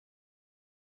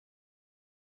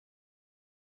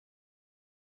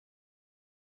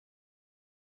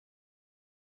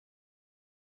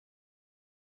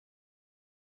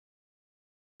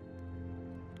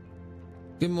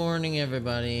Good morning,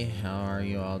 everybody. How are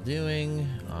you all doing?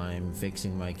 I'm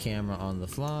fixing my camera on the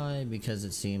fly because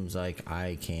it seems like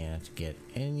I can't get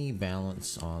any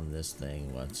balance on this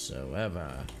thing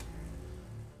whatsoever.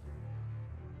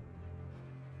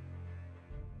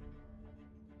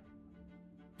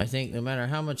 I think no matter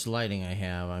how much lighting I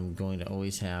have, I'm going to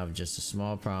always have just a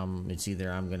small problem. It's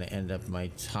either I'm going to end up, my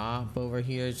top over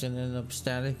here is going to end up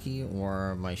staticky,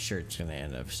 or my shirt's going to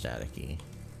end up staticky.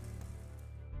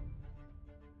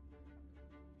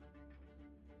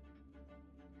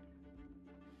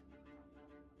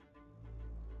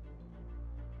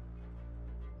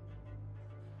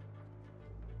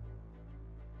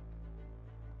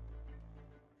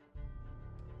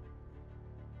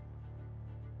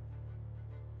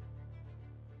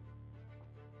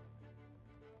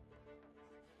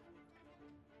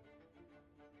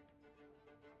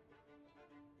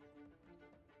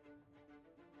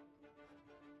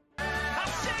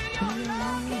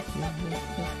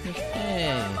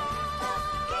 Hey,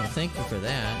 well, thank you for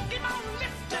that.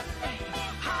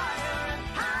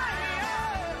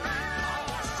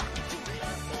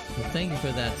 Well, thank you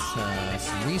for that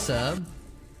resub.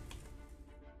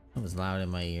 That was loud in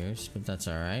my ears, but that's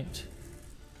all right.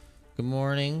 Good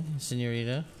morning,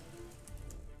 Senorita.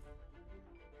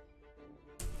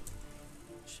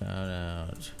 Shout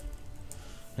out.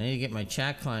 I need to get my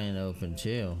chat client open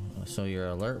too, so your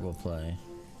alert will play.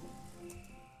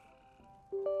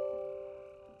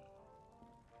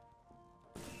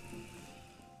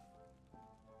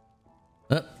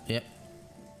 Oh, yep.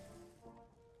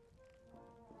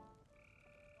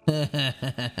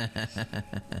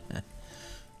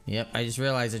 Yep, I just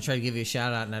realized I tried to give you a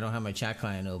shout out and I don't have my chat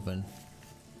client open.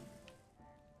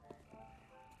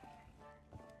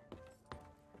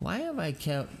 Why have I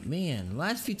kept... Man, the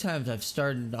last few times I've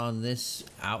started on this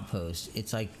outpost,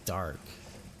 it's like dark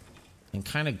and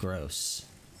kind of gross.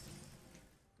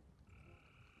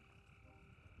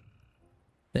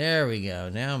 There we go.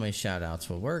 Now my shout outs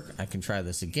will work. I can try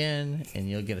this again and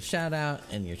you'll get a shout out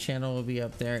and your channel will be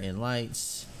up there in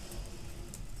lights.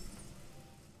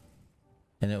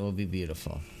 And it will be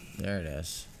beautiful. There it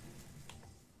is.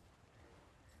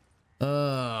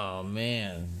 Oh,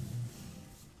 man.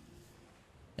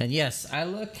 And yes, I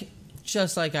look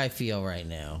just like I feel right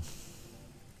now.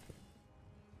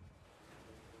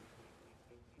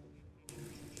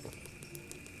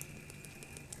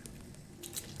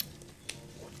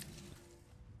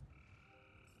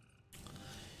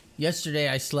 Yesterday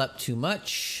I slept too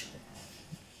much.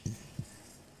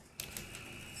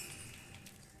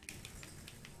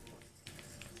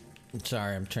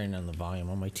 Sorry, I'm turning on the volume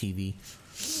on my TV.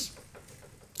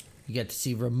 You get to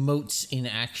see remotes in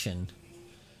action.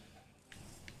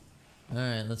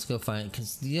 Alright, let's go find it.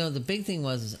 Because, you know, the big thing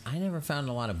was I never found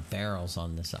a lot of barrels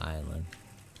on this island.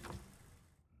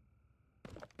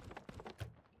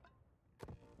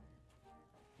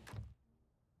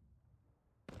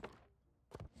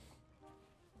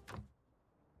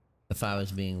 If I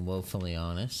was being woefully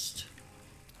honest.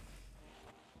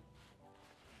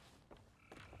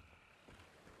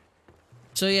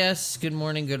 So yes, good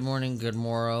morning, good morning, good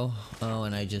morrow. Oh,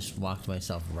 and I just walked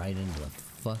myself right into the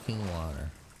fucking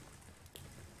water.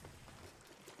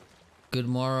 Good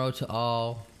morrow to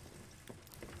all.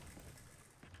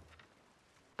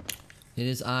 It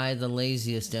is I, the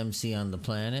laziest MC on the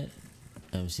planet,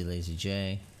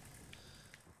 mclazyj.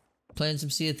 Playing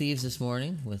some Sea of Thieves this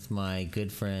morning with my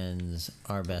good friends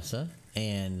Arbesa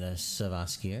and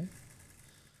Sevaskyr.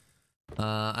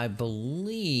 I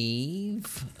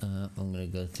believe I'm gonna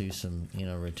go through some, you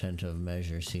know, retentive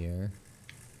measures here.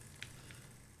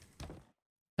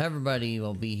 Everybody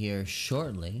will be here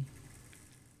shortly.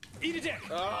 Eat a dick!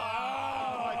 Oh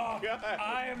my god!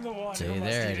 I am the one. See,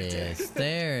 there it is.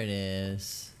 There it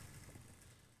is.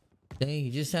 See,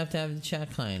 you just have to have the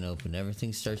chat client open.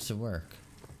 Everything starts to work.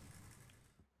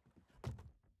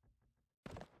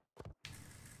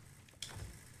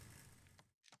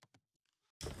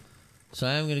 So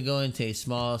I'm going to go into a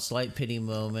small, slight pity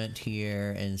moment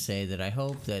here and say that I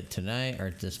hope that tonight,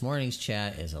 or this morning's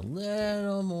chat, is a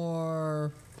little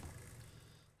more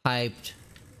hyped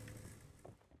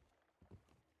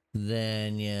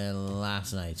than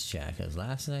last night's chat, because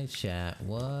last night's chat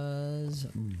was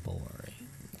boring.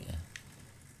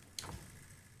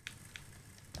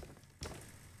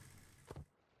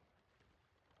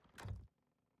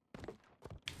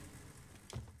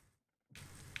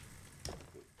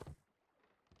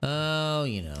 Oh,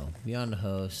 you know, beyond the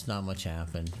host, not much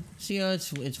happened. So, you know,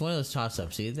 it's one of those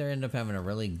toss-ups. Either end up having a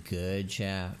really good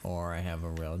chat, or I have a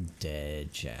real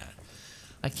dead chat.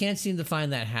 I can't seem to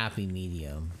find that happy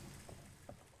medium.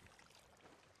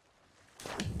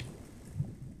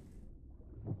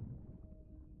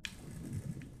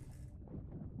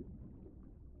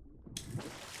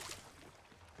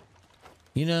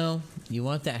 You know, you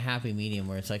want that happy medium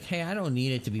where it's like, hey, I don't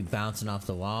need it to be bouncing off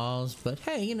the walls, but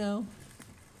hey, you know,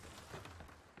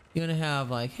 you want to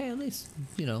have like, hey, at least,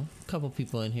 you know, a couple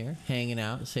people in here hanging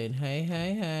out saying, hey,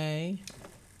 hey, hey.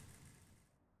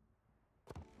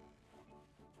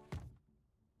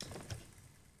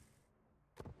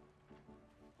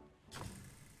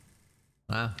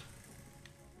 Wow.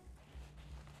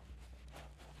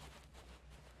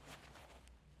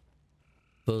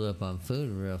 Pulled up on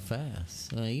food real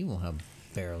fast. You won't have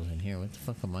barrels in here. What the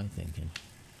fuck am I thinking?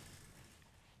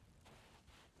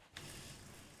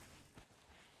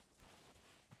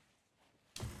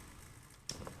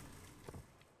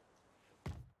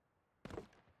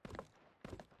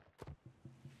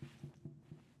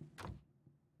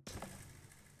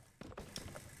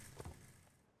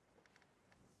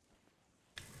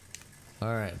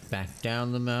 Alright, back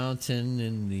down the mountain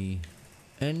in the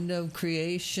end of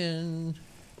creation.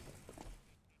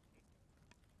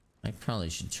 I probably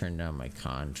should turn down my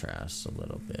contrast a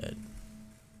little bit.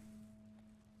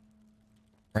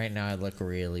 Right now I look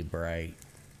really bright.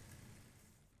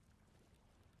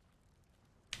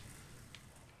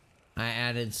 I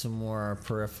added some more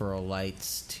peripheral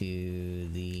lights to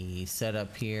the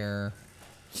setup here.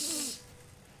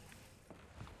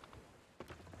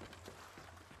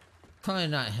 Probably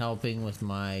not helping with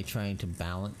my trying to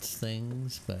balance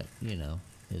things, but you know,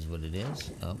 is what it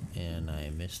is. Oh, and I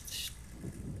missed.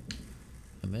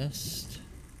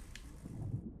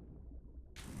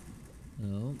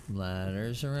 Oh,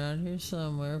 ladders around here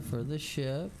somewhere for the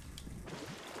ship.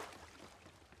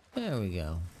 There we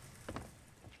go.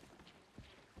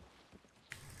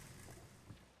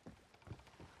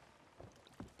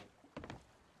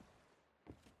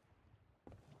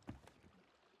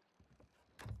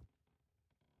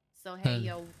 So hey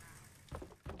yo.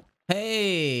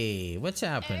 Hey, what's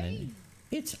happening?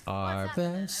 Hey. It's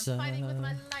Arbesa. I'm fighting with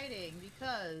my lighting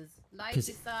because light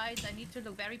decides I need to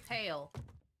look very pale.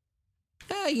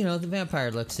 Yeah, you know, the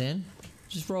vampire looks in.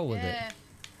 Just roll with it.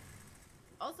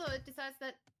 Also, it decides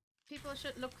that people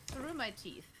should look through my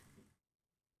teeth.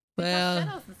 Well,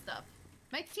 shadows and stuff.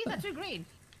 My teeth are too green.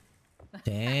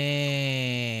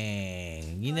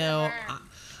 Dang. You know,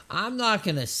 I'm not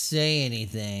gonna say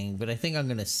anything, but I think I'm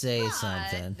gonna say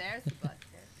something. There's the butt.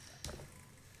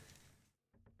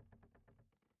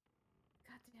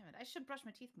 God damn it! I should brush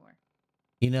my teeth more.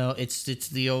 You know, it's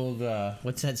the old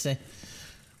what's that say?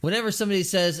 Whenever somebody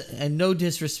says, and no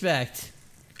disrespect,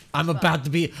 I'm about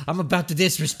to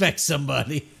disrespect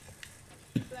somebody.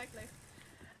 Exactly.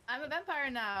 I'm a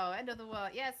vampire now. End of the world.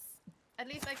 Yes. At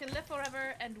least I can live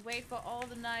forever and wait for all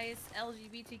the nice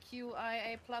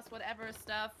LGBTQIA plus whatever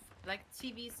stuff, like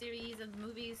TV series and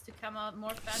movies to come out,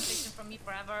 more fanfiction from me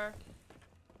forever,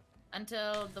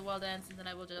 until the world ends, and then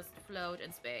I will just float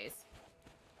in space,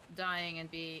 dying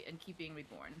and keep being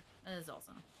reborn. That is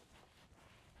awesome.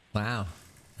 Wow,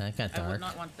 that got dark. I would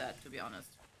not want that, to be honest.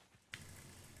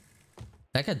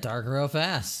 That got dark real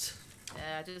fast.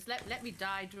 Just let me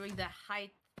die during the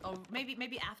height, or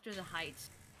maybe after the height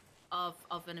of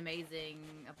an amazing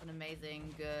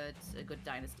good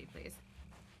dynasty, please.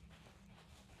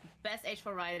 Best age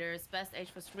for writers, best age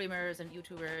for streamers and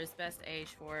YouTubers, best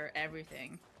age for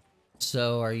everything.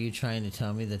 So, are you trying to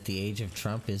tell me that the age of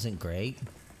Trump isn't great?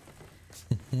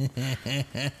 I don't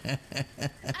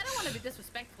want to be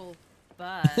disrespectful,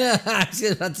 but I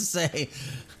was about to say,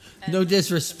 no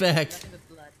disrespect.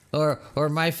 Or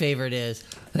my favorite is,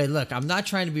 hey, look, I'm not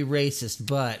trying to be racist,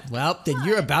 but, well, then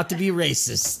you're about to be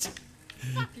racist.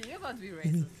 Fuck you, you're about to be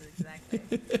racist, exactly.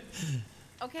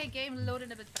 Okay, game loaded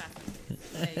a bit faster, please.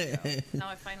 There you go. Now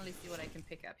I finally see what I can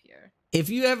pick up here. If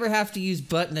you ever have to use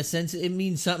but in a sense, it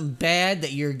means something bad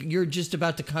that you're just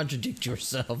about to contradict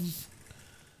yourself.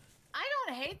 I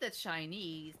don't hate the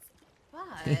Chinese, but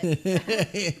it's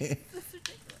ridiculous.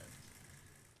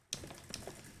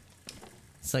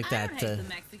 It's like I don't hate the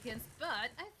Mexicans, but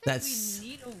I think we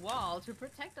need a wall to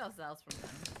protect ourselves from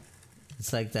them.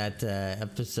 It's like that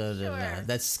episode of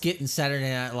that skit in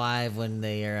Saturday Night Live when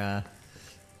they are,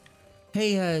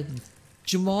 hey,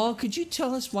 Jamal, could you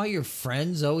tell us why your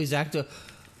friends always act?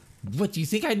 What, do you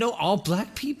think I know all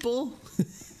black people?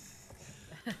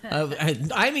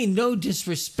 I mean, no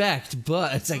disrespect,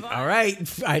 but it's like, all right,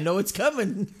 I know it's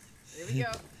coming. Here we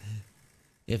go.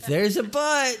 If there's a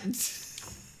but.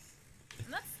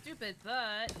 Not stupid,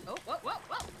 but whoa.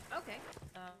 Okay.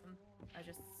 I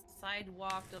just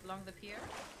sidewalked along the pier.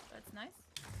 That's nice.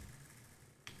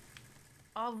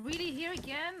 Oh, really? Here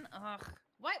again? Ugh.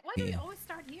 Why do we always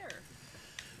start here?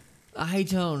 I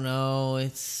don't know.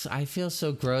 I feel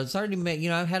so gross. It's already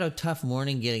I've had a tough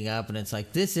morning getting up, and it's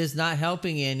like, this is not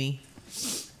helping any.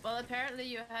 Well, Well, apparently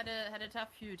you had a tough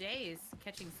few days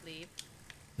catching sleep.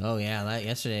 Oh yeah,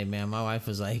 yesterday, man, my wife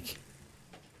was like,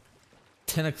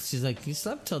 10 o'clock. She's like, you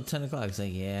slept till 10 o'clock. It's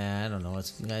like, yeah, I don't know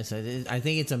what's guys. I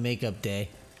think it's a makeup day.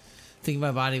 I think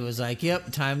my body was like,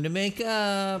 yep, time to make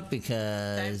up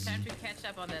because. Time to catch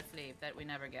up on that sleep that we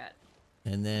never get.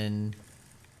 And then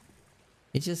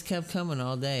it just kept coming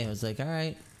all day. I was like, all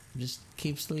right, just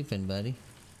keep sleeping, buddy.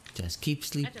 Just keep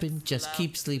sleeping. Just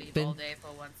keep sleeping. All day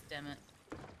for once, damn it.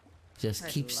 Just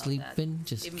keep sleeping.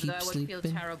 Just keep sleeping. Even though I would feel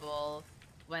terrible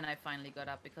when I finally got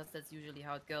up, because that's usually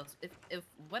how it goes. If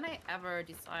when I ever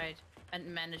decide and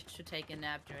manage to take a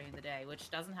nap during the day,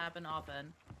 which doesn't happen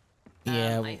often,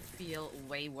 yeah, I feel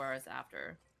way worse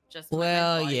after. Just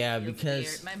yeah, because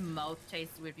weird. My mouth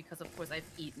tastes weird because of course I've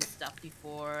eaten stuff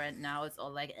before, and now it's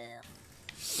all like, ugh.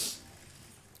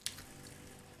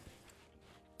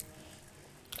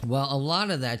 Well, a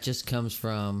lot of that just comes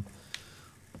from,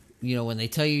 you know, when they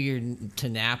tell you you're to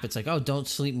nap, it's like, oh, don't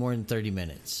sleep more than 30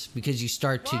 minutes because you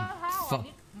start to. How? I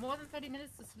need more than 30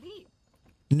 minutes to sleep.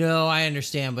 No, I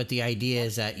understand, but the idea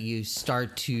is that you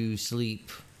start to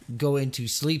go into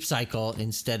sleep cycle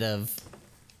instead of,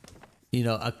 you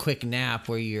know, a quick nap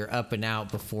where you're up and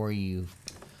out before you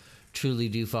truly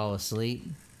do fall asleep.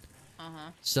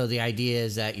 So the idea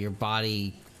is that your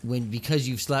body, because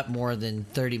you've slept more than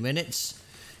 30 minutes,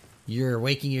 you're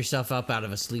waking yourself up out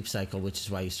of a sleep cycle, which is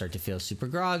why you start to feel super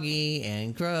groggy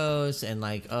and gross and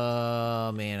like,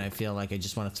 oh man, I feel like I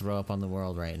just want to throw up on the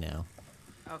world right now.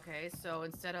 Okay, so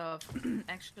instead of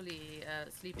actually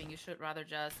sleeping, you should rather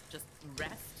just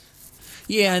rest.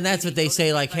 Yeah, and that's what they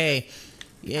say, like, hey,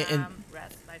 yeah, and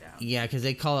rest, lie down. Yeah, because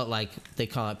they call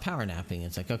it power napping.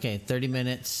 It's like, okay, 30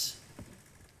 minutes.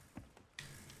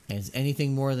 And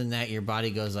anything more than that, your body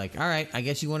goes like, all right, I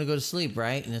guess you want to go to sleep,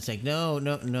 right? And it's like, no,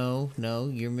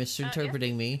 you're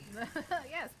misinterpreting me.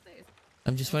 Yes, please.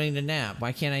 I'm just wanting to nap.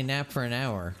 Why can't I nap for an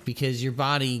hour? Because your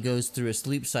body goes through a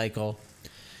sleep cycle.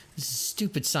 This is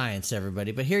stupid science,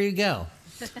 everybody, but here you go.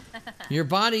 Your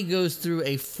body goes through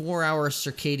a 4-hour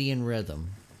circadian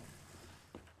rhythm.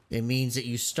 It means that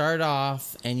you start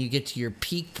off and you get to your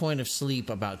peak point of sleep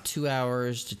about 2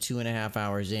 hours to 2.5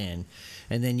 hours in,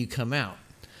 and then you come out.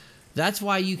 That's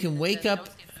why you can wake up.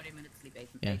 30 minutes sleep,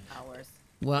 8 hours.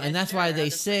 Well, and that's why they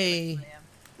say.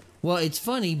 Well, it's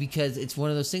funny because it's one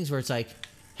of those things where it's like,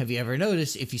 have you ever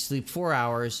noticed if you sleep 4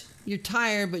 hours, you're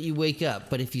tired, but you wake up.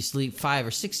 But if you sleep 5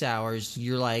 or 6 hours,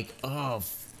 you're like, oh,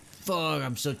 fuck,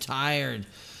 I'm so tired.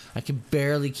 I can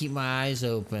barely keep my eyes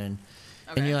open.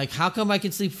 Okay. And you're like, how come I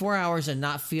can sleep 4 hours and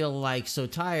not feel like so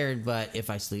tired? But if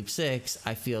I sleep 6,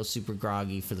 I feel super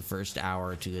groggy for the first hour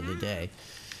or two of the day.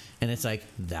 And it's like,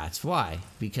 that's why.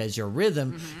 Because your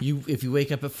rhythm, if you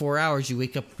wake up at 4 hours, you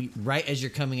wake up right as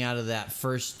you're coming out of that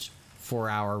first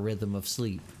 4-hour rhythm of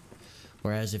sleep.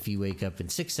 Whereas if you wake up in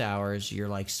 6 hours, you're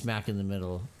like smack in the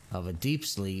middle of a deep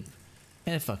sleep,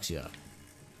 and it fucks you up.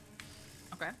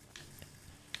 Okay.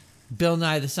 Bill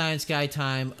Nye the Science Guy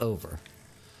time over.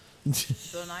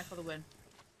 Bill Nye for the win.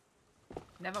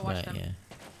 Never watched them. Yeah.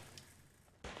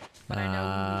 But I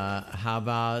know. How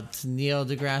about Neil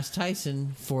deGrasse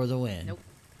Tyson for the win? Nope.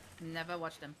 Never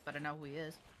watched him, but I know who he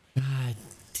is. God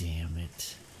damn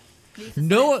it.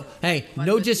 No, hey,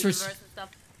 no disrespect.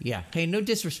 Yeah, hey, no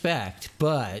disrespect,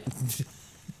 but.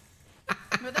 But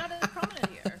they're not as prominent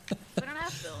here. We don't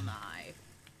have Bill Nye.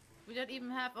 We don't even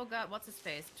have. Oh God, what's his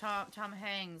face? Tom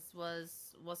Hanks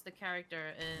was the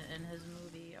character in his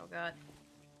movie. Oh God,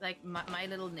 like My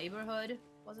Little Neighborhood,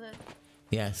 was it?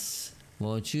 Yes.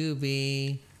 Won't you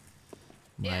be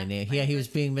my name? Yeah, he was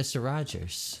being Mr.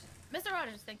 Rogers. Mr.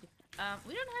 Rogers, thank you.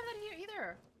 We don't have that here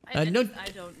either. I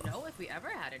don't know if we ever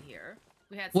had it here.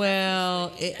 We had.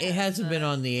 Well, it hasn't been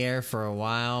on the air for a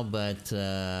while, but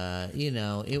you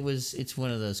know, it's one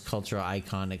of those cultural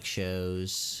iconic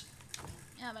shows.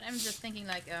 Yeah, but I'm just thinking,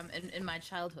 like, in my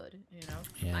childhood, you know,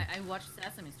 yeah. I watched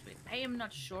Sesame Street. I am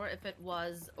not sure if it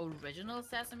was original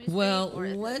Sesame Street or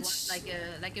if it was like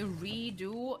a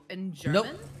redo in German. Nope.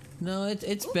 No,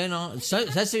 it's been on.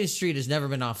 Sesame Street has never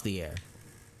been off the air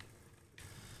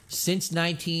since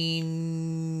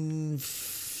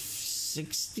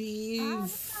 1960,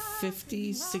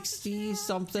 50, 60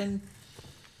 something.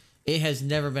 It has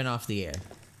never been off the air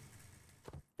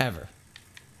ever.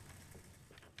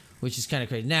 Which is kind of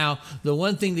crazy. Now, the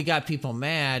one thing that got people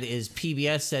mad is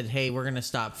PBS said, hey, we're going to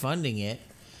stop funding it.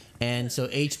 And so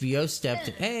HBO stepped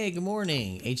in. Hey, good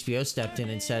morning. HBO stepped in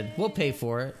and said, we'll pay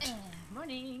for it.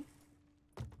 Morning.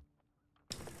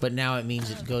 But now it means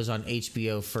it goes on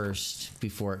HBO first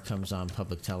before it comes on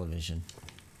public television.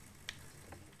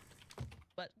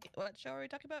 What show are we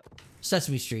talking about?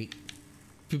 Sesame Street.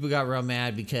 people got real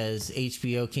mad because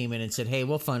HBO came in and said, "Hey,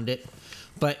 we'll fund it,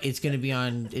 but it's gonna be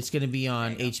on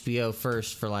HBO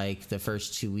first for like the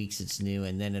first 2 weeks it's new,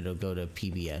 and then it'll go to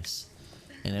PBS."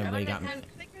 And everybody got mad.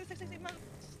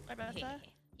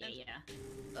 Yeah.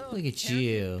 Oh, Look at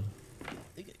you.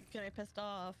 You get me pissed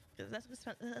off because that's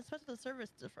what the service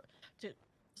to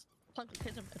plunk the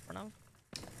kids in front of.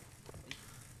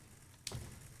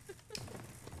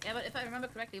 Yeah, but if I remember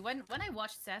correctly, when I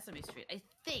watched Sesame Street,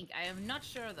 I am not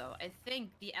sure though, I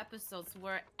think the episodes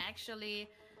were actually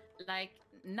like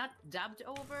not dubbed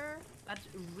over, but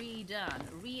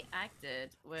reacted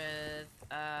with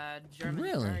German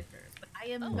characters. But I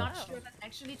am not sure that's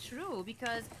actually true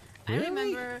because I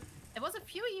remember it was a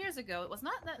few years ago, it was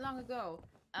not that long ago,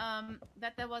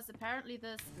 that there was apparently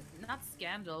this, not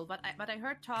scandal, but I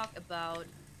heard talk about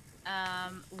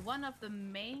one of the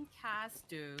main cast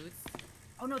dudes.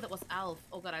 Oh no, that was Alf.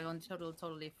 Oh god, I'm on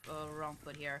totally wrong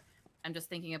foot here. I'm just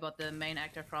thinking about the main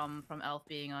actor from Elf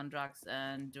being on drugs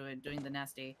and doing the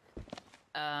nasty.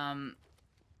 Well,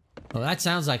 that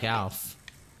sounds like Alf.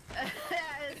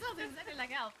 It sounds exactly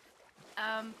like Elf.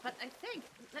 But I think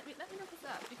let me look this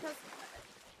up because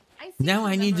Now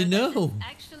I need to know. It's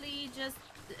actually just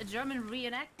a German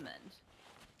reenactment.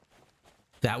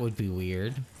 That would be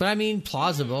weird, but I mean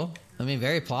plausible. I mean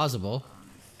very plausible.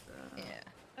 Yeah.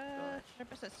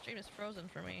 That stream is frozen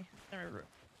for me.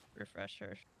 Refresh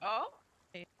her. Oh,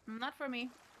 not for me.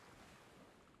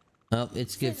 Oh,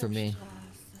 it's good for me.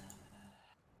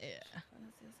 Yeah.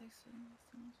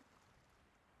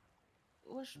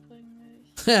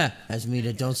 As me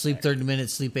to don't sleep 30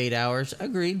 minutes, sleep 8 hours.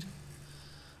 Agreed.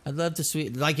 I'd love to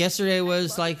sleep. Like yesterday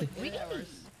was like.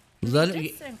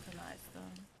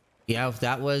 Yeah,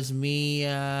 that was me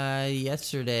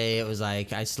yesterday. It was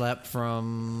like I slept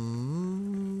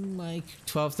from like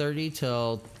 12:30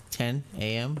 till 10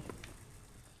 a.m.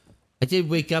 I did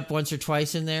wake up once or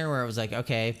twice in there where I was like,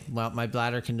 okay, well, my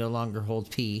bladder can no longer hold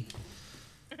pee.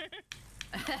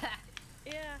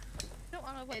 Yeah. Don't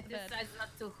want to wet It the bed. decides not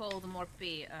to hold more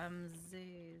pee.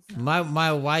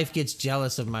 My wife gets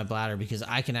jealous of my bladder because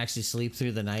I can actually sleep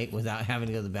through the night without having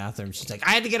to go to the bathroom. She's like,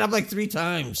 I had to get up like 3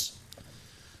 times.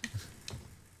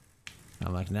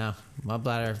 I'm like, no, my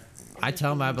bladder. I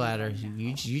tell my bladder,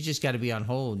 you just got to be on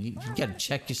hold. You got to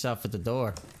check yourself at the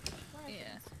door.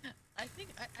 Yeah, I think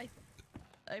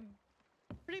I'm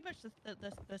pretty much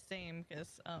the same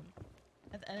because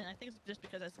and I think it's just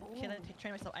because as a kid I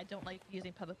train myself. I don't like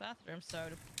using public bathrooms, so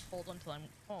to hold on until I'm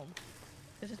home.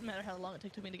 It doesn't matter how long it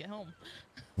takes me to get home.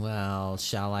 Well,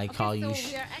 shall I call you? So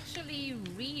we are actually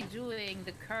redoing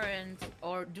the current,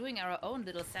 or doing our own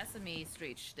little Sesame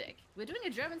Street shtick. We're doing a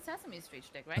German Sesame Street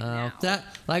shtick right now. That,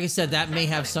 like I said, that may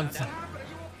have something.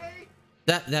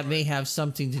 That may have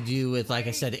something to do with, like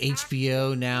I said,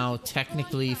 HBO now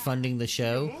technically funding the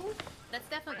show. That's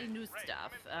definitely new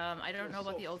stuff. I don't know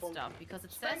about the old stuff because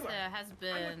it says there has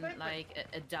been like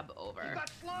a dub over. I'm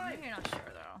not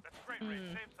sure though.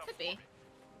 Could be.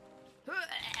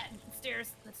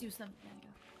 Stairs. Let's use them. There you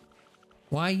go.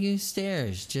 Why use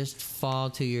stairs? Just fall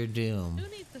to your doom. Who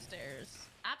needs the stairs?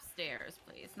 Upstairs,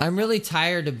 please. I'm really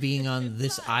tired of being on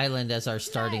this island as our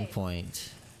starting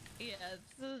point. Yeah,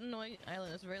 it's an annoying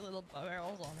island. There's very little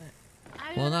barrels on it.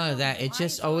 Well, none of that. It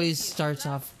just always starts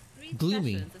off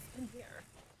gloomy.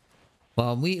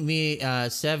 Well,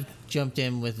 Sev jumped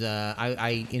in with,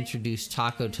 I introduced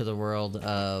Taco to the world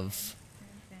of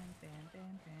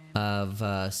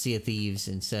Sea of Thieves,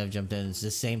 and Sev jumped in. It's the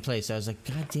same place. I was like,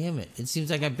 God damn it. It seems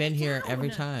like I've been here every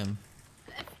time.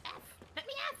 Let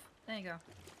me F. There you go.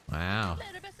 Wow.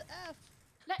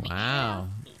 Let me Wow.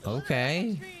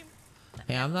 Okay.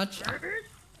 Hey, I'm not...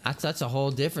 That's a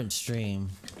whole different stream.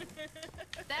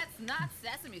 That's not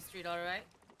Sesame Street, alright?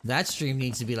 That stream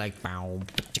needs to be like... Bow.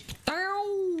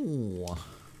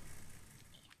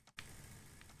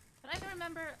 But I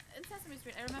remember in Sesame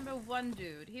Street, I remember one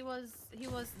dude. He was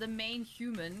the main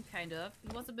human, kind of.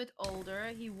 He was a bit older.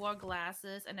 He wore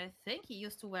glasses, and I think he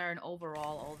used to wear an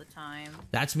overall all the time.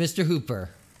 That's Mr.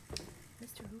 Hooper.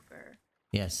 Mr. Hooper.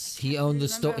 Yes, he owned the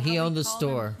store. He owned the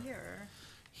store.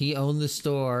 He owned the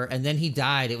store, and then he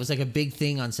died. It was like a big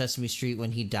thing on Sesame Street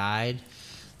when he died.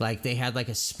 Like they had like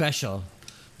a special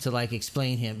to like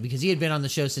explain him because he had been on the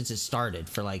show since it started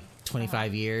for like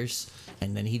 25 years,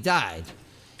 and then he died.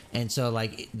 And so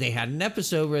like they had an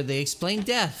episode where they explained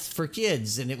death for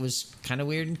kids, and it was kind of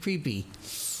weird and creepy.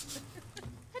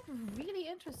 That really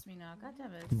interests me now. God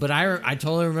damn it. But I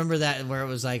totally remember that where it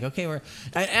was like, okay,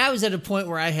 I was at a point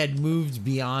where I had moved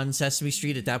beyond Sesame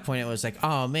Street. At that point, it was like,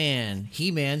 oh man,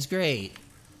 He-Man's great.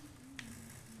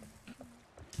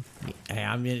 Hey,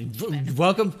 I mean,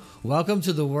 welcome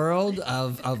to the world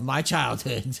of my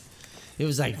childhood. It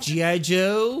was like G.I.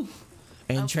 Joe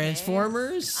and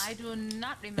Transformers. I do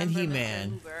not remember And Mr. He-Man.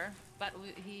 Hoover, but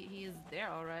he is there,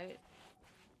 all right.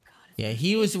 Yeah,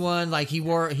 he was one, like, he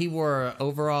wore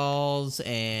overalls,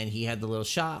 and he had the little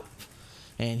shop,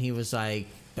 and he was, like,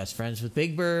 best friends with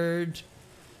Big Bird,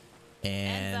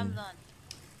 and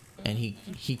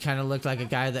he kind of looked like a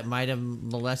guy that might have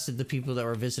molested the people that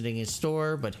were visiting his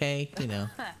store, but hey, you know.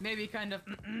 Maybe kind of.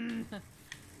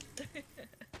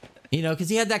 You know, because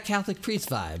he had that Catholic priest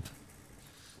vibe.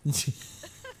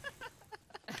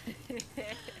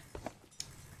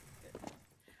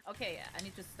 Okay, yeah, I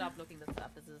need to stop looking this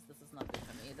up. This is not good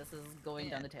for me. This is going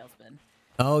down the tailspin.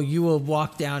 Oh, you will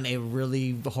walk down a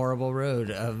really horrible road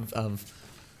of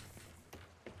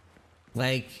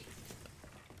like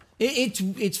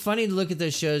it's funny to look at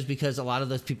those shows because a lot of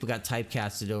those people got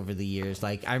typecasted over the years.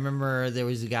 Like I remember there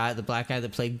was a guy, the black guy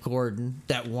that played Gordon,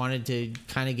 that wanted to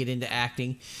kind of get into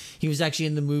acting. He was actually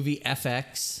in the movie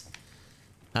FX.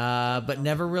 But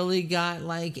never really got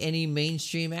like any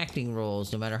mainstream acting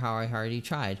roles, no matter how hard he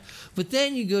tried. But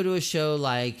then you go to a show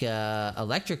like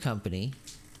Electric Company,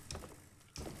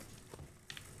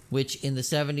 which in the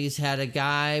 70s had a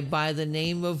guy by the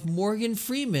name of Morgan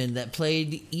Freeman that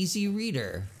played Easy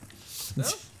Reader.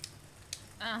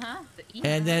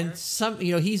 And then some,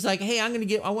 you know, he's like, "Hey, I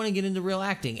want to get into real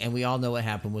acting," and we all know what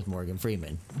happened with Morgan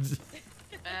Freeman.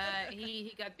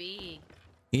 He got big.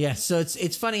 Yeah, so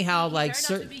it's funny how like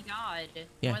certain to be God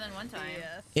more than one time.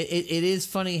 It is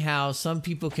funny how some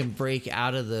people can break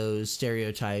out of those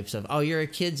stereotypes of, oh, you're a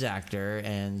kids actor,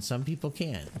 and some people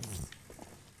can't.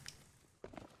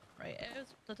 Right, it was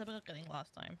the typical getting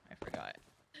lost time. I forgot.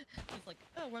 He's like,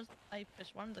 oh, where's I fish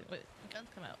one? Like, wait, the guns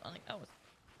come out. I'm like, oh,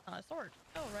 it's sword.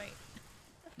 Oh, right.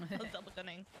 I was double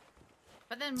gunning.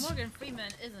 But then Morgan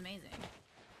Freeman is amazing.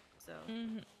 So.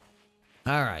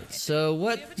 All right, so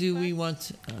what do we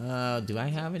want? Do I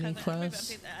have any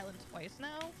quests? I've the island twice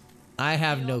now. I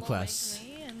have no quests.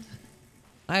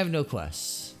 I have no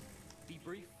quests. Be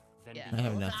brief, then Yeah. I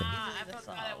have nothing. I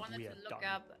forgot. I wanted to look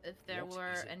up if there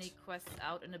were any quests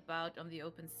out and about on the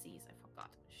open seas. I forgot.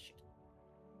 Shit.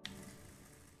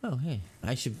 Oh, hey,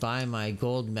 I should buy my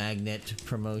gold magnet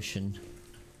promotion.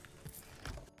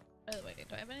 By the way,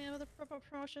 do I have any other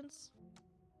promotions?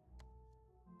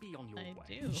 Be on your I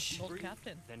way. do. Gold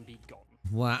captain. Then be gone.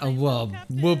 Wow, well,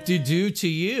 whoop-de-doo to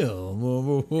you.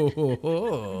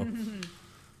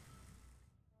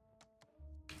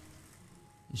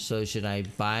 So should I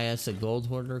buy us a gold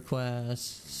hoarder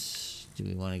quest? Do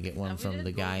we want to get one from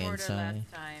the guy inside?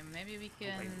 Last time. Maybe we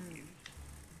can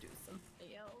do something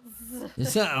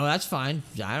else. Oh, that's fine.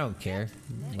 I don't care.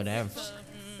 Whatever.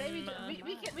 Maybe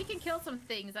we can kill some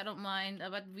things. I don't mind.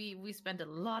 But we spent a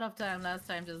lot of time last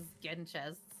time just getting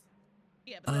chests.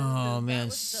 Yeah, but Oh man,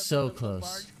 was so the close.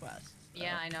 large quest, so.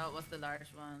 Yeah, I know it was the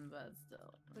large one, but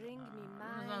still. Bring me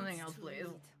something else, please.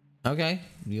 Okay.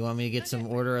 You want me to get some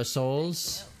Order of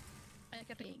Souls? I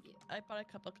bought a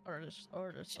couple order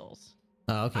souls.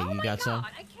 Oh, okay. Oh You my got God, some?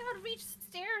 I cannot reach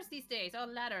stairs these days, or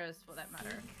ladders for that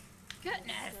matter.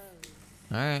 Goodness.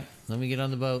 All right. Let me get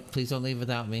on the boat. Please don't leave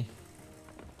without me.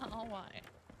 Oh, why?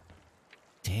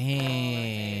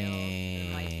 Dang.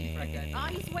 Oh,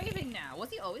 he's waving now. Was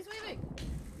he always waving?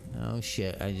 Oh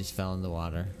shit! I just fell in the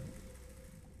water.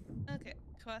 Okay,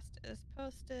 quest is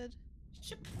posted.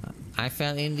 I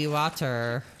fell in the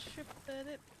water.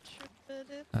 Tripped-a-dip.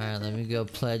 All right, let me go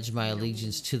pledge my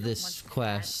allegiance to this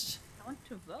quest. I want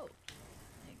to vote.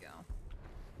 There you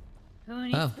go. Who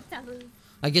needs Oh. to tell us?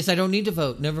 I guess I don't need to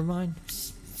vote. Never mind.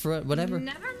 For whatever.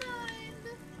 Never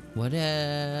mind.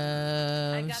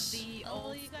 Whatever. I got the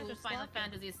old you guys school are Final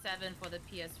slacking. Fantasy VII for the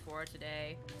PS4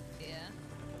 today. Yeah.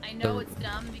 I know it's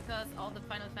dumb because all the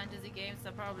Final Fantasy games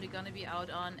are probably gonna be out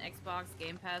on Xbox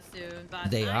Game Pass soon, but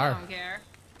They I are. don't care.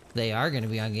 They are going to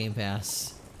be on Game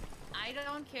Pass. I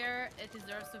don't care. It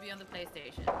deserves to be on the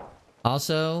PlayStation,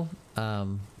 Also,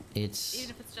 it's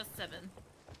even if it's just 7.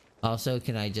 also.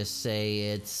 Can I just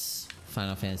say it's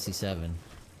Final Fantasy VII?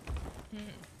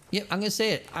 Yep, I'm gonna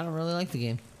say it. I don't really like the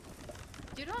game.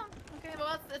 You don't? Okay,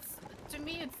 well, it's to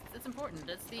me, it's important.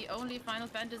 It's the only Final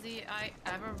Fantasy I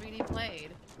ever really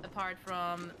played, apart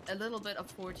from a little bit of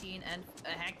 14 and a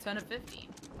heck ton of 15.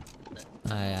 The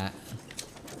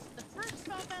first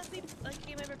Final Fantasy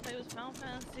game I ever played was Final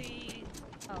Fantasy.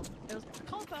 It was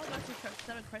called Final Fantasy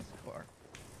 7 Crisis Core.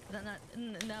 Then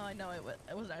now I know it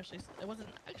wasn't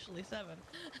actually 7.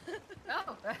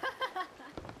 Oh.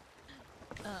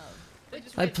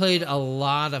 I played a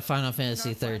lot of Final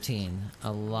Fantasy 13.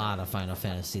 A lot of Final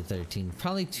Fantasy 13.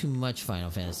 Probably too much Final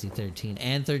Fantasy 13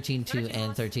 and 13.2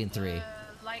 and 13.3.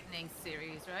 Lightning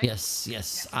series, right? Yes,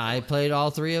 yes. I played all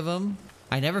 3 of them.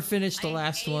 I never finished the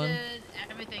last one. I hated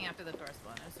everything after the first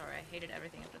one. I'm sorry, I hated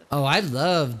everything after the first Oh, I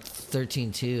loved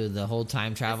 13.2, the whole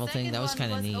time travel thing. That was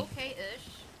kind of neat. Okay-ish.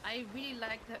 I really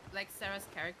liked Sarah's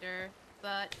character,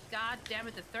 but god damn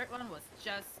it, the third one was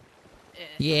just.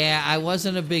 Yeah, I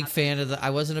wasn't a big fan of the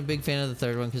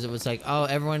third one because it was like, oh,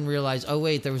 everyone realized, oh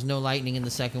wait, there was no lightning in the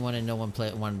second one and no one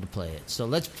wanted to play it. So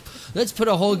let's put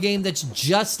a whole game that's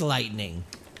just lightning.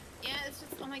 Yeah, it's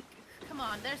just I'm like, come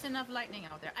on, there's enough lightning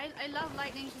out there. I love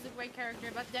lightning, she's a great character,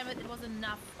 but damn it, it was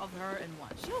enough of her in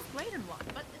one. She was great in one,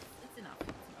 but it's enough.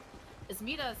 It's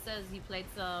enough. Ismita says he played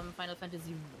some Final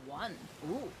Fantasy 1.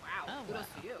 Ooh, wow. Oh, Kudos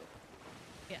wow. to you.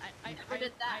 Yeah, I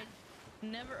did that.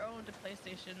 never owned a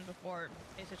PlayStation before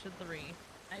PlayStation 3.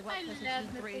 I got I PlayStation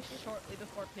love 3 PlayStation. shortly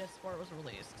before PS4 was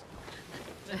released.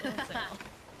 It was on sale.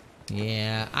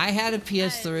 Yeah, I had a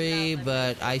PS3, love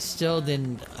but I still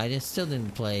didn't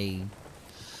play.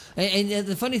 And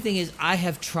the funny thing is, I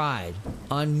have tried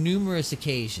on numerous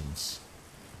occasions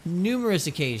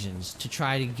to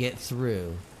try to get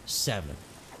through 7.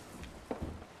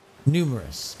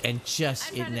 Numerous, and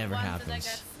just it never happens. I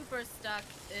got super stuck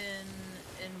in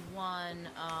one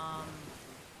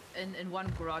in one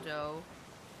grotto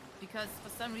because for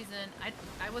some reason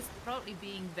I was probably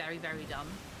being very dumb,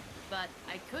 but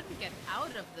I couldn't get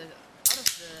out of the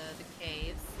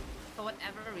caves for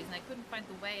whatever reason. I couldn't find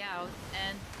the way out,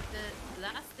 and the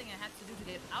last thing I had to do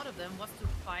to get out of them was to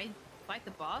fight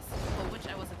the boss, for which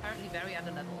I was apparently very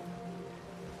underleveled.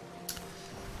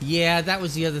 Yeah, that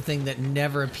was the other thing that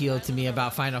never appealed to me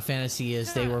about Final Fantasy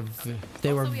is they were Also,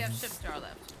 we have Shipstar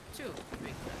left. 2,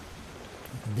 3.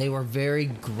 They were very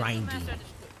grindy.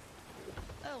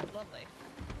 Oh, lovely.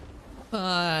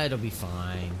 It'll be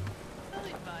fine. It'll be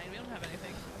fine. We don't have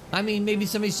anything. I mean, maybe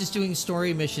somebody's just doing a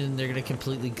story mission and they're gonna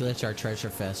completely glitch our treasure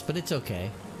fest, but it's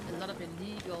okay. A lot of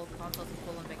illegal consoles in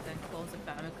Poland back then, clones of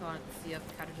Famicom and Sea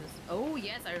of cartridges. Oh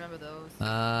yes, I remember those.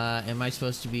 Am I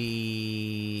supposed to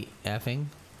be effing?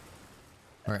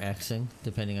 Or Xing,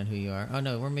 depending on who you are. Oh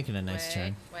no, we're making a nice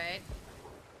turn. Wait.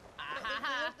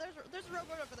 There's a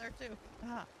rowboat over there too.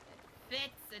 Ah.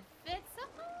 It fits.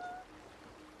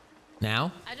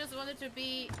 Now? I just wanted to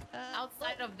be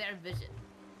outside of their vision.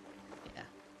 Yeah.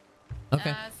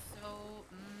 Okay.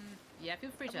 Yeah,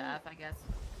 feel free to F, I guess.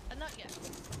 Not yet.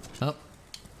 Oh.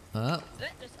 Oh.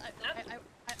 Just,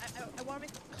 I want to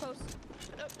be close.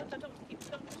 Don't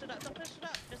push it up. Don't push it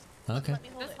up. Just Okay. let me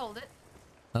hold Just it. hold it.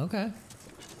 Okay.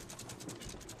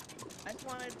 I just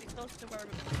wanted to be close to where the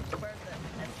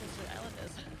entrance to the island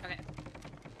is. Okay.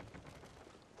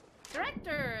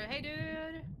 Director! Hey,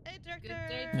 dude! Hey, director! Good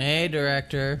day. Hey,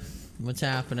 director. What's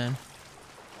happening?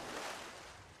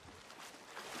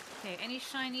 Okay, any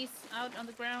shinies out on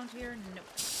the ground here? Nope.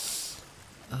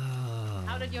 Oh.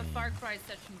 How did your Far Cry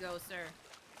session go, sir?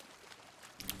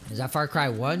 Is that Far Cry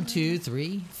 1, 2,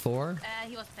 3, 4?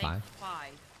 He was playing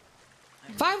 5.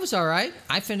 5 was alright.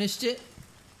 I finished it.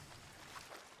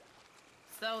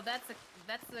 So that's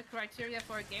the criteria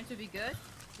for a game to be good?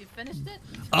 You finished it?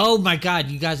 Oh my god,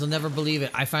 you guys will never believe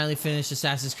it. I finally finished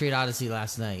Assassin's Creed Odyssey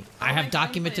last night. I have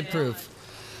documented proof.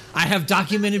 I have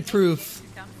documented proof.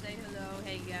 Come say hello.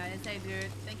 Hey guys. Hey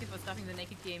dude. Thank you for stopping the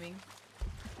naked gaming.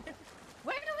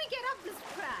 Where do we get up this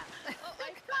crap? Oh,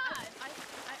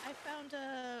 I found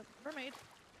a mermaid.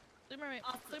 Blue mermaid.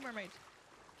 Awesome. Blue mermaid.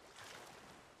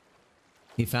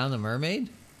 You found the mermaid?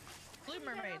 Blue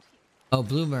mermaid. Oh,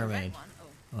 blue Red mermaid. one.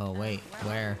 Oh wait, wow.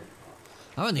 where?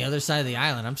 I'm on the other side of the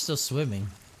island. I'm still swimming.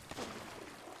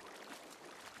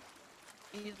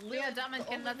 We are dumb and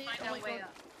cannot find our way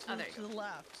up. Oh, there To you the go.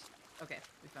 left. Okay,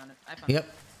 we found it. I found it.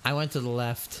 Yep, I went to the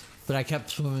left, but I kept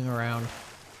swimming around.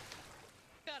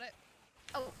 Got it.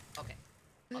 Oh, okay.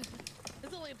 Awesome.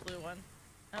 There's only a blue one.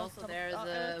 Also, there's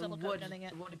a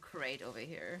wood crate over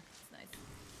here. It's nice.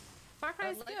 Far Cry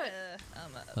is like good.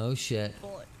 Oh shit.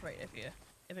 Bullet crate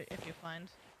if you find.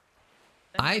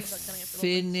 I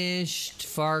finished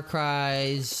Far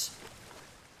Cry's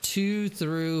 2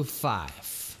 through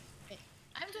 5.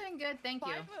 I'm doing good, thank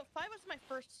you. 5 was my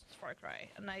first Far Cry,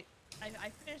 and I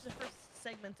finished the first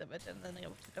segment of it, and then I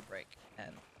took a break,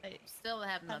 and I Still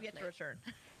have not have yet to played. return.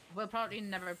 We'll probably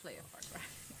never play a Far Cry.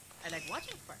 I like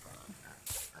watching Far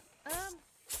Cry.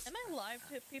 Am I live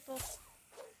to people?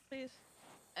 Please.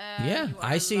 Yeah, you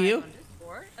I are see live you. on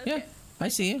Discord. Yeah, I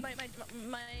see you.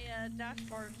 My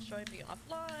dashboard showing me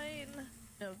offline.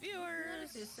 No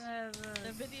viewers.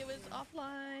 The video is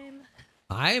offline.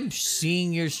 I am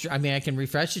seeing your I mean, I can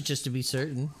refresh it just to be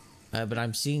certain. but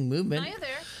I'm seeing movement. Now you're there.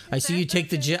 I see There. you take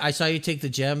the gem. I saw you take the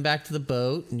gem back to the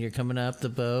boat, and you're coming up the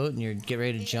boat, and you're getting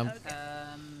ready to jump. Okay.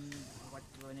 What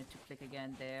do I need to click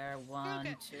again there? 1,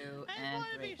 Okay. 2, I and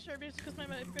wanted to 3. be sure because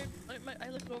I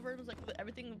looked over and it was like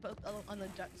everything on the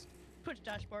Twitch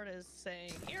dashboard is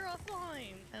saying you're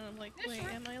offline, and I'm like, Yeah, wait, sure.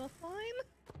 am I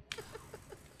offline?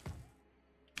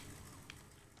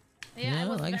 Yeah, I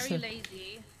was like I very said-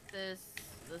 lazy this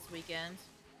weekend.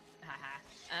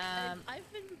 Haha.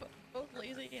 I've been both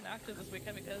lazy and active this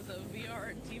weekend because of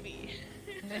VR and TV.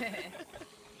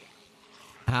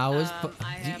 How is?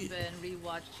 I have been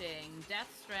rewatching Death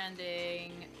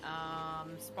Stranding,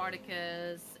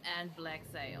 Spartacus, and Black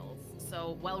Sails.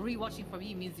 So, well, rewatching for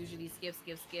me means usually skip,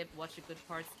 skip, skip, watch a good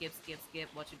part, skip, skip, skip,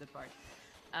 watch a good part.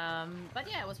 But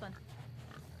yeah, it was fun.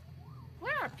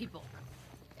 Where are people?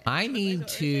 I need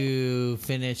to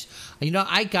finish. You know,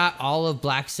 I got all of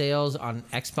Black Sails on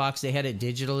Xbox. They had it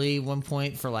digitally one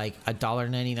point for like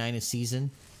 $1.99 a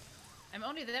season. I'm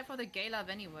only there for the gay love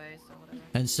anyway, so whatever.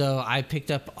 And so I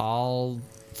picked up all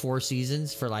 4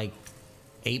 seasons for like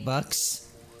 $8.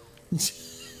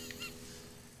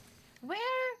 Where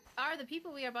are the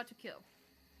people we are about to kill?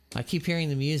 I keep hearing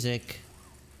the music.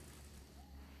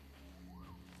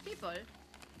 People?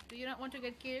 Do you not want to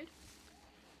get killed?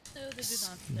 No, they do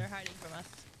not. They're hiding from us.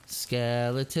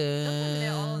 Don't tell me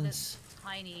they're all Skeletons. this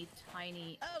tiny,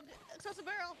 tiny... Oh, it's a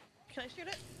barrel. Can I shoot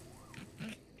it?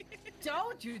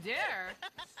 Don't you dare!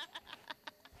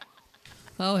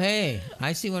 Oh, hey.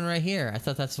 I see one right here. I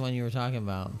thought that's the one you were talking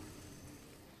about.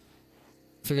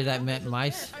 Figured that meant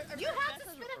mice. You have to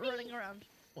spit at me! Running around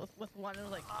with one and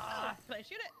like, oh, can I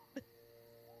shoot it?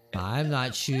 I'm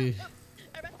not sure. Arbesa!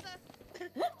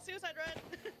 Suicide run!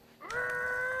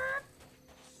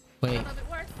 Wait. I don't know if it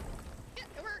works. Yeah,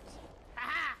 it worked!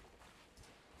 Haha!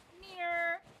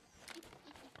 Near!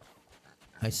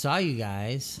 I saw you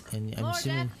guys, and I'm More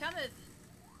assuming. death cometh!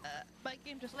 My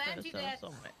game just Land froze, you so dead. so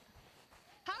wait.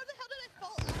 How the hell did I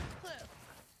fall off the cliff?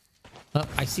 Oh,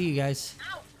 I see you guys.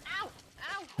 Ow! Ow!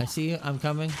 Ow! I see you. I'm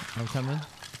coming. I'm coming.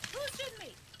 Who's shooting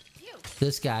me? You!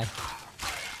 This guy.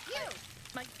 You!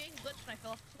 My game glitched and I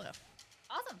fell off the cliff.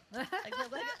 Awesome! I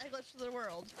glitched to the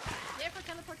world. Yeah, for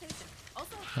teleportation.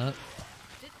 Also, Oh,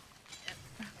 did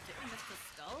we miss the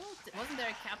skull? Wasn't there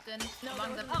a captain No, among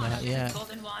there them? wasn't. Oh, Not no, yet. it's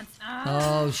golden ones.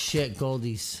 Ah. oh shit,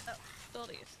 Goldies. Oh,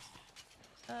 goldies.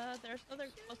 There's another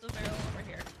explosive barrel over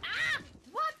here. Ah!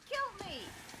 What killed me?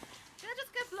 Did I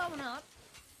just get blown up?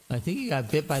 I think you got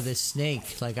bit by this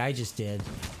snake, like I just did.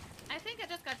 I think I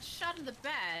just got shot in the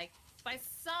back by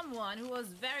someone who was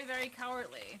very, very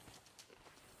cowardly.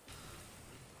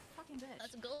 Fucking bitch.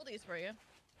 That's goldies for you.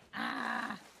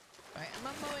 Ah! Alright, I'm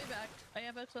on my way back. I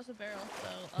have an explosive barrel,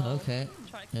 so Okay.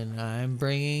 try. And I'm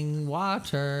bringing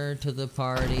water to the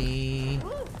party. Ooh!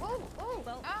 Ooh! Ooh!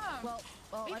 Well,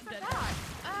 we I'm dead. forgot.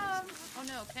 Oh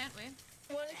no, can't we?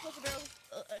 When explosive barrel,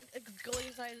 goalie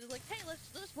decided like, hey, let's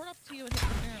run up to you and hit the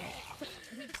barrel.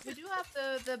 We do have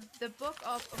the book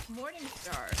of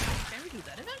Morningstar. Can we do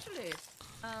that eventually?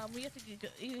 We have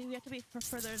to be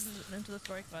further into the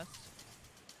story quest.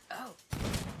 Oh.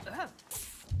 Oh.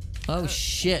 Oh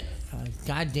shit! A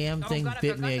goddamn thing God, I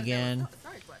bit forgot me that there again, was no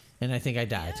story quest. and I think I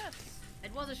died. Yes.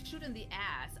 It was a shoot in the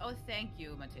ass. Oh, thank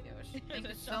you, Mateusz. Thank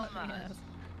you so Shot in the much. ass.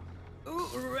 Ooh,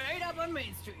 right up on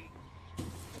Main Street.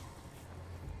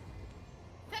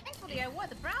 Thankfully, I wore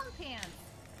the brown pants.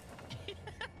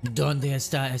 Donde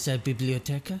está esa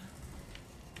biblioteca?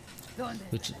 Donde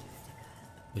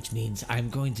Which means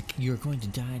you're going to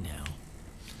die now.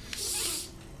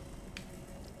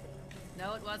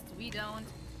 No, it was we don't.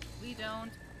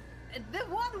 The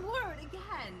one word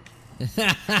again. Oh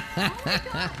my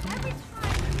god, every time I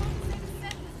want to say the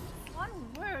sentence, one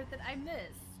word that I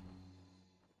miss.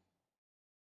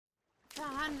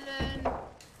 Verhandeln.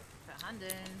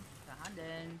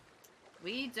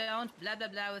 We don't blah blah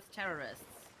blah with terrorists.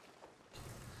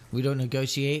 We don't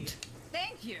negotiate.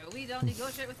 Thank you. We don't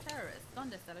negotiate with terrorists.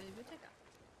 ¿Dónde está la biblioteca?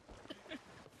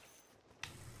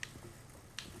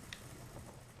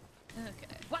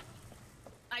 Okay. What?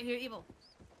 I hear evil.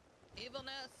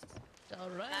 Evilness.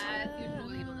 Alright. As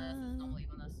usual evilness. It's normal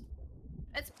evilness.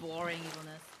 It's boring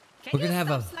evilness. Can We're you gonna have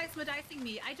stop a- slice medicing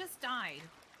me? I just died.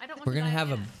 I don't want We're to gonna die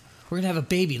have again. we're gonna have a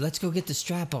baby. Let's go get the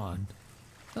strap on.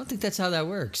 I don't think that's how that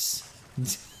works.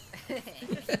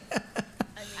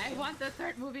 I want the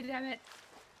third movie, damn it.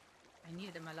 I need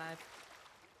it in my life.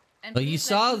 And Well, you please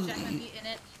saw let Hugh Jackman be in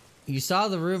it. You saw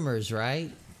the rumors, right?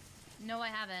 No, I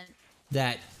haven't.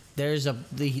 That there's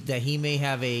that he may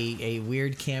have a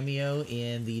weird cameo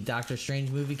in the Doctor Strange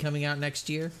movie coming out next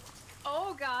year.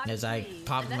 Oh God! As I please.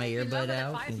 pop And that my makes me love earbud it at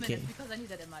out 5 in minutes case- because I need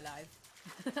that in my life.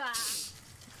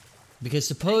 Because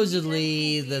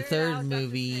supposedly the Weird third Al Dr.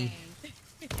 movie,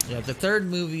 Strange. yeah, the third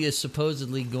movie is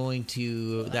supposedly going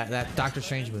to that Doctor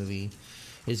Strange movie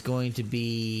is going to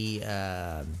be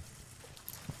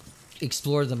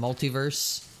explore the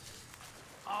multiverse,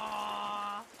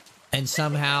 Aww. and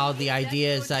somehow the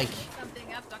idea is like,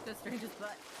 Something up Doctor Strange's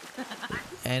butt.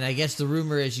 and I guess the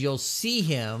rumor is you'll see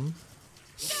him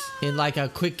in like a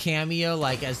quick cameo,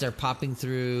 like as they're popping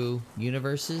through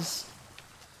universes.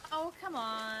 Oh, come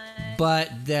on.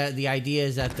 But the idea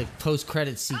is that the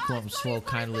post-credit sequence will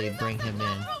kindly bring him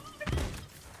in.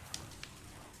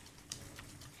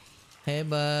 Hey,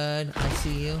 bud, I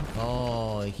see you.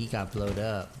 Oh, he got blowed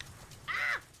up.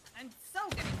 I'm so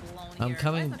getting blown I'm here.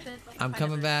 coming. Why is that like I'm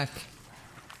coming pineapple? back.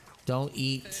 Don't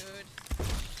eat. Food.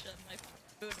 Shove my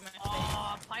food in my face.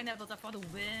 Oh, pineapples are for the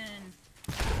win.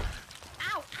 Ow,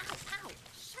 ow, ow.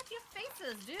 Shut your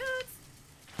faces,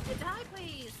 dudes. You die,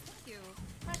 please. Thank you.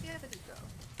 Where'd the other dude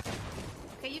go?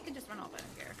 Okay, you can just run off. I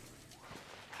don't care.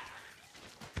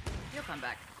 You'll come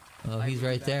back. Oh, he's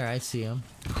right there. I see him.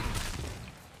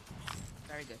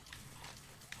 Very good.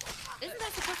 Isn't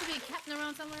that supposed to be a captain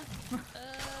around somewhere?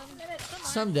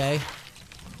 Someday.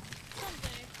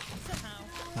 Someday. Somehow.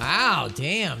 Ow,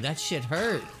 damn, that shit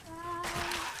hurt.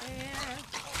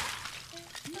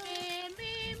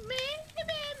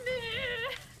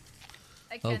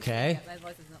 I can't Okay. sing it. My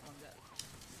voice is not one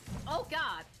good. Oh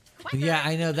God! Yeah,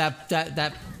 I know that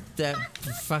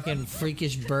fucking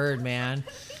freakish bird, man.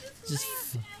 Just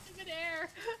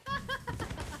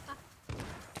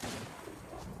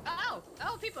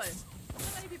oh, people!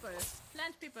 So many people.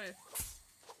 Plant people.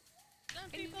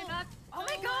 Plant Can you people. get up? Oh my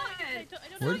I God!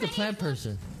 don't where'd the know plant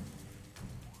person?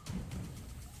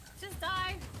 Just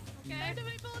die. Okay. I don't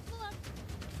have bullets left.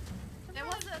 There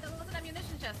was an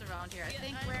ammunition chest around here. I Yeah,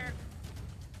 think I- we're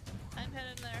I'm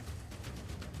headed there.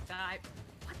 die.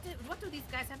 What do these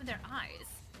guys have in their eyes?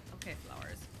 Okay,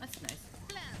 flowers. That's nice.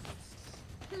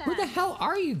 Plants. Where the hell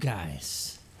are you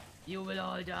guys? You will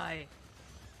all die.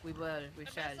 We will. We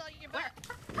If I shall. saw you back.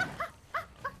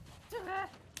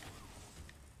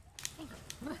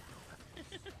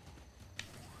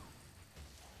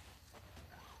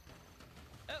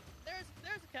 Oh, there's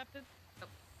a captain. Oh.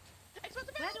 I spot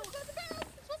the barrel! I spot the barrel!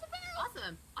 I spot the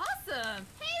barrel! Awesome!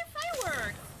 Hey,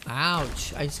 fireworks!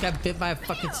 Ouch! I just got bit by a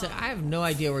fucking. I have no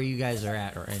idea where you guys are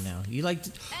at right now. You like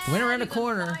went around a And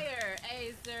corner. Fire,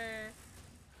 Acer.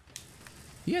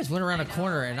 You guys went around a I know,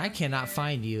 corner, I and I don't cannot care.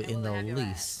 find you I in will the have your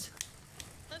least.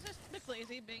 That's just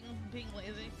mclazyj being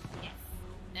lazy. Yes.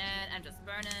 And I'm just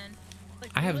burning.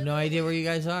 Like, I have no idea where you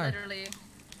guys are. Literally.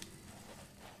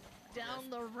 down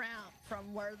the ramp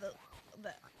from where the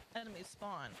enemies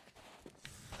spawn.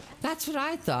 That's what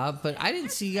I thought, but I didn't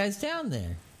see you guys down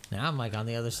there. Now I'm like on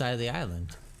the other side of the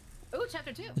island. Ooh,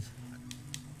 chapter 2.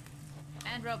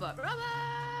 And robot. Robot!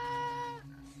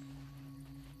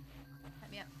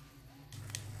 Let me up.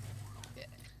 Yeah.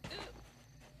 Ooh.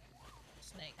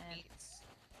 Snake And- eats.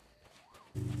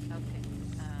 Okay.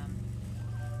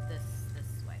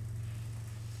 This way.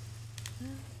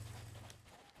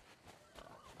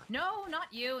 No, not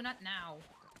you, not now.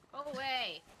 Go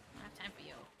away. I don't have time for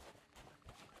you.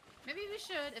 Maybe we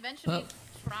should eventually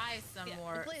try some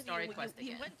more mclazyj, story quests you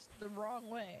again. went the wrong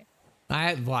way.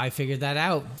 I figured that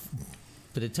out,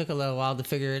 but it took a little while to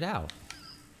figure it out.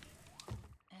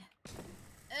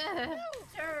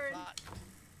 Turn. Fuck.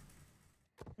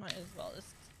 Might as well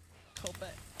just cope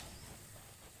it.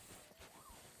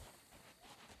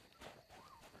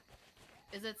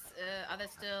 Is it? Are there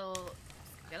still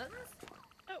skeletons?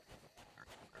 Oh.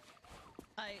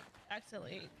 I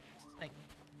accidentally ate snake.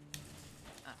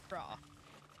 Raw.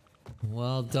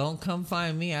 Well, don't come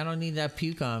find me. I don't need that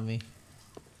puke on me.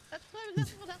 That's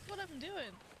what I'm doing.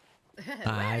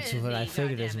 That's Where what is I he?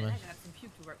 figured God as damn it, much. I got some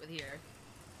puke to work with here.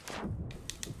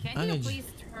 Can I'm you gonna please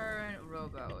turn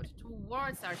rowboat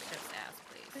towards our ship's ass,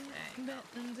 please? Thank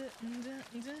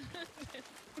you.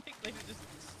 Like just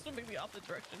swimming the opposite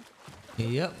direction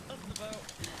Yep. of the boat.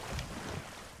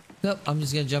 Nope. I'm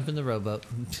just gonna jump in the rowboat.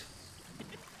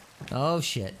 Oh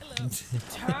shit. Hello.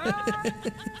 Turn!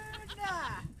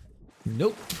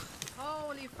 Nope.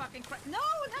 Holy fucking crap! No,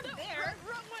 not there.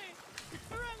 Wrong way.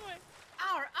 Wrong way.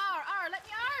 R, let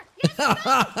me R. Yes.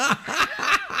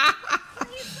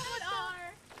 Please, someone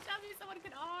R. Tell me someone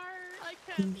can R. I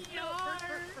can't. No.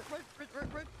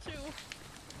 We're two.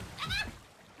 Ah!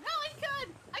 No, I could.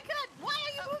 Why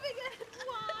are you moving it?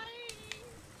 Why?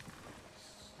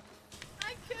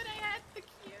 I could. I had the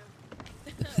cube.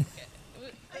 Okay.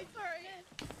 I'm sorry.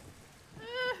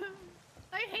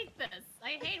 I hate this. I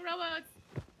hate robots.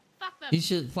 Fuck them. You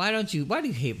should. Why do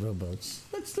you hate rowboats?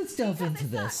 Let's delve Because into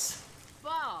they suck. this.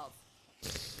 Balls.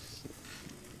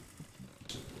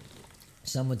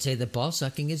 Some would say that ball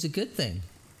sucking is a good thing.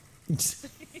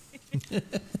 Including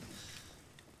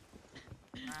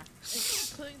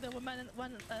the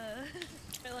one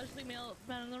allegedly male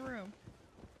man in the room.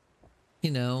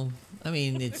 You know, I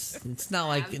mean, it's not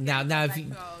like now if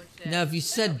you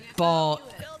said Yeah, ball,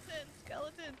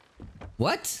 Skeleton.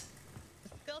 what? A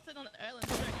skeleton on the island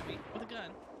staring at me with a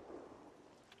gun.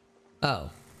 Oh,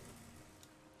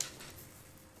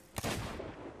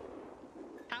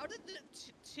 How did the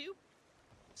two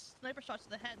sniper shots to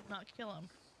the head not kill him?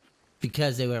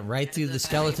 because they went right through the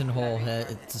skeleton holes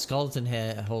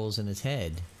in his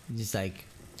head. He's just like,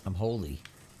 I'm holy.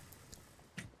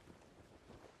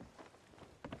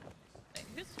 Wait,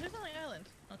 who's on the island?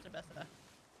 Not Arbesa.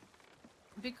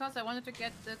 Because I wanted to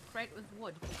get the crate with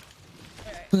wood.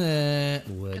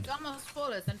 Wood. It's almost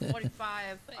full. It's in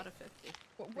 45 out of 50.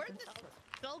 Where did this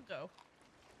skull go?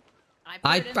 I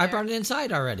brought it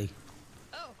inside already.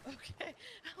 Oh, okay.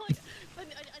 Like,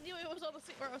 I knew it was on the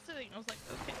seat where I was sitting. I was like,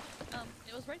 okay.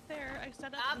 It was right there. I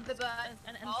set up Up the butt.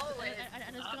 and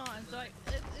it's gone. So it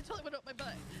totally went up my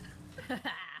butt.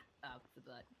 Up the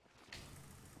butt.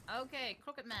 Okay,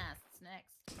 crooked masts next.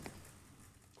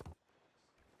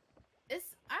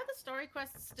 Are the story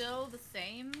quests still the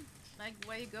same? Like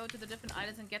where you go to the different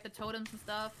islands and get the totems and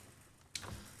stuff?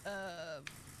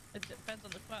 It depends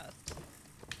on the quest.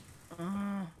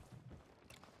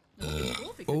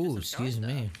 Oh, excuse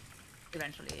me.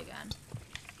 Eventually again.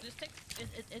 It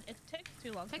takes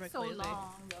too long. It takes so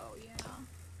long though, yeah.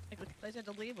 They had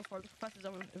to leave before the quest is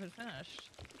even finished.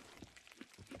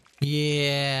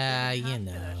 Yeah, you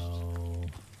know.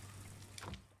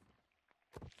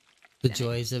 The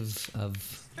joys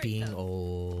of being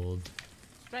old.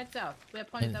 Right south. We are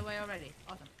pointed that way already.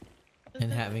 Awesome.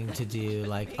 And having to do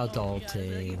like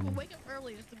adulting. Wake up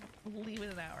early just to leave in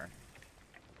an hour.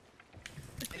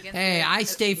 Hey, I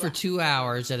stay for 2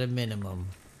 hours at a minimum.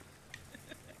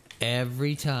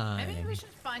 Every time. Maybe we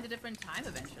should find a different time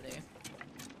eventually.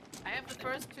 I have the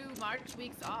first 2 March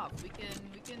weeks off. We can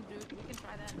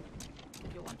try that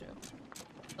if you want to.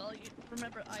 Well, you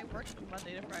remember I work from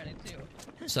Monday to Friday too.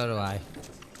 So do I.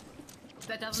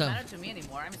 That doesn't matter to me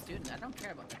anymore. I'm a student. I don't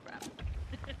care about that crap.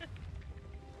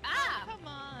 Ah! Oh, come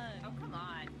on! Oh come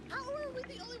on! How are we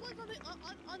the only ones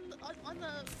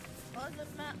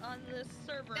on the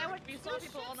server? There were we 2 saw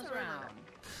people on the server. around.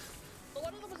 Well,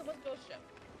 one of them was a ghost ship,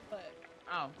 but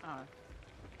Oh.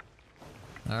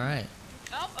 All right.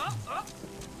 Oh.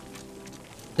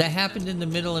 That happened in the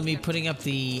middle of me putting up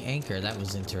the anchor. That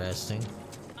was interesting.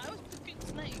 I was cooking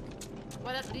snake.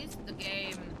 Well, at least the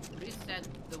game reset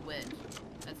the wind.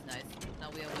 That's nice. Now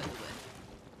we are with the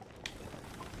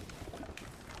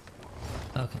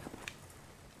wind. Okay.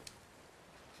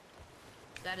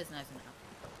 That is nice enough.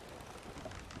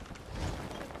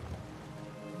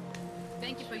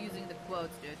 Thank you for using the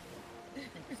quotes, dude. Thank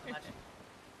you so much.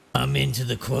 I'm into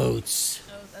the quotes.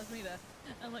 Oh, that's me.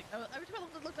 I'm like, every time I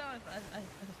look down, I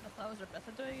thought it was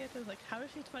Arbesa doing it. I was like, how is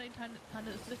she finding time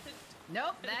to assist it?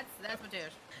 Nope, that's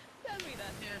Mateus. That's me.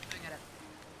 Mateus doing it.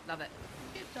 Love it.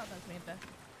 Good job, that's me. Very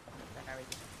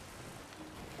good.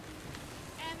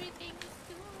 Everything is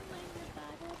cool when your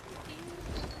body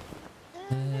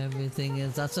is Everything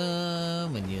is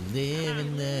awesome when you're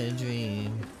living the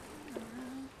dream.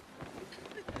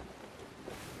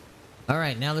 All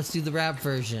right, now let's do the rap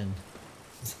version.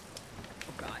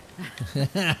 Oh God.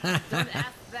 Don't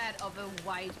ask that of a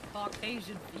white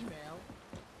Caucasian female.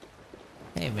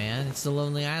 Hey man, it's the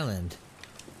Lonely Island.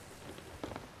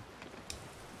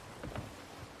 It's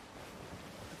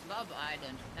Love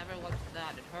Island. Never watched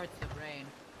that. It hurts the brain.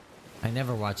 I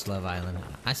never watched Love Island.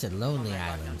 I said Lonely Oh my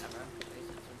God, Island. don't ever.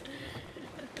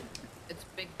 It's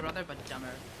Big Brother, but dumber.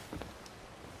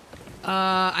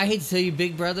 I hate to tell you,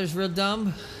 Big Brother's real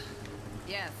dumb.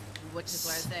 Yes, which is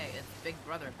why I say it's Big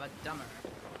Brother, but dumber.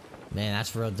 Man,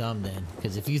 that's real dumb then.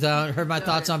 Because if you heard my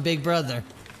thoughts on Big Brother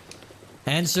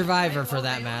and Survivor for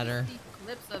that matter. I see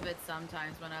clips of it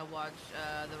sometimes when I watch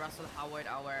the Russell Howard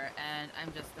Hour, and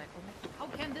I'm just like, oh my, how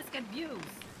can this get views?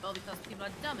 Well, because people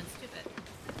are dumb and stupid.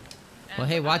 And Well,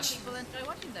 hey, watch. People enjoy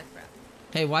watching that crap.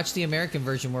 Hey, watch the American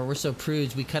version where we're so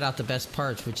prudes we cut out the best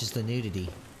parts, which is the nudity.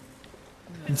 No,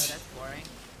 that's boring.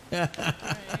 Right.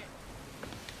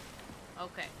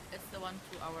 Okay, it's the one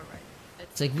to our right.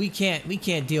 It's like we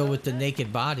can't deal with the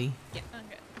naked body. Yeah.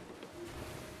 Okay.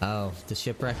 Oh, the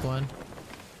shipwreck one.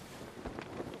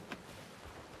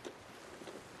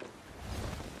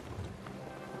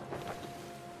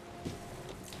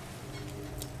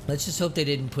 Let's just hope they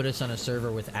didn't put us on a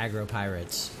server with aggro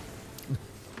pirates.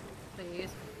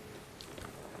 Please.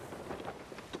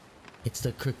 It's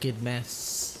the crooked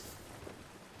mess.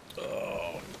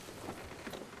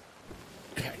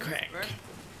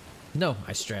 No,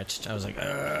 I stretched. I was like,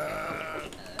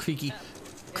 creaky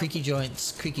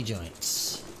joints, creaky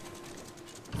joints.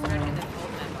 Stretching the whole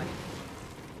man body.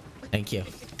 Thank you.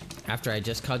 After I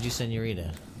just called you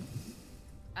senorita.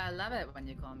 I love it when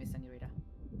you call me senorita.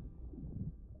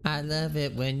 I love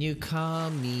it when you call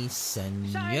me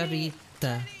senorita. Shiny!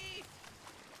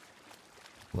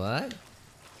 What?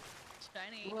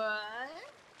 Shiny. What?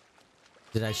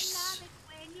 Did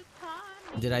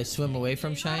I swim away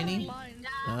from shiny? Mine.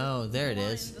 Oh, there it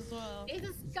is. As well. It's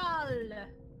a skull.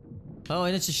 Oh,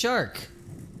 and it's a shark.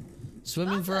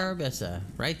 Swimming for Arbesa.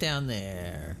 Right down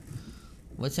there.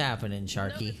 What's happening,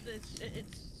 Sharky? No,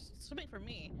 it's swimming for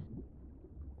me.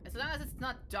 As long as it's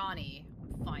not Donnie,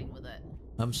 I'm fine with it.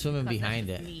 I'm swimming Because behind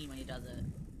that's it. mean when he does it.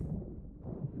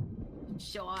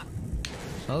 Show up.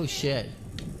 Oh, shit.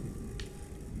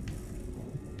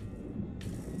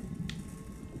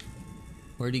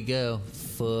 Where'd he go?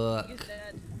 Fuck. He's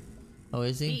dead. Oh,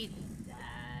 is he? He's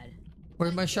dead.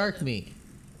 Where's my shark meat?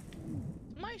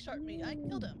 My shark meat. I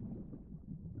killed him.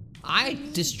 I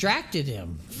distracted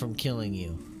him from killing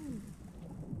you.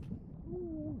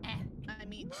 I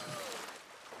mean,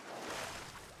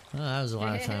 Oh, that was a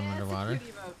lot of time Yeah, underwater.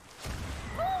 security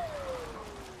vote.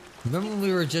 Remember when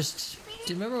we were just...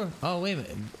 Do you remember? Oh, wait a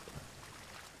minute.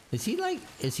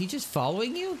 Is he just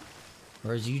following you?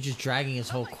 Or is you just dragging his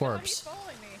whole oh my God, corpse? he's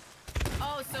following me.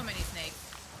 Oh, so many snakes.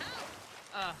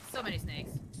 So many snakes.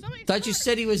 So many Thought you sharks.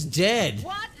 said he was dead.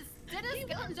 What? Did a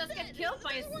skeleton just get killed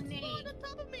by a snake? On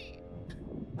top of me.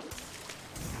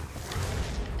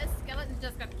 A skeleton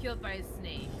just got killed by a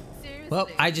snake. Seriously? Well,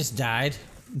 I just died.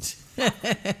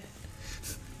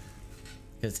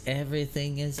 Because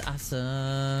everything is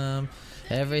awesome.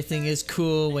 Everything is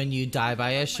cool when you die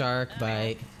by a shark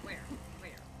bite. Where?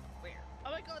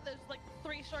 Oh my God, there's like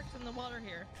 3 sharks in the water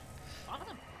here. Follow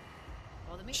them.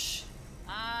 Follow me. Shh.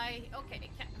 Okay,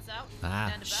 captain's out. Ah,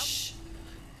 Stand about. shh.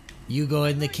 You go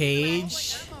in the cage.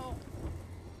 Like ammo.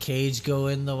 Cage go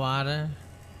in the water.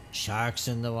 Sharks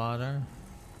in the water.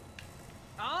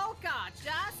 Oh God,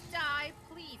 just die,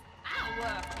 please.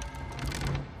 Ow!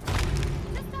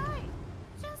 Just die.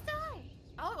 Just die.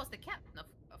 Oh, it was the captain.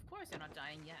 Of course you're not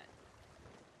dying yet.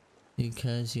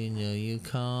 Because you know you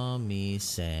call me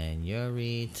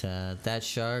senorita. That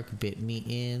shark bit me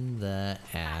in the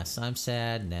ass. I'm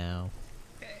sad now.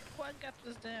 Okay, one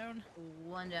captain's down.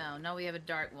 One down. Now we have a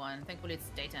dark one. Thankfully it's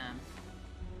daytime.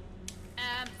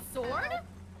 Sword?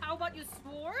 How about you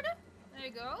sword? There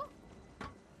you go.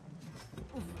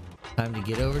 Time to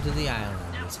get over to the island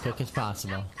as quick as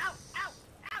possible. Ow, ow,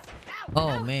 ow, ow, Oh,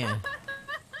 ow. man.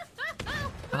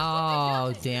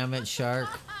 Oh, damn it, shark.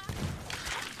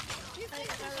 I'm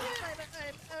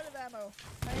out of ammo.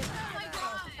 I'm Oh my out of ammo.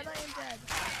 God. And I am dead.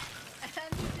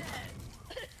 And you're dead.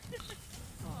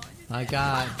 Oh, you're I dead.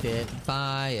 got bit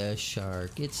by a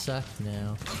shark. It sucked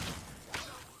now.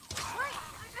 Why?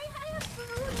 I have food.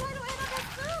 Why do I not have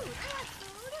food? I have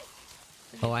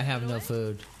food. Oh, I have no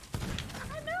food.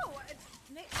 I know.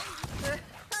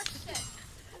 Shit.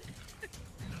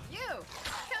 You. Come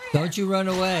here. Don't you run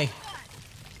away.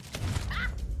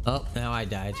 Oh, now I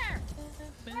died. Where?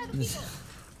 Where are the people?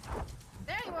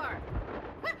 There you are.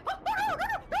 Where? Oh, no, no, no,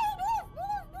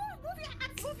 no, move your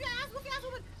ass, move your ass, move your ass,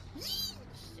 move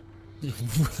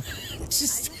it.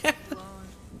 Just I just blown.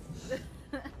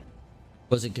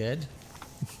 Was it good? It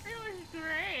was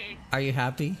great. Are you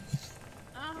happy?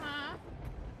 Uh-huh.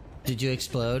 Did you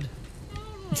explode?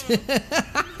 Yeah, but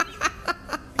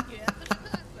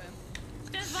not then.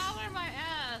 Just all over my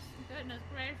ass. Goodness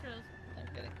gracious. I'm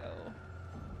gonna go.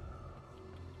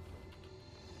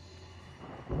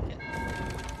 Okay.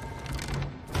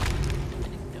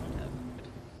 I don't have.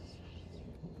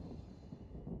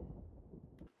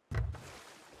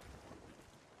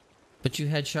 But you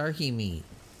had sharky meat.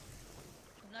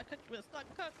 I'm not cooked. It's not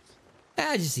cooked.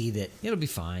 Ah, just eat it. It'll be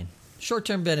fine.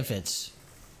 Short-term benefits.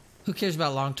 Who cares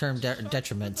about long-term Sharks in the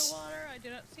detriment's? water. I do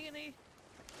not see any.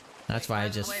 That's why I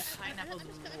just... Wait, I'm pineapples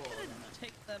just rule. gonna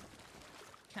take the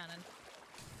cannon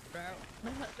route.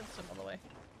 I'm not gonna swim all the way.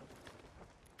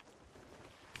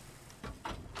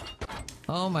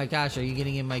 Oh my gosh, are you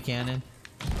getting in my cannon?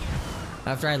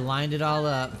 After I lined it all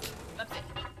up. That's it.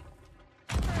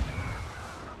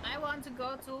 I want to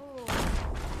go too.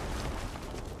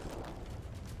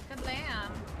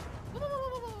 Kablam.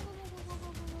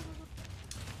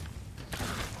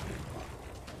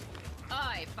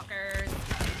 Oi, fuckers.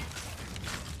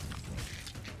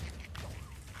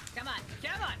 Come on,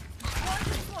 come on. Sword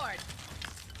to sword.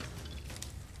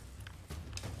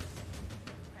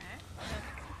 Okay.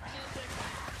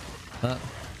 Uh,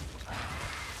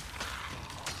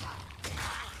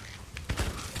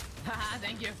 Haha,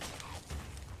 thank you.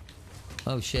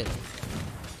 Oh shit.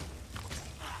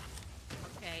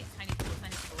 Okay, tiny pool,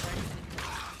 tiny pool, very tiny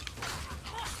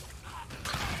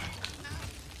pool.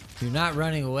 You're not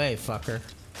running away, fucker.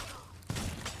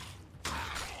 Okay,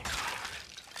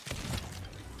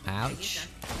 he's Ouch. done.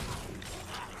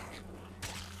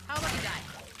 How about you die?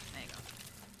 There you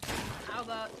go. How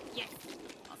about yes?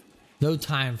 Awesome. No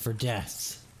time for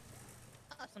death.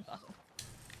 Awesome, awesome.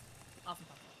 Awesome.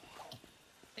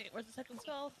 Hey, where's the second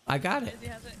skull? I got it.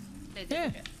 Daisy has it. Yeah.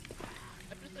 Okay.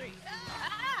 Chapter 3.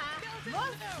 Ah!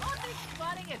 Monty's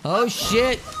spotting it. Oh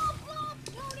shit. No.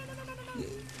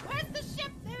 Where's the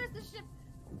ship? There's the ship.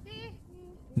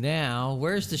 Now,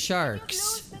 where's the Don't sharks?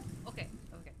 lose it. Okay.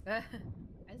 I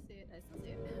see it. I still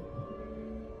see it.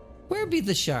 Where be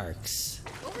the sharks?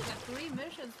 Oh, we got 3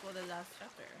 missions for the last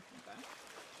chapter. Okay.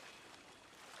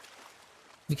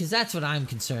 Because that's what I'm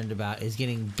concerned about, is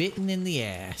getting bitten in the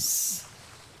ass.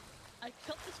 I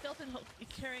killed the skeleton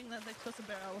carrying the close to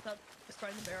barrel without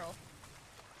destroying the barrel.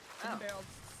 And Oh. the barrel's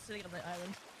sitting on the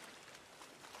island.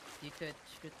 You could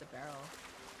shoot the barrel.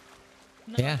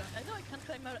 No, Yeah. I know I can't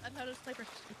because I'm out of sniper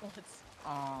bullets.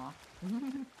 Aww.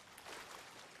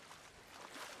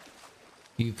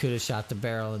 You could have shot the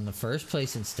barrel in the first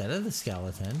place instead of the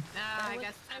skeleton. I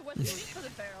guess. I went to shoot for the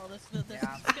barrel. This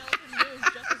Yeah. skeleton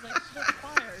moved just as I just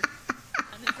fired.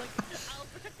 And it's like, I'll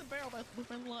protect the barrel with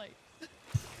my life.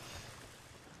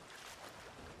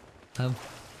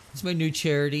 It's my new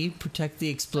charity, Protect the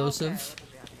Explosive. Okay, what do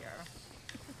we have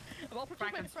here? I'll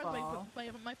protect Kraken's my fall.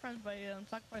 friends by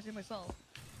sacrificing myself.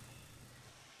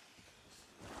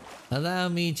 Allow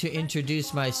me to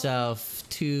introduce myself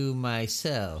to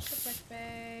myself. Shipwreck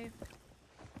Bay.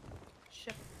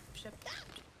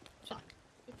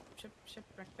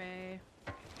 Shipwreck Bay.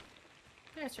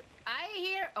 There's I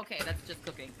hear. Okay, that's just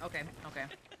cooking. Okay.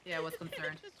 Yeah, I was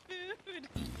concerned. Just food.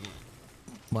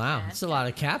 Wow, that's a lot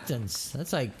of captains.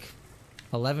 That's like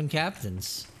 11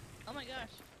 captains. Oh my gosh.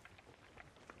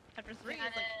 Chapter 3 is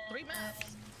like 3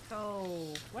 maps.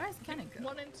 So, where's Cannon go?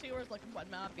 1 and 2 are like 1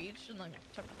 map each, and like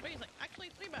chapter 3 is like actually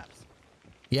 3 maps.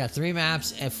 Yeah, 3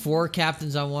 maps and 4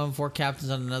 captains on one, 4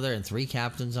 captains on another, and 3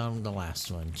 captains on the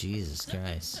last one. Jesus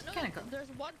Christ. No, Kinda cool. there's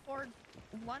 1, 4,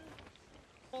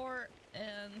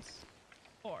 and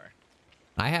 4.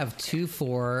 I have 2,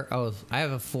 4. Oh, I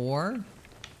have a 4.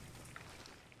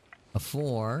 A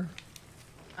 4.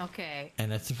 Okay.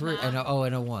 And a 3. And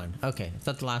a 1. Okay, I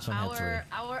thought the last one had 3.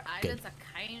 Our Good. islands are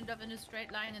kind of in a straight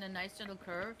line in a nice gentle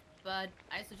curve, but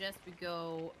I suggest we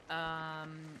go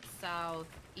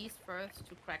southeast first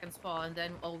to Kraken's Fall, and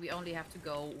then we only have to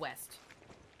go west.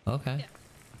 Okay. Yeah.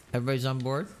 Everybody's on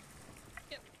board?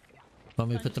 Yep.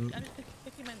 Want me to put them... I'm just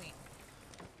picking my meat.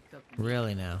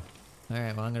 Really now?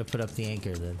 Alright, well I'm gonna put up the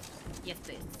anchor then. Yes,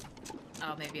 please.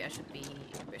 Oh, maybe I should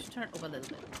turn it over a little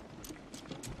bit.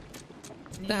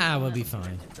 Nah, we'll be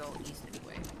fine. To go east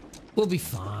anyway. We'll be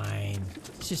fine.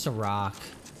 It's just a rock.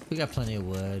 We got plenty of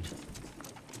wood.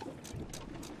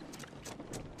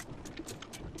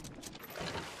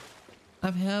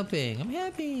 I'm helping. Okay.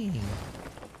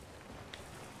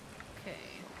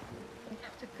 We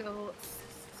have to go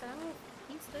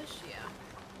southeast-ish, yeah.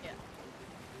 Yeah.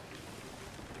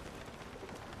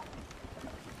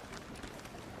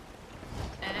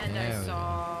 And There I we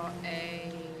saw a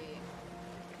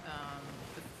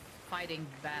fighting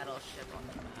battleship on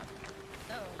the map,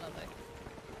 Oh, lovely.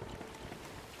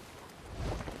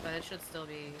 but it should still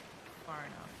be far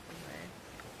enough away.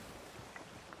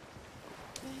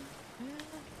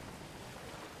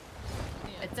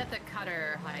 Yeah. It's at the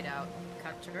Cutter hideout.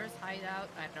 Cutter's hideout?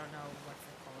 I don't know what's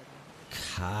it called.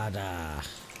 Kada.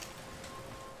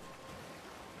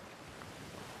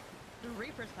 The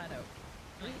Reaper's hideout.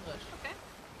 English. Okay.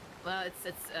 Well, it's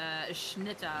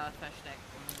Schnitter Versteck.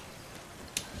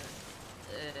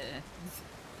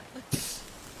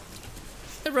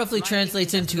 It roughly My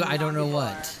translates English into is I don't know not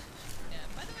what. Yeah.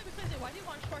 By the way, besides, why do you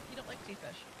want shark? You don't like sea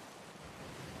fish.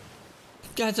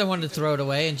 Guys, I wanted to throw it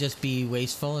away and just be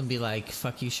wasteful and be like,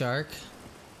 fuck you, shark.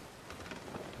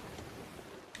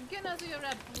 Get us your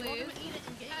rep, please.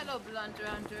 Hello, Blunter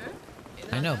Hunter.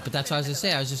 I know, but that's what I was gonna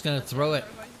say. I was just gonna throw it.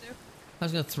 I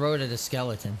was gonna throw it at a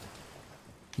skeleton.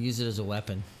 Use it as a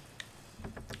weapon.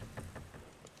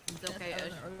 It's okay. Yes,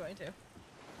 that's what we're going to.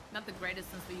 Not the greatest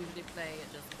since we usually play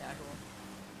it just casual.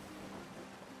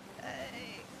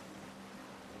 Hey.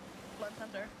 Blood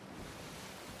Hunter.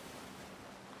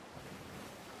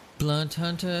 Blunt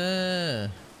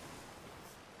hunter.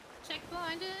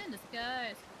 Checkpoint in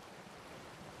disguise.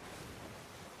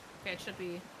 Okay, it should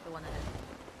be the one ahead.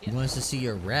 He wants to see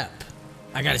your rep.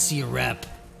 I gotta see your rep.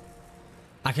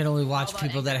 I can only watch about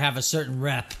people that anchor? have a certain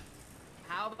rep.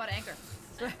 How about anchor?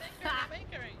 I'm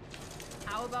anchoring. How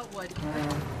How about wood?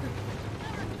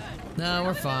 No,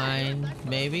 we're fine.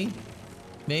 Maybe?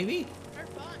 Maybe? We're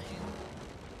fine.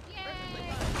 Yay!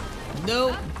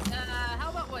 Nope. How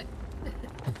about wood?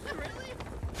 Really?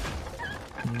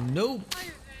 Nope.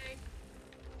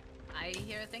 I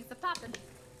hear things are popping.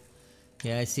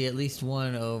 Yeah, I see at least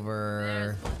one over.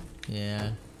 There's one.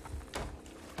 Yeah.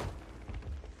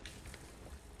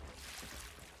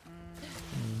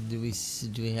 Do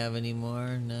we have any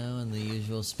more? No, in the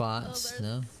usual spots. There's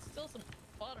No. still some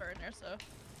water in there, so.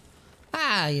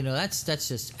 Ah, you know that's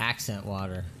just accent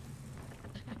water.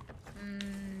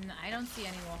 I don't see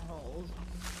any more holes.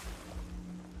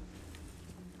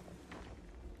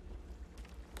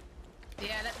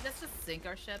 Yeah, let's just sink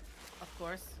our ship. Of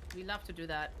course, we love to do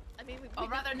that. I mean, Or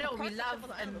rather, no, we parked love on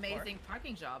the island amazing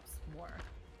parking jobs more.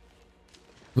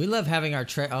 We love having our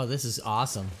Oh, this is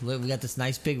awesome. Look, we got this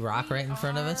nice big rock right in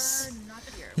front of us. We are not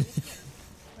here. We're here.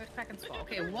 We're Kraken's fault.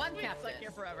 Okay, one We're captain. stuck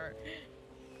here forever.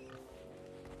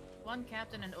 One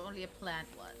captain and only a plant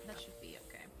one. That should be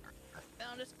okay.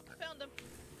 Found him.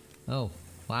 Oh,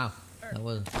 wow. That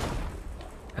was.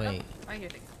 Wait. I hear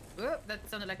things. Oh, that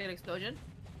sounded like an explosion.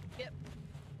 Yep.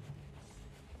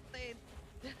 They.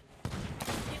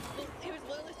 He was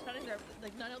literally standing there.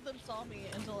 Like none of them saw me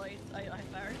until I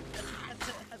fired.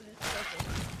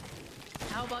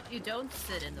 How about you don't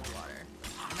sit in the water?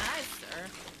 Nice, sir.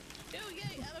 Oh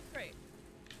yay! I'm a crate.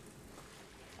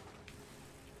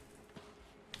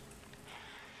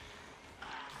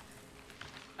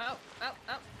 Oh.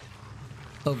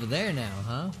 Over there now,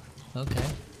 huh? Okay.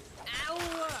 Ow!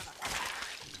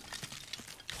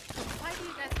 Why do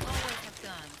you guys always have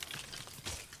guns?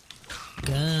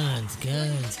 Guns.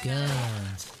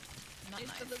 Not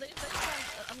nice. They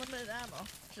have unlimited ammo.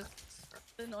 Just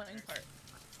the annoying part.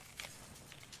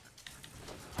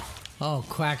 Oh,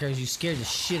 quackers, you scared the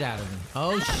shit out of me.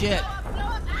 Oh, shit. Blow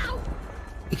up! Ow!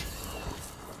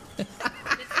 Did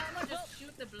someone just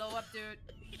shoot the blow up, dude?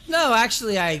 No,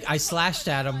 actually, I slashed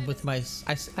at him with my.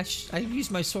 I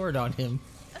used my sword on him.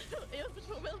 It was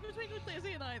between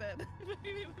mclazyj and I then.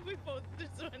 we both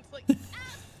just went like,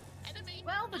 enemy!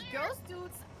 Well, the ghost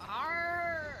dudes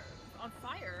are on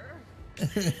fire.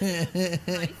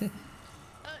 Nice.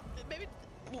 Maybe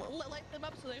light them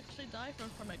up so they actually die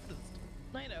from it, because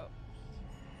night out.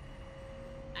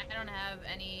 I don't have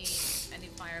any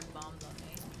fire bombs on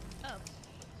me. Oh.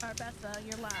 Arbesa,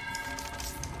 your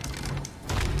last.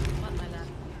 What, my lap?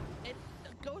 It's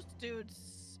ghost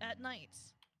dudes at night.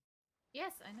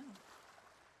 Yes, I know.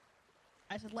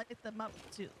 I said light them up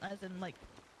to, as in like,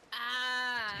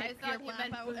 Ah, I take thought your you lamp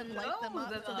meant out and light them up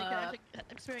blow so they can up. actually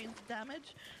experience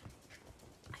damage.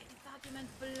 I thought you meant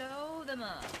blow them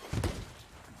up.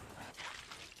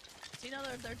 See, now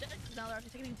they're dead. Now they're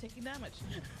actually taking damage.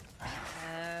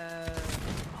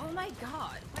 Oh my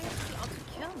god, why are you out to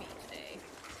kill me today?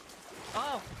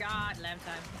 Oh god, lamp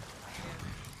time.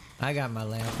 I got my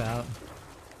lamp out.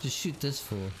 Just shoot this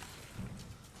fool.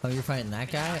 Oh, you're fighting that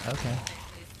guy? Okay.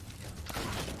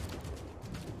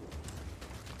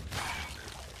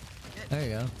 There you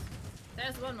go.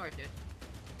 There's one more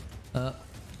dude.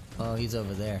 Oh, he's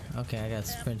over there. Okay, I gotta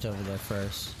sprint over there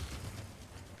first.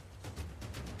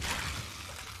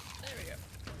 There we go.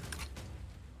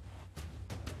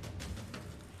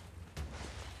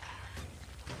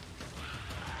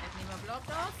 Any more blow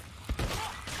off?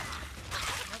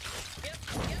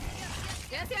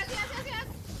 Yes.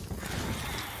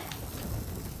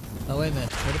 Oh, wait a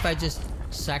minute. What if I just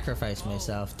sacrificed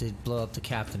myself to blow up the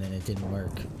captain and it didn't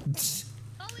work?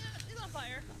 Oh, he's on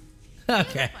fire.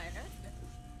 Okay.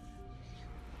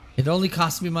 It only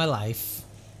cost me my life.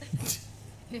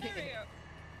 There we go.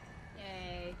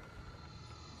 Yay.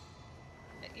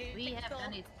 We Take have the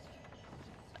done it.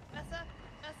 Messa.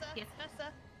 Yes.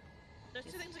 There's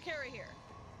two things to carry here.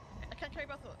 I can't carry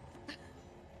both of them.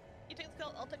 You take the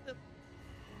skull, I'll take the...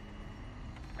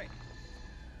 Right.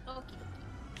 Okay.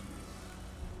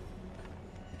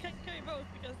 I can't carry both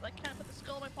because I can't put the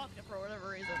skull in my pocket for whatever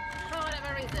reason. For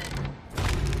whatever reason.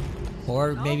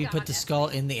 Or maybe God, put the skull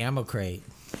in the ammo crate.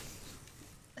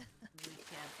 We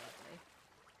can't, probably.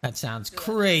 That sounds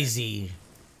crazy.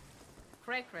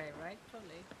 Cray, right?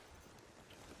 Totally.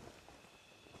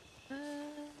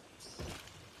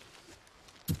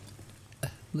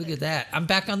 Look at that. I'm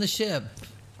back on the ship.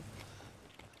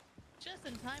 Just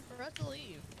in time for us to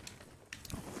leave.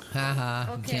 Haha. You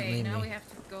can't Okay, leave now me. we have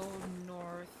to go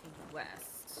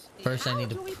northwest. First I How need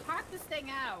to- do we park this thing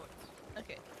out?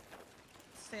 Okay.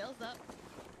 Sails up.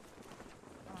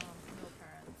 No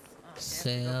parents. Oh, okay,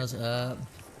 Sails up.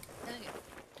 Okay.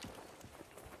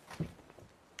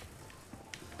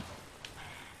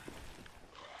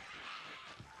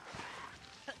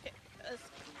 Okay.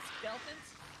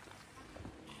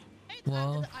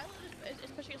 Well, the island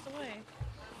is pushing us away.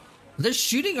 they're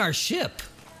shooting our ship.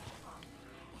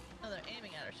 No, they're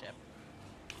aiming at our ship.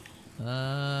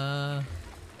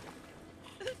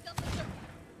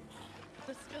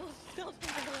 The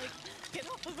skeletons are like, get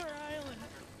off of our island.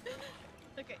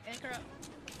 Okay, anchor up.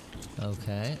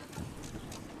 Okay.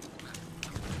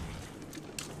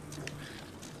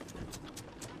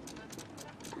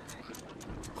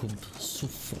 Kommt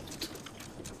sofort.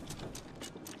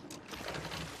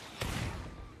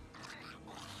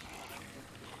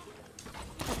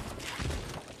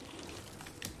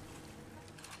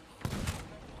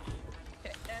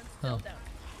 Okay, and still Oh. down.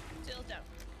 Still down.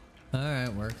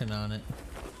 Alright, working on it.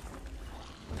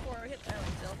 Before we hit the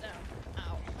island, still down.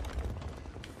 Ow.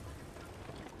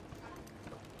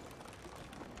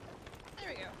 There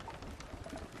we go.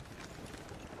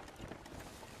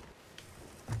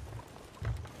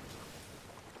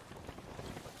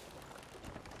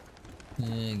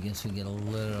 I guess we get a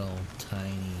little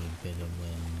tiny bit of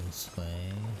wind this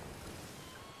way.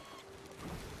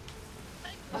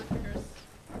 Fuckers.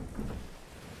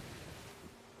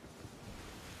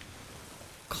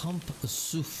 Kommt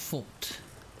sofort.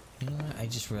 You know what? I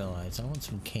just realized I want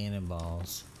some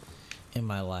cannonballs in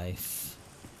my life.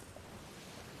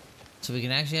 So we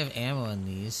can actually have ammo in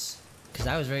these. Because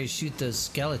I was ready to shoot those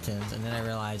skeletons, and then I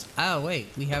realized, oh wait,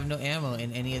 we have no ammo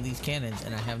in any of these cannons,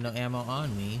 and I have no ammo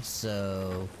on me,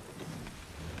 so...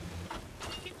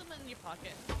 Keep them in your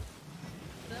pocket.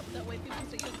 That way people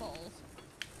see your balls.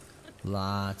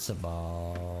 Lots of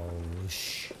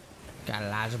balls. Got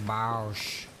lots of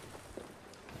balls.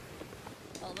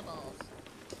 All the balls.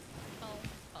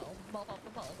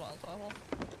 Balls.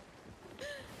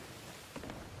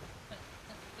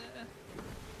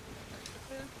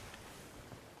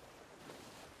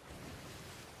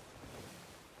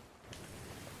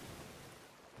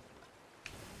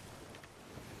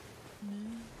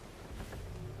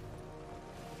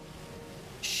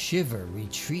 Shiver,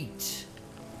 retreat.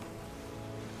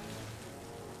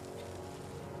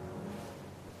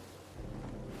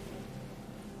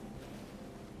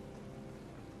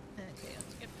 Okay,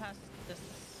 let's get past this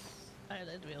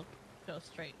island. We'll go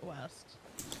straight west.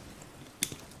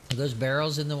 Are those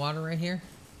barrels in the water right here?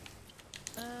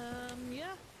 Yeah.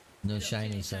 No We don't see any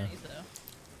shinies, though. shinies, though.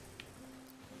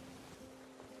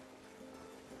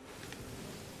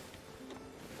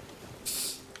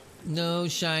 No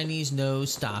shinies, no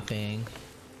stopping.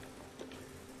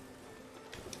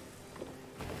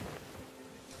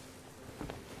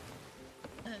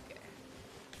 Okay.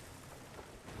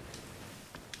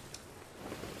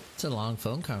 It's a long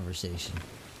phone conversation.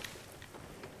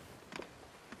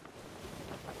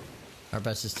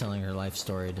 Arbesa is telling her life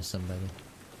story to somebody.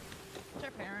 It's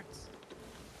our parents.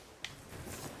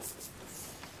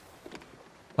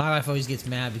 My wife always gets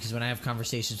mad because when I have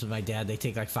conversations with my dad, they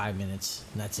take like 5 minutes,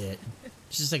 and that's it.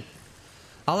 It's just like,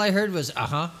 all I heard was,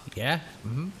 uh-huh, yeah,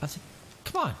 mm-hmm. I was like,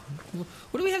 come on,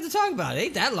 what do we have to talk about? It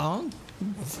ain't that long.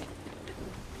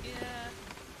 Yeah.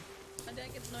 My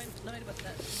dad gets annoyed about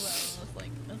that as well.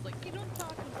 I was like, you don't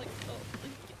talk. I was like, oh,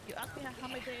 you asked me how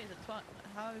my day is. It's fine.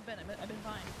 How have you been? I've been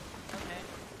fine. Okay.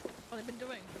 What have I been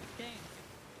doing? Game.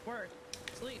 Work.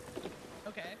 Sleep.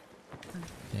 Okay.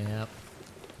 Yep.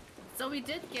 So we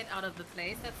did get out of the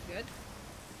place. That's good.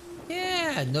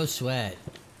 Yeah, no sweat.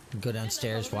 Go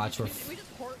downstairs, Yeah, no, watch. we just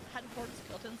had horde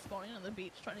skeletons spawning on the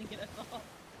beach trying to get us off.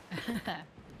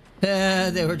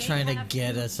 They were May trying to have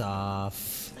get to us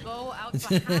off. Go out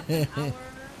for half an hour,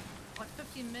 what,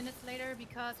 15 minutes later,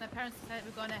 because my parents decided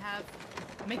we're gonna have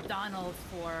McDonald's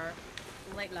for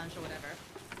late lunch or whatever.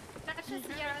 That's just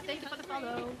Sierra. Thank you for the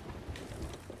follow.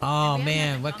 Oh And we haven't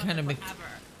had man, what McDonald's kind of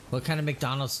forever.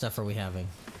 McDonald's stuff are we having?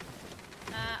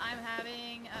 I'm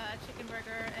having a chicken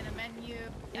burger and a menu. Is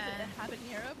it And a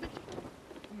habanero?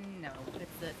 no,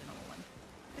 it's the normal one.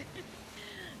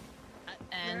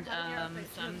 And Your habanero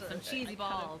some flavors are- cheesy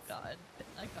balls. I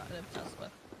got obsessed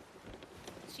with.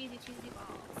 Cheesy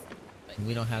balls. But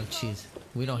We don't have cheese.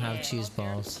 We don't have Yeah. cheese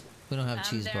balls. We don't have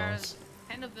cheese They're balls.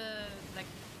 kind of the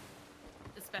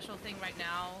special thing right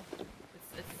now.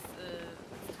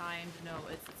 It's timed. No,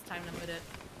 it's time limited.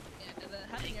 Yeah, the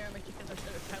habanero chickens are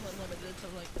sort of time limited, so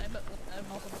like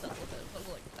I'm also obsessed with it. So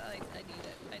I'm like, I need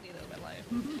it. I need it in my life.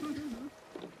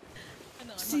 I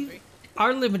know I'm See, hungry.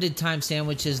 our limited time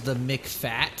sandwich is the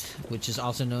McFat, which is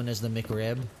also known as the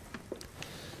McRib.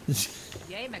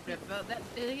 Yay, McRib. But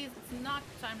it's not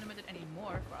time limited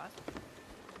anymore for us.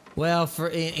 Well, for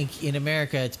in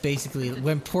America, it's basically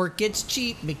when pork gets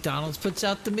cheap, McDonald's puts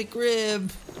out the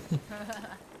McRib.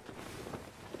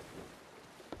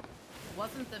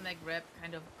 wasn't the McRib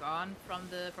kind of gone from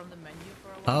the menu for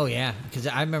a while? Oh yeah, because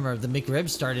I remember the McRib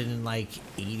started in like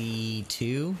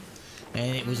 '82,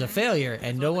 and it was a failure,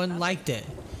 and no one liked it,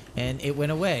 and it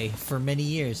went away for many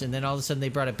years, and then all of a sudden they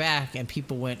brought it back, and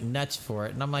people went nuts for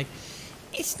it, and I'm like,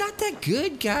 it's not that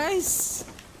good, guys.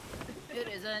 It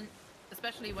isn't,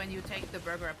 especially when you take the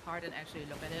burger apart and actually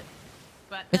look at it.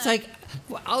 But It's like,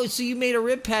 oh, so you made a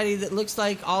rib patty that looks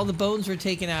like all the bones were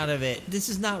taken out of it. This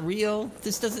is not real.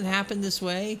 This doesn't happen this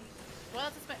way.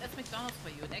 well, that's McDonald's for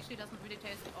you. It actually doesn't really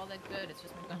taste all that good. It's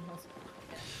just McDonald's.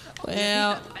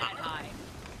 Well, Bad high.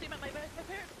 See, my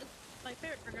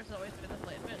favorite burger's always been the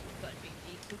filet of fish, but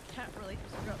you can't really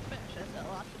just grill fish. It's a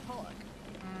lot of pollock.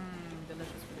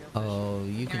 Delicious real fish. oh,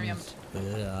 you can.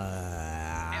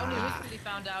 I only recently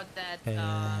found out that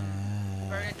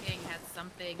Burger King had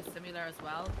something similar as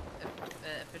well,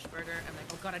 a fish burger. I'm like,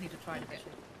 oh god, I need to try it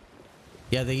actually.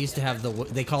 Yeah, they used to have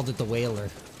they called it the whaler.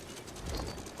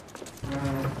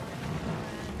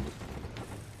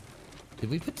 Did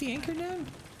we put the anchor down?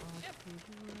 Yep.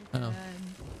 Oh.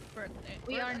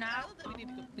 We are now-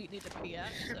 We need to be at,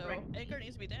 so anchor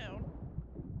needs to be down.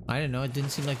 I didn't know. It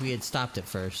didn't seem like we had stopped at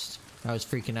first. I was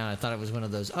freaking out. I thought it was one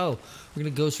of those, oh, we're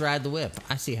going to ghost ride the whip.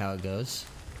 I see how it goes.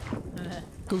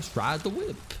 Ghost ride the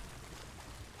whip.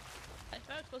 I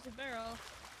found explosive barrel.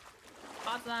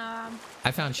 Awesome.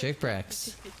 I found shipwrecks.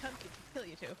 It comes to kill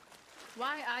you too.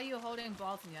 Why are you holding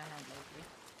balls in your hand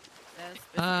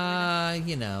lately?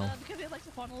 You know. Because it likes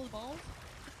to funnel the balls.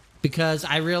 Because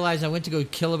I realized I went to go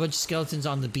kill a bunch of skeletons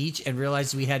on the beach and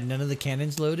realized we had none of the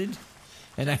cannons loaded.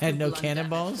 And I had no Blunt damage to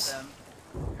cannonballs. them.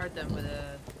 Hurt them with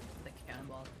the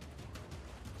cannonball.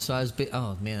 So I was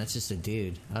oh man, that's just a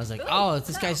dude. I was like, Ooh, oh,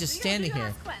 this so, guy's just standing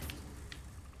here.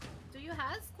 Do you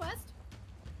have quest?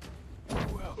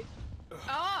 Well,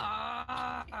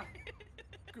 Oh!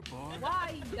 goodbye.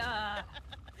 Why? He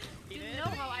You did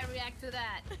know me. how I react to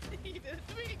that. He did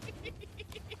me.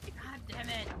 God damn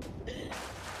it.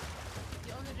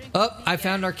 You only drink Oh, tea I again.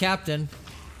 found our captain.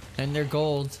 And they're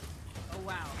gold. Oh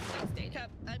wow. Thanks, Dave. Cap,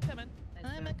 I'm coming. That's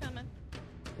I'm good. coming.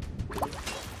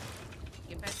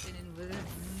 Get back in with it.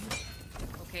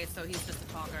 Okay, so he's just a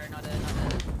talker, not a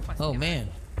quest Oh giver. man.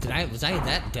 Was I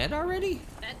that dead already?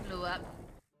 That blew up.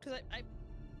 Cause I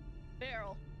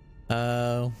barrel.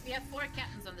 Oh. We have 4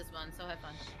 captains on this one, so have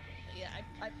fun. Yeah,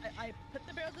 I put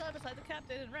the barrel down beside the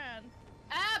captain and ran.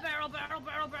 Ah, barrel, barrel,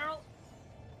 barrel, barrel.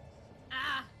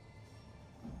 Ah.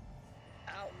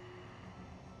 Ow.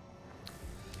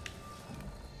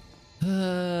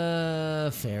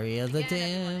 Fairy of the Again,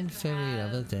 everyone, damned, if you fairy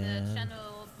of the have the damned.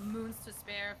 channel Moons to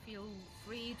Spare, feel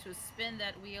free to spin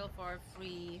that wheel for a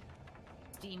free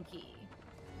Steam key.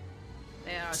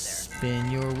 They are there.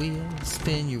 Spin your wheel,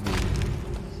 spin your wheel.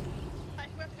 I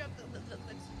forgot to grab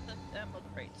the ammo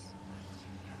crates.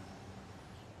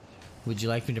 Would you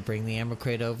like me to bring the ammo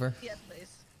crate over? Yes,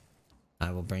 please.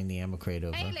 I will bring the ammo crate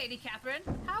over. Hey, Lady Catherine,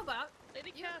 how about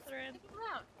Lady you Catherine. stick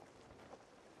around?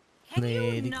 Can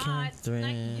Lady you not? Catherine.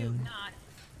 Can you not?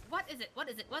 What is it? What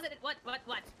is it? Was it? What? I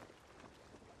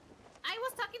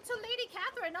was talking to Lady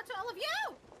Catherine, not to all of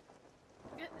you!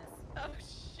 Goodness. Oh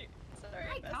shoot. Sorry.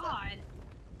 My messed up. god.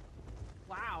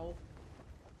 Wow.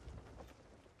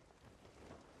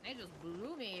 They just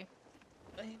blew me.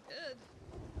 I did.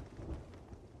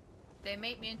 They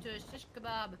made me into a shish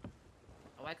kebab.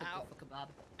 Oh, I could Ow. go for kebab.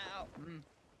 Ow.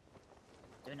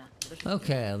 Dinner. Delicious.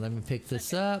 Okay, let me pick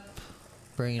this up.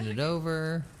 Bringing it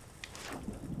over.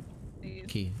 Please.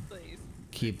 Keep, Please.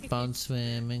 keep on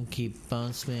swimming, keep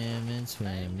on swimming, I'm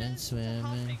swimming, just swimming.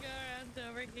 hopping around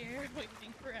over here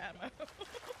waiting for ammo.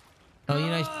 Oh, you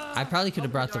know, I probably could have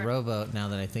Open brought the the door. rowboat now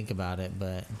that I think about it,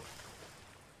 but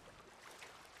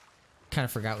kind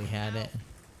of forgot we had it.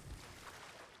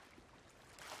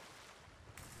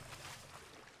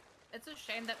 It's a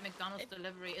shame that McDonald's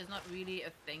delivery is not really a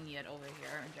thing yet over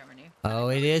here in Germany. Oh,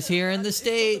 it is here in the It's called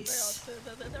the barrel. States.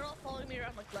 They're all following me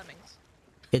around like lemmings.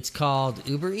 It's called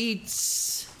Uber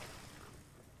Eats.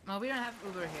 No, we don't have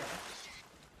Uber here.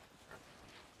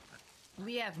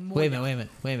 We have more. Wait a minute.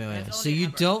 It's So only you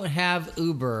Uber. don't have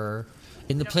Uber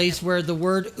in the don't place have- where the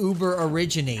word Uber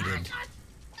originated.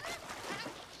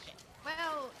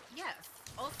 Well, yes.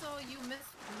 Also, you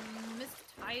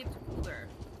mistyped Uber.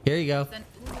 Here you go. Then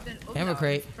Uber, Ammo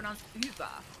crate. It's pronounced Uber.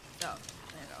 So,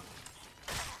 there you go.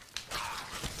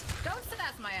 Don't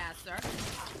sass my ass, sir.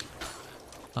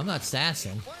 I'm not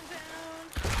sassing. One down.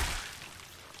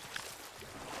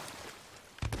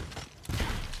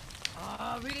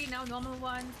 Oh, really? Now normal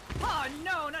ones? Oh,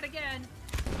 no, not again.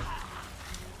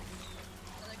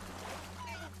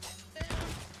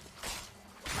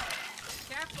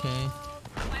 Careful. Okay.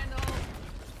 Lando.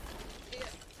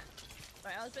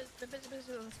 I was busy with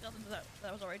the skeletons that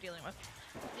I was already dealing with.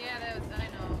 Yeah, that was, I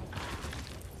know.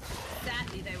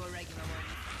 Sadly, they were regular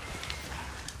ones.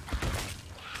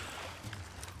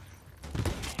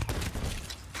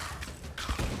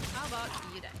 How about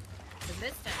you die? So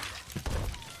this time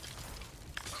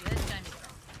you go.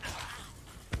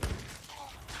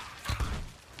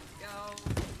 Go.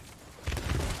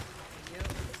 You.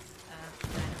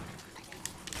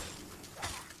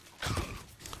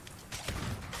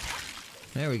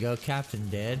 There we go, Captain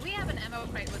dead. We have an ammo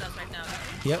crate with us right now.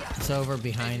 Yep, it's over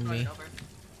behind me. So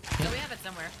we have it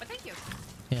somewhere, but thank you.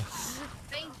 Yes.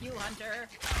 Thank you, Hunter.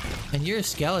 And you're a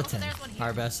skeleton, Oh, there's one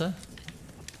here. Arbesa.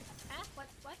 Huh? What?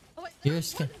 Oh wait, You're there a was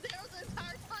ske- one there the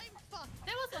entire time. Fuck.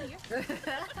 There was one here.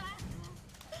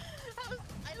 I was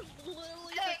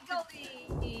literally. Hey, just, go I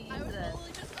was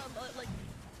literally just like.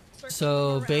 circling So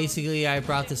around. basically, I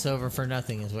brought this over for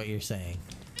nothing, is what you're saying.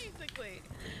 Basically,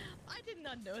 I did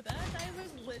not know that. I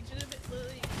was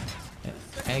legitimately.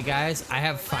 Hey guys, I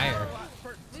have fire.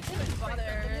 We couldn't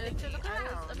bother to look That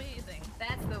around. was amazing.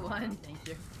 That's the one. Thank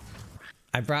you.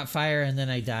 I brought fire and then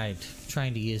I died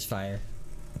trying to use fire.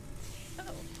 Oh,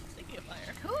 speaking of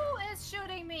fire. Who is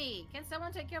shooting me? Can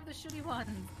someone take care of the shooty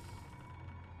ones?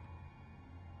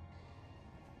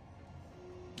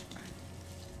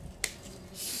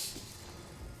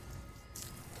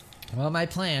 Well, my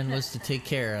plan was to take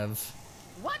care of.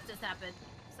 What just happened?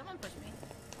 Someone pushed me.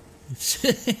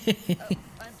 Oh,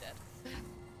 I'm dead.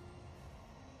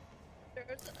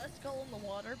 There's a skull in the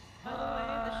water. By the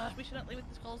way, we should not leave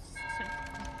the skulls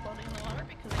floating in the water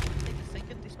because they just sink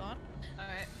and despawn.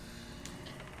 Alright.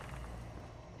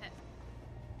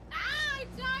 Ah! I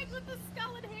died with the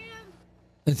skull in hand!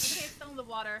 Okay, it's still in the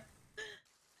water.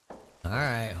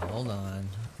 Alright, hold on.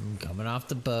 I'm coming off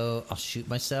the boat. I'll shoot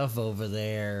myself over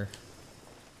there.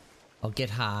 I'll get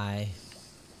high.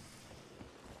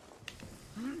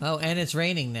 Oh, and it's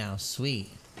raining now. Sweet.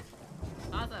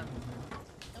 Awesome.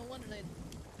 No wonder they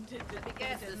did Let me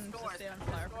guess, the didn't storm stay on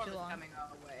fire for too is long. coming our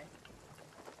way.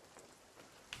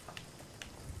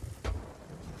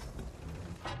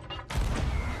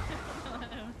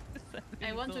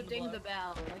 I want to ding the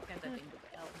bell. Why can't I ding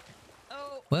the bell?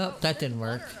 Oh, Well, that there's didn't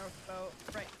water work. in our boat.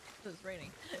 Right, it's raining.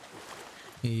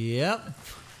 Yep.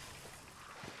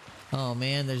 Oh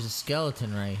man, there's a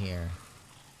skeleton right here.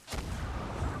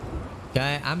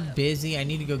 Guy, I'm busy. I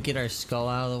need to go get our skull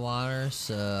out of the water,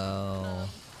 so...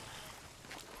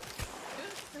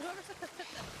 Whoever set that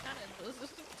cannon was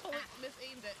just totally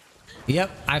misaimed it. Yep,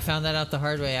 I found that out the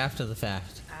hard way after the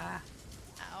fact. Ah.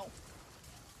 Ow.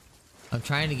 I'm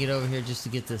trying to get over here just to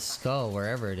get this skull,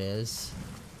 wherever it is.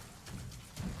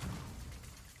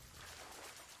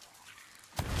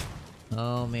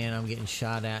 Oh man, I'm getting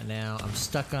shot at now. I'm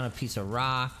stuck on a piece of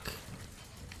rock.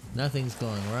 Nothing's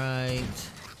going right.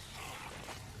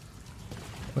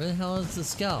 Where the hell is the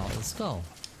skull? The skull.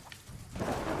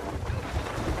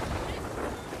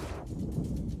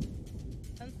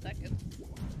 10 seconds.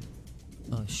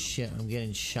 Oh shit, I'm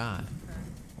getting shot.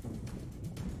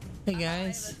 Hey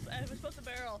guys. I was supposed to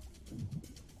barrel.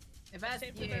 If that's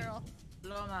Save the you, barrel.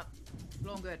 blow him up.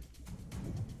 Blow him good.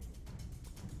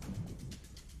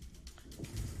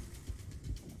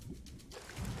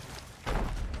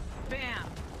 Bam!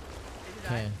 Did you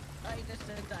die? Okay. I just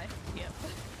didn't die. Yep.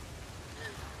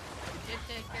 You did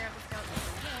take care of the skeleton.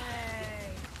 Yay!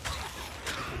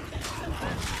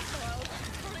 So I was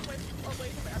running away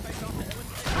from it. I dropped it. It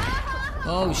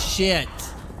Oh shit.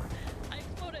 I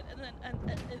exploded and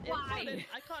then it Why? exploded.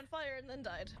 I caught fire and then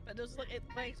died. But it was like it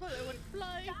when I exploded, I went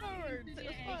flying forward. It was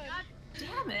fun. God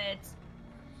damn it!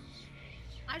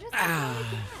 I just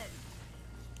Ah.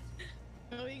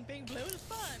 Oh, being blown is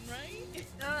fun, right?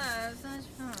 such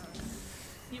fun.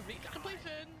 You reach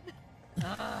completion.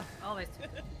 Always.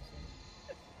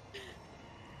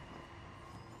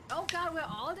 Oh god, we're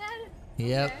all dead?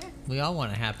 Yep. Okay. We all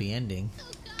want a happy ending.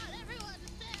 Oh god, everyone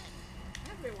is dead.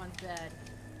 Everyone's dead.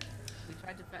 We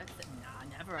tried to fight it. Nah,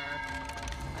 never.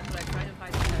 I'm gonna try to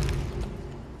fight it.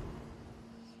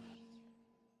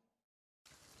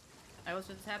 I was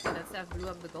just happy that Seth blew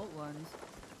up the gold ones.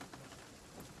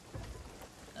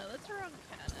 That's the wrong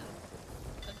cannon.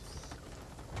 That's...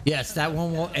 Yes, that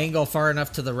one won't angle far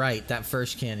enough to the right. That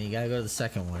first cannon. You gotta go to the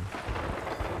second one.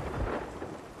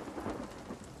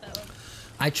 That one.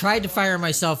 I tried to fire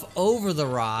myself over the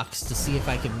rocks to see if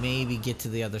I could maybe get to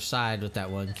the other side with that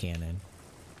one cannon.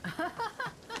 What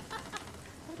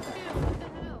the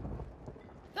hell?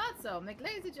 Thought so.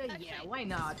 mclazyj, yeah, why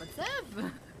not? But Seth?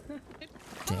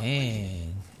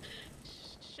 Dang.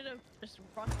 Should have just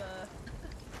rocked the...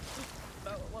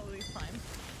 what would we climb?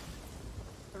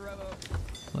 The rowboat.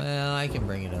 Well, I can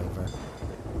bring it over.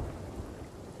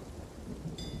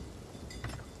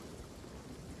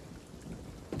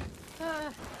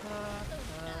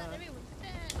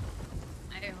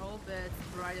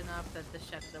 enough that the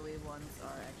shadowy ones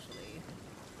are actually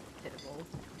hittable.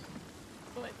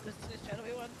 Wait, this is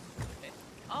shadowy one? Okay.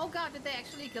 Oh god, did they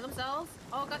actually kill themselves?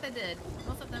 Oh god, they did.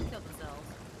 Most of them killed themselves.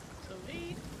 So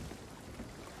we...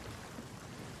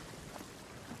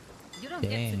 You don't get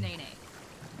to Dang. Nene.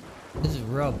 This is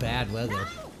real bad weather.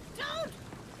 No! Don't!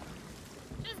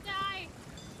 Just die!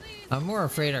 Please! I'm more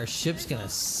afraid our ship's gonna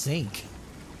sink.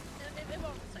 It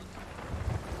won't sink.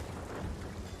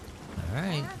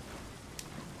 Alright.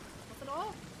 What's it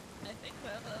all? I think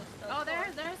Oh,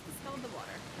 there's the skull in the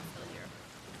water. It's still here.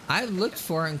 I looked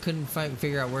for it and couldn't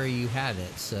figure out where you had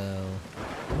it, so...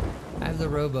 I have the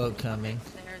rowboat coming.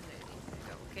 There's it. There you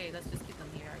go. Okay, let's just keep them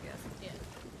here, I guess. Yeah.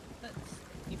 Let's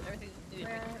keep everything needed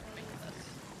Where with us.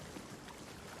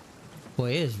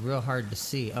 Boy, it is real hard to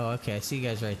see. Oh, okay, I see you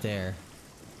guys right there.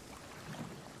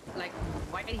 Like,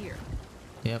 right here.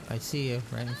 Yep, I see you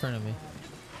right in front of me.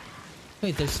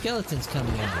 Wait, there's skeletons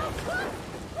coming in. What?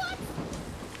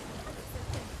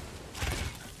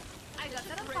 I got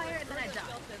set on fire and then I died.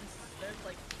 Skeletons, there's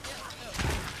like...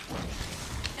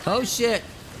 Oh shit!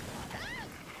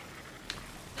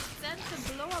 Send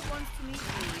the blow up ones to me,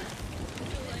 please.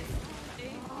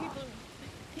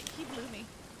 He blew me,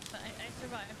 but I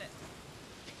survived it.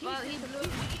 Well, he blew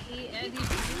me and he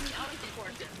blew me out of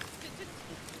proportion.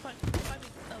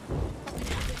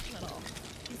 At all.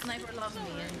 He sniper loves me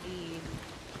indeed.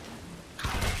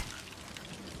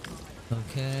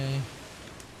 Okay.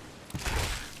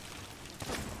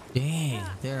 Dang,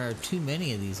 there are too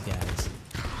many of these guys.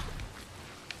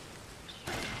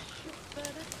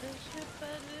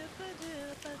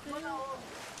 Well,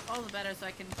 all the better so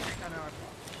I can check on our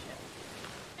ship.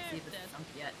 See if it's sunk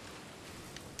yet.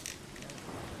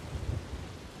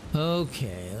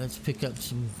 Okay, let's pick up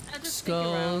some I'll just stick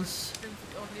around, skulls. since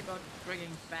it's only about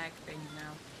bringing back things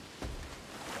now.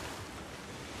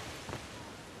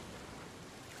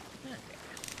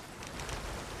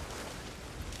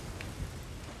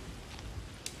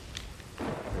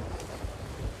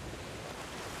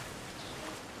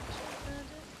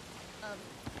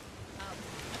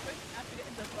 After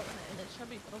getting this boat and it should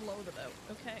be below the boat,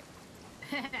 okay?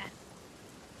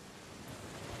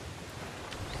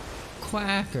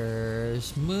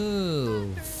 Quackers,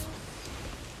 move!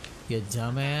 You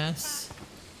dumbass.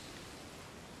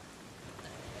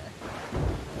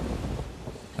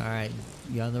 Alright,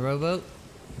 you on the rowboat?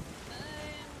 I'm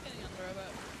getting on the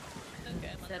rowboat.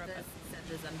 Okay, I'm on the rowboat. Set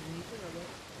this underneath the rowboat.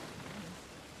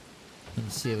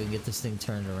 Let's see if we can get this thing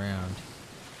turned around.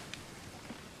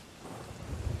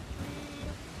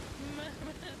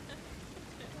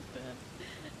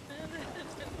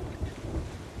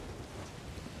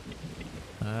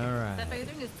 Alright. Steph, are you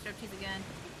doing his striptease again?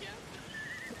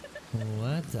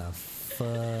 What the fuck?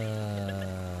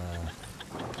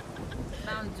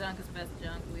 Found junk is best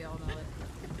junk, we all know it.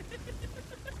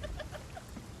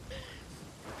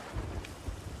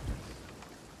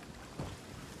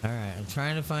 Alright, I'm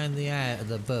trying to find the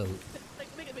boat.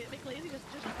 mclazyj just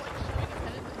like showing his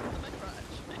head into my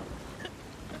crotch.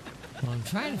 Well, I'm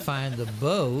trying to find the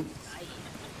boat.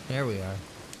 There we are.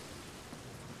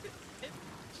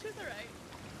 To the right.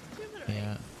 To the right.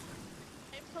 Yeah.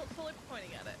 I'm totally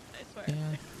pointing at it, I swear.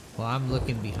 Yeah. Well, I'm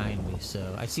looking behind me,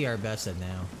 so I see Arbesa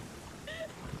now.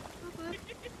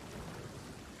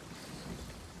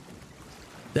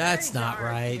 That's Very not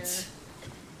dark right.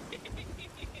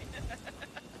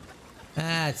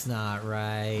 That's not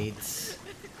right.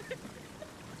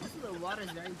 Also, the water's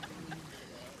very green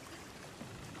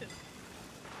today.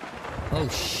 Oh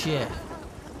shit.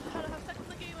 How to have sex in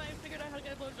the game, I figured out how to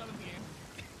get a blowjob in the game.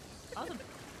 Awesome.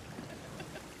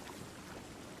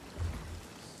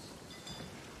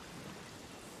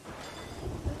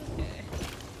 Okay.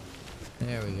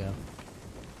 There we go.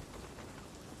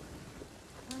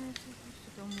 I think we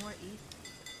should go more east.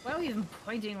 Why are we even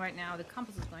pointing right now? The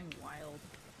compass is going wild.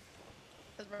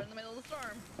 Because we're in the middle of the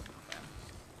storm.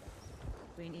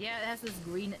 Green. Yeah, it has this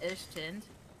greenish tint.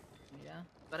 Yeah.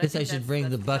 But Guess I think should that's bring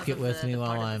the because bucket of with me the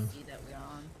while part of the I'm- sea that we're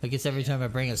on. I guess every time I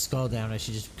bring a skull down, I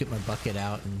should just get my bucket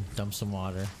out and dump some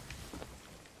water.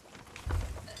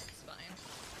 It's fine.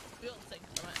 We won't sink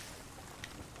from it.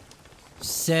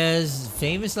 Says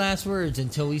famous last words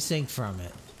until we sink from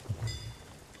it.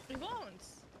 We won't.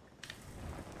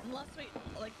 Unless we,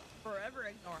 like, forever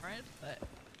ignore it, but...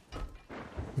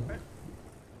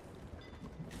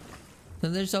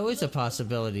 Then there's always a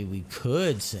possibility we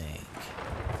could sink.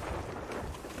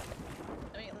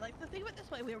 I mean, like, the thing about this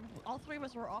way, all three of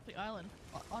us were off the island,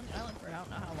 on the island for I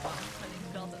don't know how long. I think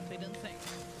skeletons, we didn't sink.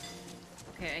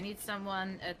 Okay, I need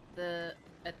someone at the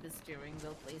steering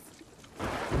wheel, please.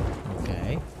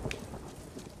 Okay.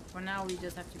 For now, we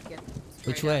just have to get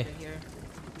Which straight way? out of here.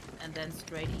 and then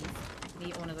straight east.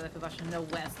 Ni ohne Reservation. No,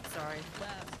 west, sorry.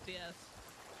 West, yes.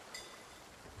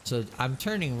 So I'm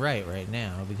turning right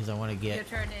now because I want to You're get.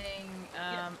 turning,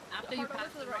 after you Hard over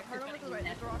pass to the the right, rock, hard you're over to the turning right.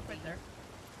 There's a rock right there.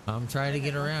 I'm trying to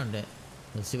get Okay. around it.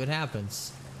 Let's see what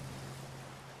happens.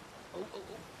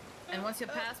 And once you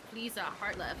pass, please,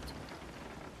 hard left.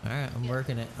 All right, I'm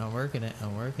working it. I'm working it.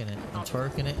 I'm working it. I'm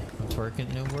twerking it. I'm twerking it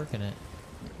and I'm working it.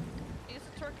 Use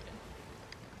the torque.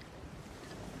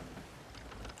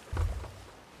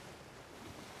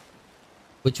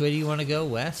 Which way do you want to go?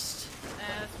 West?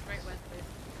 Straight west, please.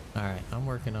 All right, I'm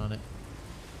working on it.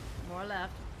 More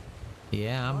left.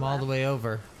 Yeah, I'm More all the left. way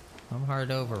over. I'm hard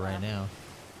over right left. now.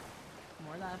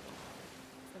 More left.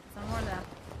 Some more left.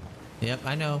 Yep,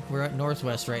 I know. We're at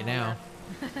northwest right More now.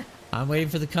 left. I'm waiting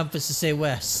for the compass to say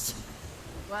west.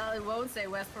 Well, it won't say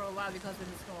west for a while because of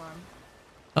the storm.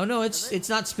 Oh no, Does it? it's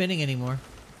not spinning anymore.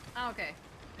 Oh, okay.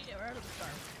 Yeah, we're out of the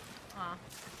storm.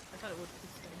 I thought it would keep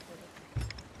spinning for a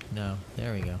bit. No,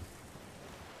 there we go.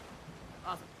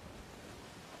 Awesome.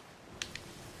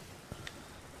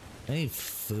 I need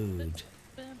food.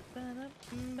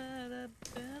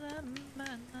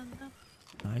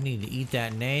 I need to eat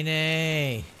that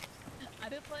nay. I've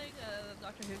been playing a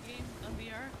Doctor Who game on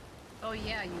VR. Oh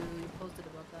yeah, you posted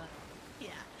about that. Yeah.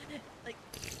 Like,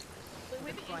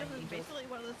 Weeping Flying Angels is angels. basically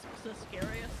one of the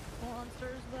scariest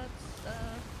monsters that's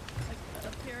like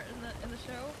appear in the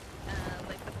show, and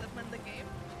like put them in the game.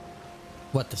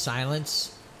 What, the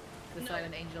silence? The No.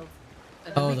 Silent Angels.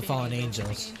 Oh, the Weeping Fallen Angels.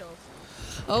 Angels. Weeping Angels.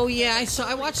 Oh yeah,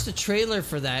 I watched the trailer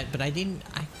for that, but I don't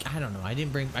know. I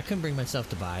couldn't bring myself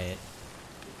to buy it.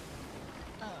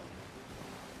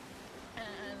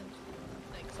 And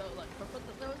like so, like for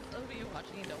those of you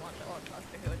watching and don't watch it, or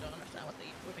Doctor Who and don't understand what the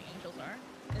Weeping Angels are,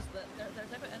 is that they're the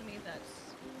type of enemy that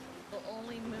will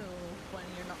only move when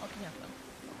you're not looking at them.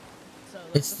 So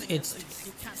that's the thing is,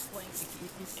 you can't blink,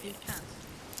 you can't.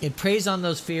 It preys on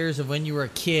those fears of when you were a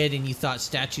kid and you thought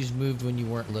statues moved when you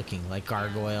weren't looking, like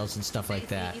gargoyles and stuff like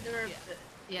that. Either,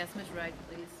 Yeah. Smith, right,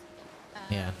 please.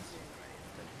 Yeah.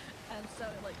 And so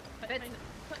like put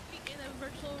me in a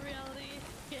virtual reality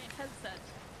headset,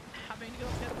 having to go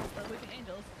get the Weeping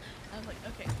Angels. I was like,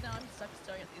 okay, now I'm stuck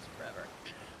staring at these forever.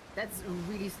 That's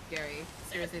really scary.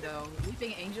 Seriously though,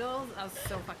 Weeping Angels are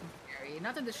so fucking scary.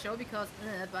 Not in the show because,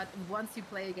 but once you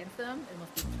play against them, it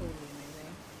must be totally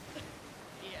amazing.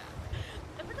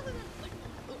 Yeah. And because like,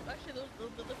 actually,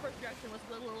 the first reaction was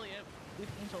literally a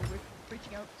Weeping Angel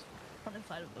reaching out from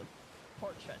inside of the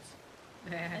portrait.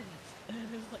 And it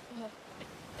was like,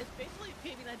 it's basically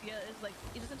giving an idea is like,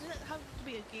 it doesn't have to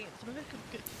be a game. Some of it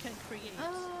can create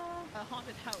a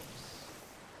haunted house.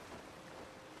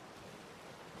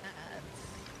 And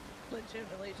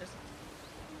legitimately just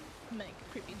make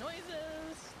creepy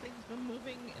noises, things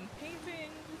moving in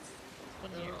paintings,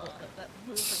 when you're that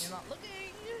move when you're not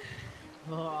looking.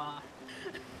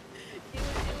 It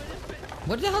would have been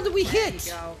What the hell did we There you hit?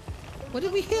 go. What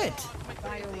did we hit?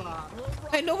 Rock.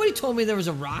 Hey, nobody told me there was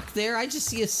a rock there. I just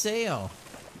see a sail.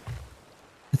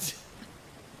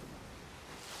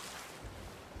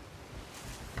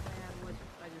 Wood.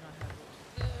 I do not have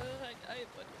wood. I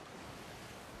would.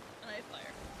 And I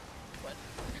fire. What?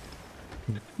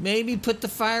 Maybe put the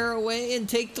fire away and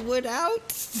take the wood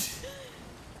out.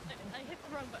 I hit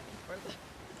the wrong button for the.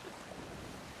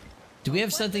 Do we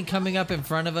have something coming up in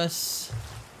front of us?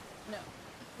 No.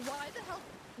 Why the hell?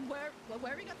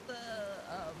 Where we got the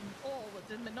hole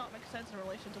did not make sense in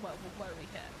relation to where we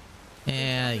hit.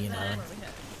 Yeah, you Where know. we hit.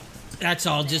 That's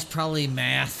all just probably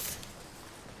math.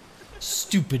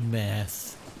 Stupid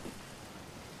math.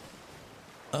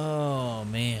 Oh,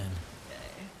 man.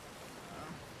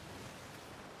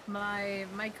 Okay.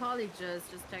 My colleague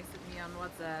just texted me on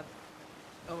WhatsApp.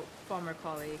 Oh, former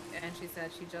colleague, and she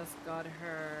said she just got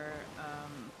her oh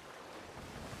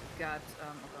god,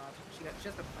 she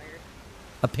just got fired.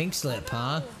 A pink slip,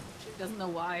 huh? She doesn't know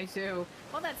why too.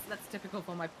 Well, that's typical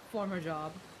for my former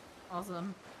job.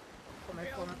 Awesome. For my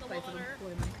You're former out in the place of water.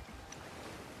 employment.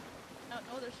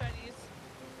 Oh, there's shinies.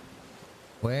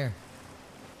 Where?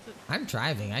 I'm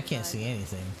driving. I can't see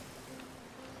anything.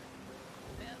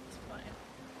 Yeah, it's fine.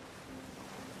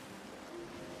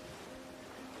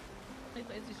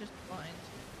 He's just blind.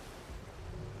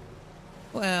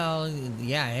 Well,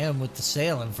 yeah, I am with the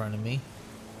sail in front of me.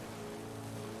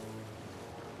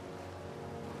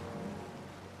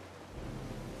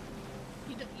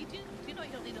 You know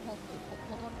you don't need to hold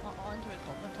on to it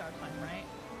the entire time, right?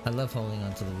 I love holding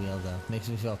onto the wheel, though. Makes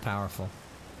me feel powerful.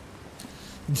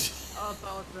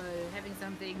 About having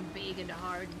something big and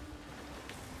hard.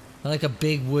 I like a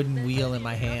big wooden wheel in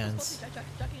my hands.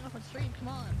 Ducking off on stream, come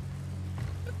on.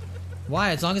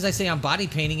 Why? As long as I say I'm body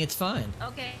painting, it's fine.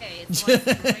 Okay, it's going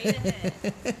straight ahead.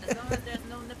 As long as there's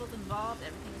no nipples involved,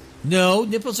 everything is... No,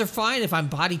 nipples are fine if I'm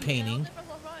body painting. Nipples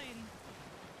are fine.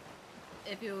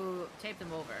 If you tape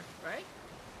them over, right?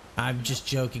 I'm just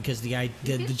joking because the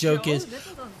You joke show is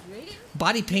nipples on screen?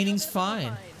 body painting's Female nipples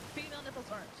are fine. Female nipples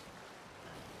aren't.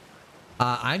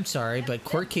 I'm sorry, but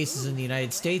court cases in the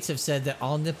United States have said that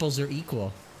all nipples are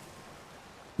equal.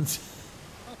 I'll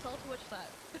tell to which side.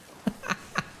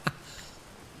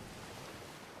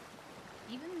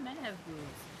 Even men have boobs.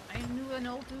 I knew an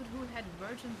old dude who had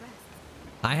virgin breasts.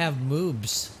 I have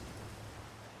moobs.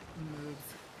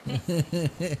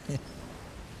 Moobs.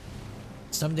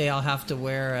 Someday I'll have to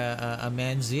wear a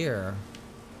manzier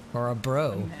or a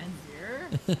bro. Man's ear?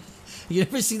 You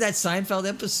ever see that Seinfeld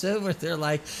episode where they're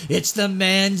like, "It's the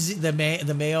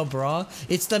the male bra.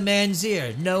 It's the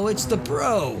manzier. No, it's the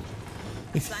bro."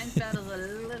 Seinfeld is a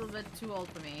little bit too old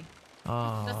for me.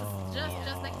 Oh.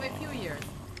 Just like a few years.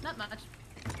 Not much,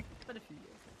 but a few years.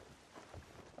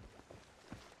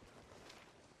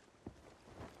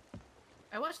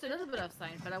 I watched a little bit of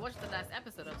Seinfeld. I watched the last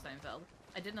episode of Seinfeld.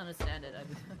 I didn't understand it,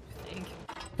 I think.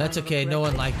 That's I okay. regret No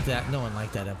one it. liked that. No one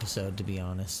liked that episode, to be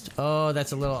honest. Oh,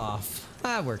 that's a little off.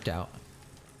 Ah, it worked out.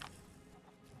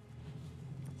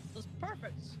 It was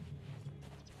perfect.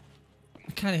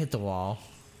 I kind of hit the wall,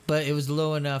 but it was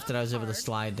low enough that I was able to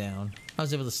slide down. I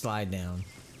was able to slide down.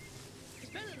 It's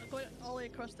better than going all the way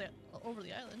across over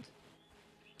the island.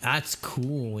 That's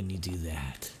cool when you do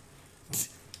that.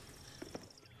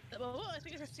 Well, I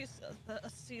think if a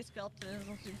sea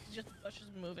skeleton is just bushes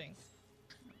moving.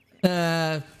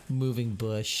 Moving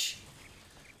bush.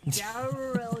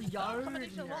 Yarrel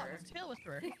Combination of Yardner. logs, tail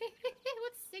whisperer. With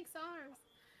 6 R's.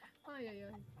 Oh, yeah.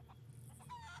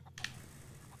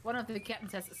 One of the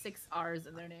captains has 6 R's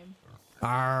in their name.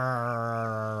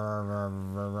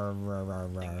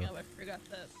 Thank you, I forgot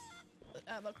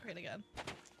the ammo crate again.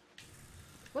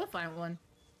 We'll find one.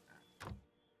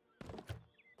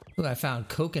 Ooh, I found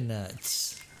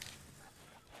coconuts.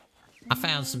 I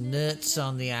found some nuts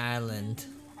on the island.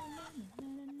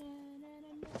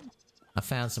 I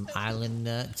found some island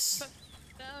nuts.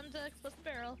 Found a explosive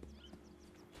barrel.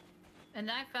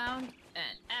 And I found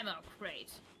an ammo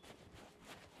crate.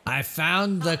 I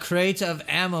found the crate of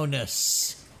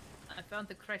ammo-ness. I found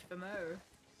the crate for Mo.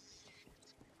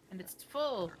 And it's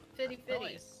full. Fitty fitty.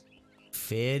 Nice.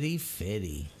 Fitty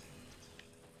fitty.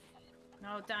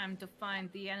 No time to find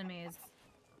the enemies.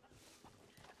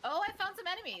 Oh, I found some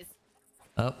enemies.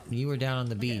 Oh, you were down on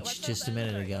the beach what's just up, a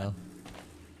minute there you ago.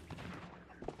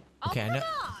 Oh, Okay, come I know.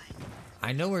 on!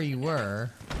 I know where you were.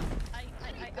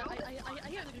 I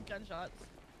hear the good gunshots.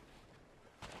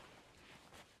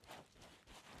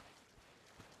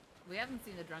 We haven't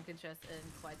seen the drunken chest in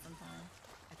quite some time.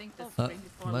 I think this Oh, spring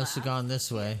before must have last. gone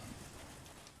this way.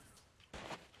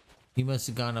 You must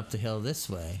have gone up the hill this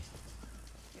way.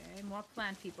 Okay, more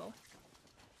plant people.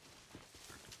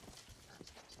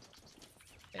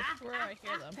 I swear I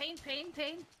hear them. Pain.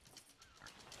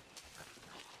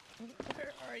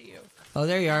 Where are you? Oh,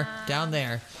 there you are. Down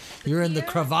there. You're in the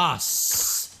pier?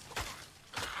 crevasse.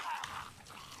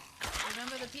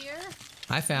 Remember the pier?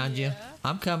 I found you. Yeah.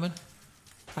 I'm coming.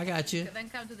 I got you. Then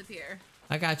come to the pier.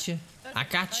 I got you. I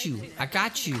got you. I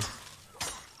got you.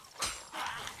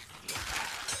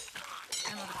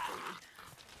 I'm out of food.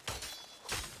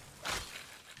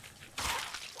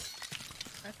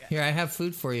 Okay. Here, I have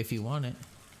food for you if you want it.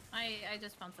 I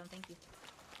just found some. Thank you.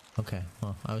 Okay.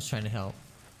 Well, I was trying to help.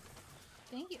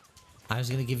 Thank you. I was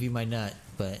gonna give you my nut,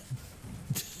 but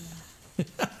I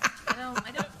don't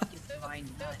think you find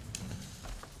that.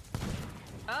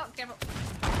 Oh, careful.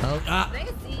 oh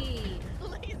Lazy!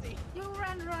 Lazy. You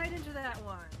ran right into that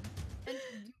one. And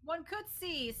one could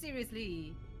see,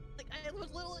 seriously. Like I was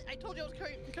literally. I told you I was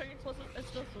carrying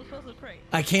explosive crate.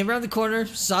 I came around the corner,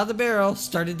 saw the barrel,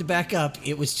 started to back up.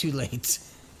 It was too late.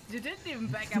 You didn't even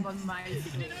back up on my You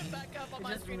screen. didn't back up on You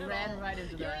my just screen at ran all. right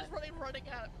into You're that. just running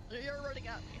at. You're running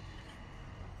at me.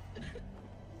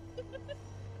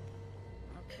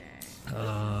 Okay. Uh,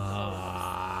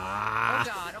 Oh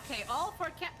god, okay, all 4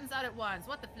 captains out at once.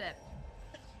 What the flip?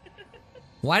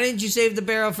 Why didn't you save the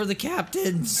barrel for the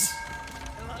captains?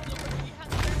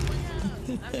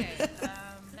 Okay,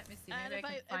 let me see. And Maybe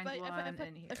I can find one in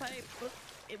here.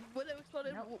 It would have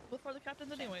exploded Nope. before the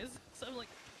captains anyways. So I'm like,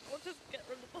 we'll just get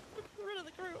rid of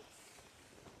the crew.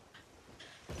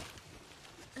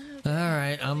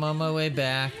 Alright, I'm on my way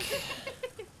back.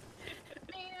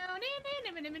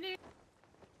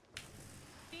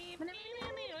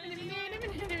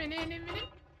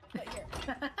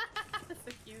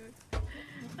 So cute.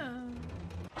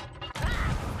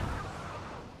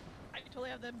 I totally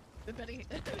have the Benny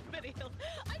Hill.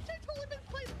 I totally been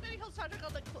playing the Benny Hill soundtrack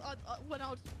on when I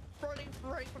was running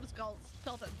right from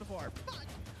Skeleton before. Fuck.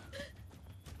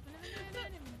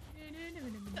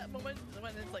 That moment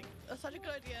when it's like such a good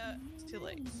idea, it's too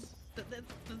late.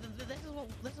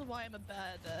 This is why I'm a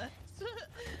bad.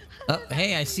 Oh,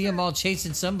 hey, I see them all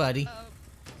chasing somebody.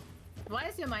 Why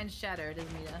is your mind shattered,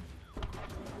 Ismita?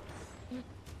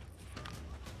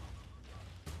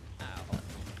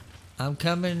 I'm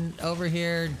coming over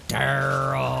here,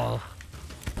 Daryl.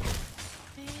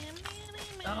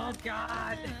 Oh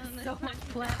god, so much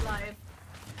plant life.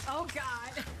 Oh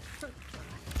god.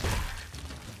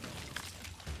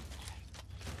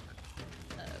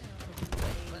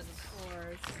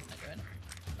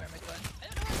 Where am I going? I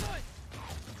don't know where I'm going.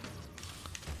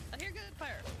 I hear good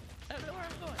fire. I don't know where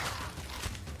I'm going.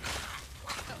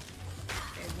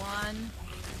 Okay, 1,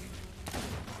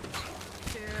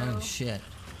 2. Oh shit.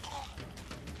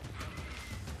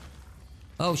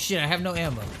 Oh shit, I have no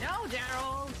ammo. No,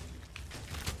 Daryl.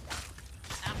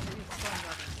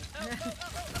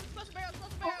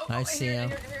 I see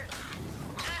him.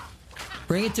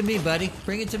 Bring it to me, buddy.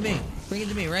 Bring it to me. Bring it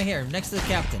to me, right here, next to the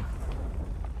captain.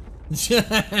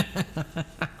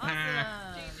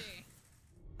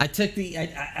 I took the,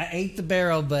 I ate the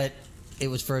barrel, but it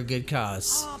was for a good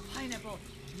cause. Oh, pineapple.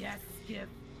 Yes, skip.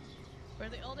 Were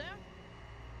they all down?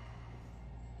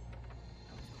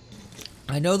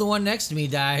 I know the one next to me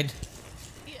died.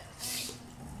 Yes.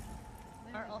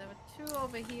 There were 2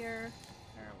 over here.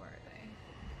 Where were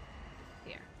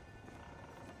they? Here.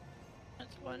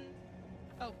 That's 1.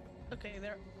 Oh, okay,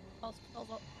 they're all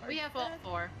We have all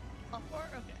 4. All 4?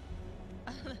 Okay.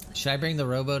 Should I bring the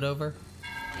rowboat over?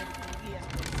 Yes.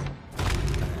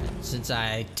 Since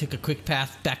I took a quick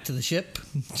path back to the ship.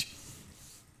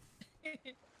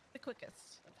 The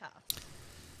quickest path.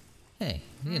 Hey,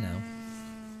 you know.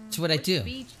 It's what I do. Which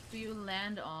beach do you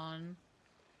land on?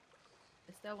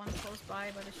 Is there one close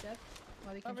by the ship?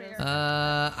 Where we can Over just... here.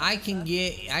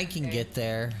 I can get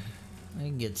there. I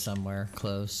can get somewhere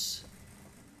close.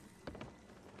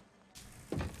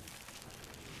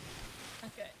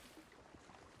 Okay.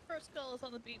 First skull is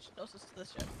on the beach closest to the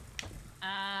ship.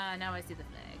 Now I see the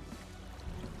flag.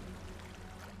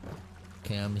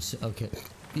 Okay, okay.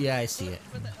 Yeah, I see it.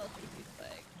 For the LGBT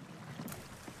flag.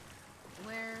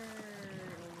 Where?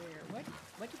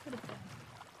 Where'd you put it?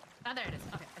 Oh, there it is.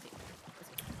 Okay, I see.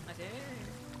 I see.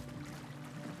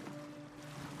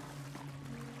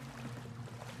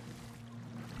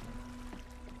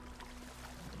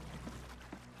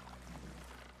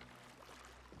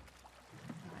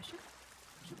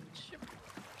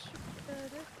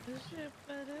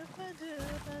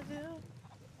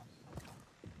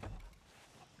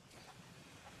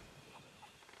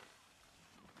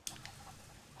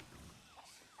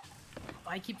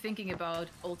 I keep thinking about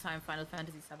old-time Final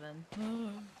Fantasy VII.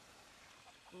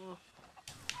 Ooh.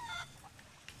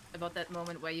 About that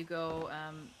moment where you go,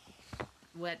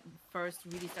 when first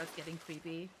really starts getting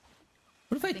creepy.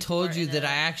 What if I told you that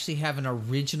I actually have an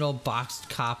original boxed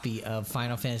copy of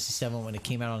Final Fantasy VII when it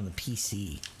came out on the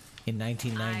PC in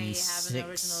 1996? I have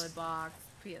an original box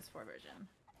PS4 version.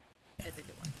 It's a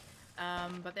good one.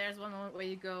 But there's one moment where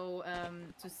you go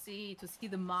to see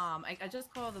the mom. I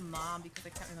just call her the mom because I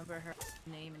can't remember her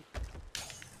name.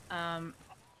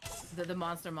 The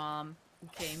monster mom who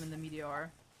came in the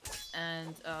meteor,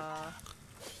 and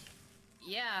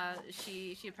yeah,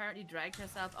 she apparently dragged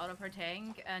herself out of her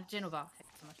tank. Genova,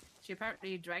 thanks so much. She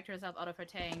apparently dragged herself out of her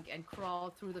tank and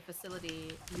crawled through the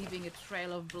facility, leaving a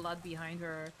trail of blood behind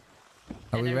her.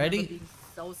 Are we ready? I remember being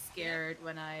so scared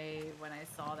when I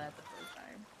saw that the first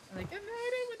time. I'm like, I don't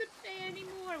want to play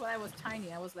anymore. Well, I was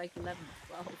tiny. I was like 11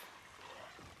 or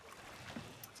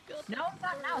 12. No,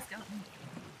 not now, Skeleton.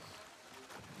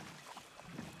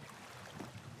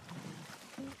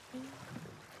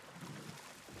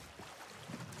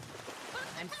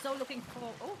 I'm so looking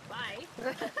for. Oh, bye.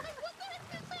 What the heck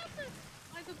just happened?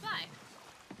 Why goodbye?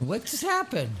 What just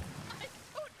happened? I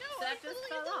don't know. That just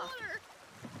fell off.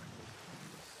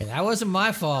 Hey, that wasn't my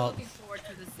I'm fault. looking forward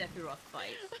to the Sephiroth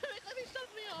fight. Let me shut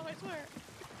me off, I swear.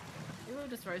 We will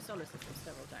destroy solar systems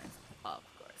several times. Of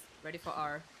course. Ready for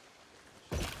our...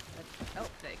 Oh,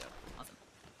 there you go. Awesome.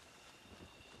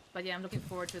 But yeah, I'm looking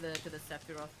forward to the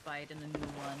Sephiroth fight in the new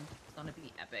one. It's gonna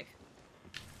be epic.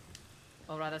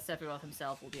 Or rather, Sephiroth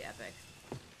himself will be epic.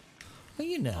 Well,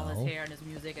 you All his know. hair and his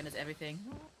music and his everything.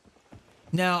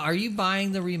 Now, are you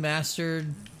buying the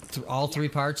remastered, all 3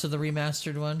 parts of the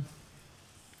remastered one?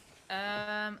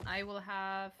 I will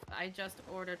have. I just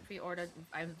pre-ordered.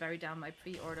 I'm very down. I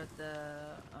pre-ordered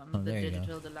the there you go.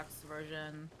 digital deluxe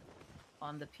version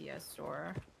on the PS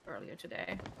Store earlier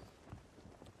today.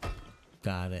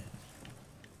 Got it.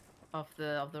 of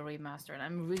the remaster, and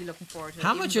I'm really looking forward to it. How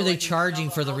even much are though they I didn't charging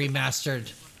know for the all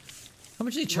remastered? How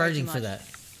much are they Way too charging for much. that?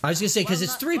 I was gonna say because Well,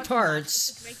 it's not- 3 not too much. parts.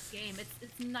 It's a great game.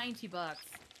 It's $90.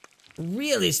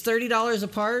 Really, it's $30 a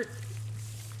part.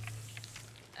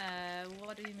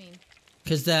 What do you mean?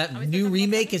 Because that Are we still new talking about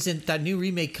remake Shabby? isn't. That new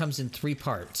remake comes in 3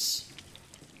 parts.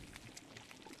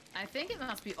 I think it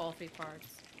must be all 3 parts.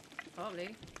 Probably.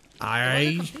 It was a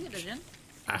I complete edition.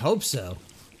 hope so.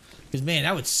 Because man,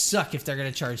 that would suck if they're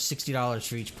gonna charge $60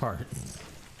 for each part.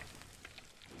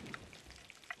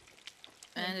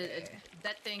 And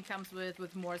that thing comes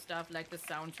with more stuff like the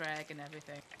soundtrack and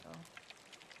everything. So.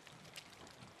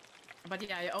 But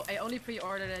yeah, I only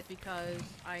pre-ordered it because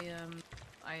I'm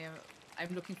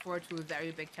looking forward to a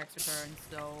very big tax return,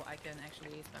 so I can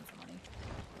actually spend some money.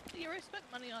 You already spent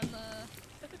money on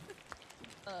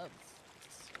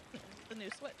the new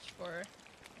Switch for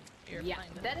your Yeah,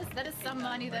 find that is some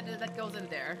money that goes in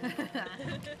there.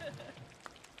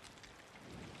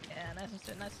 Yeah, nice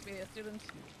to be a student.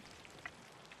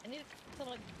 I need to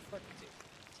like work to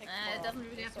take It doesn't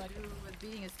really have to do with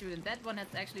being a student. That one has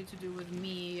actually to do with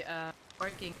me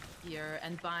working here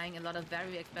and buying a lot of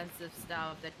very expensive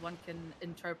stuff that one can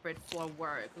interpret for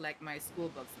work, like my school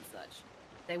books and such.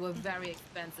 They were very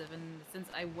expensive, and since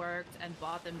I worked and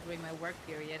bought them during my work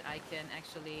period, I can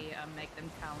actually make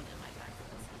them count in my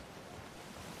taxes.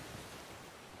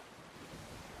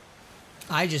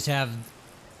 I just have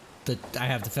the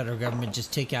federal government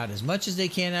just take out as much as they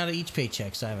can out of each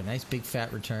paycheck, so I have a nice big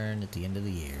fat return at the end of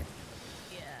the year.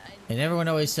 Yeah. And everyone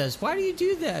always says, "Why do you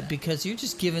do that?" Because you're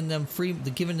just giving them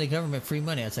giving the government free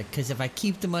money. It's like, because if I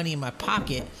keep the money in my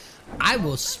pocket, I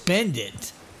will spend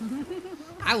it.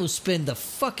 I will spend the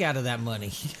fuck out of that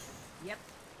money. Yep.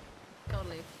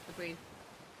 Totally. Agreed.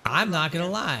 I'm not gonna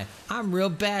lie. I'm real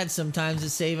bad sometimes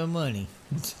at saving money.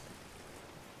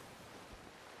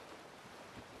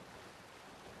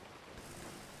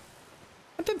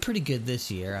 I've been pretty good this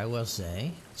year, I will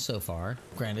say, so far.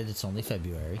 Granted, it's only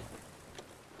February.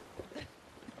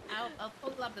 I'll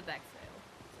pull up the back sale,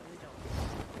 so we don't.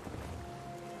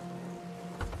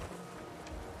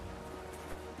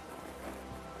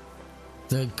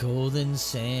 The Golden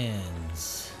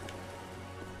Sands.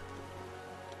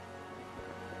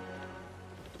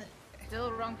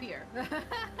 Still wrong pier.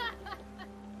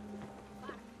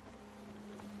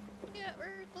 Yeah,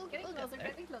 we'll Getting get closer, there.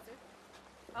 getting closer.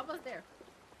 Almost there.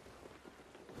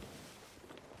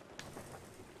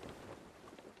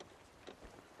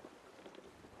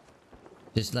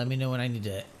 Just let me know when I need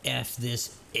to F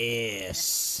this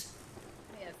ass.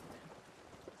 Yes.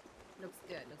 Looks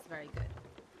good. Looks very good.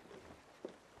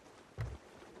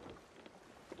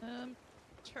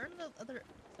 Turn the other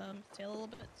tail a little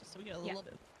bit, just so we get a little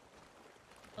bit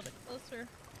closer.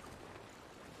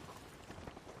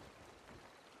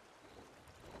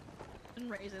 And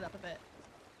raise it up a bit.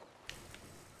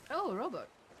 Oh, rowboat.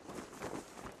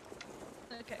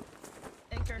 Okay.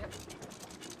 Anchor. Yep.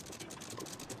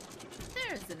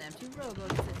 There's an empty rowboat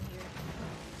sitting here.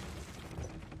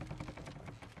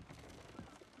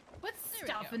 What's There we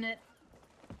stuff go. in it?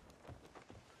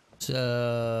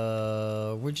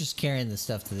 So we're just carrying the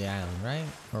stuff to the island, right?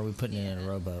 Or are we putting it in a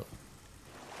rowboat?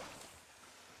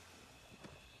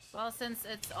 Well, since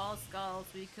it's all skulls,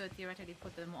 we could theoretically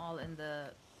put them all in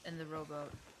the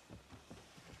rowboat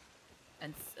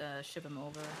and ship them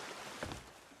over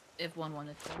if one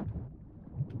wanted to.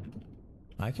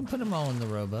 I can put them all in the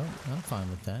rowboat. I'm fine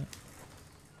with that.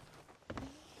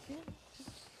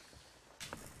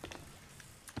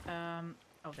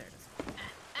 Oh, there it is.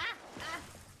 Ah!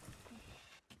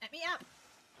 Let me up!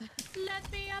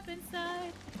 Let me up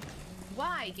inside!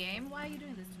 Why, game? Why are you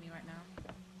doing this to me right now?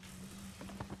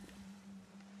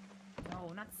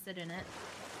 No, not sit in it.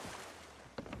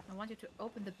 I want you to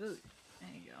open the boot. There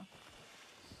you go.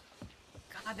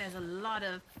 God, there's a lot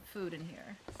of food in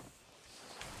here.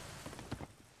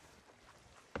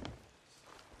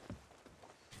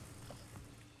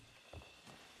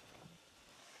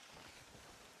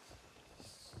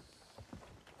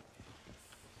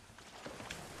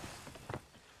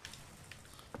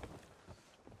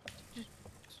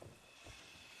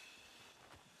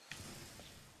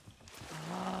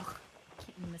 Oh,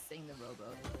 keep missing the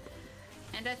rowboat.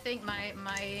 And I think my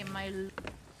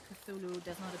Cthulhu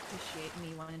does not appreciate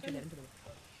me wanting to live into the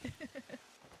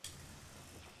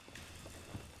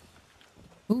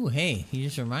rowboat. Ooh, hey, you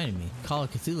just reminded me. Call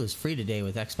of Cthulhu is free today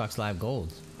with Xbox Live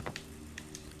Gold.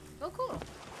 Oh, cool.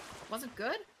 Was it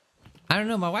good? I don't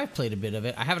know, my wife played a bit of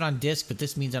it. I have it on disc, but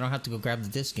this means I don't have to go grab the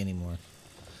disc anymore.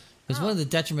 It's one of the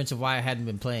detriments of why I hadn't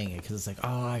been playing it, because it's like,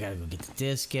 oh, I gotta go get the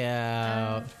disc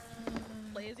out.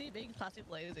 Lazy, being classic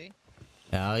lazy.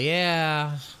 Oh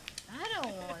yeah. I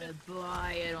don't want to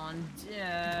buy it on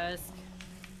disc.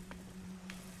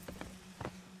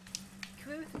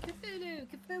 Cthulhu,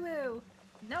 Cthulhu.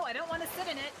 No, I don't want to sit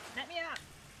in it. Let me out.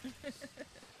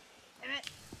 Damn it.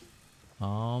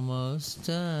 Almost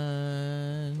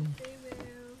done.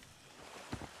 Cthulhu.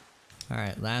 All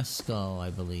right, last skull, I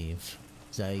believe.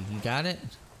 Is that you got it?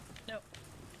 Nope.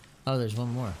 Oh, there's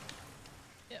one more.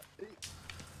 Yep.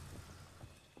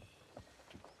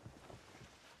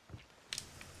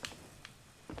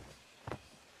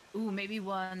 Ooh, maybe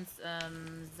once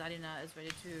Zarina is ready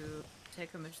to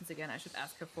take her missions again, I should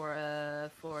ask her for a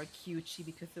cute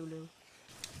Chibi Cthulhu.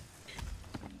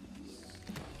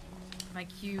 My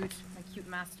cute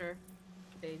master,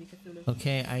 baby Cthulhu.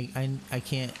 Okay, I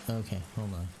can't. Okay,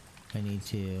 hold on. I need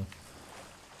to.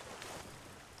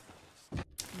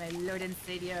 My lord and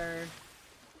savior.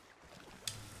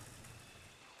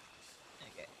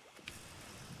 Okay.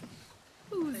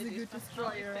 Who's the Ladies, good I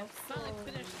destroyer of finally souls?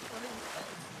 finished floating spells.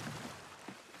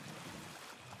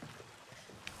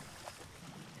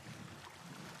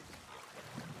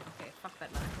 Okay, fuck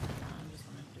that line. I'm just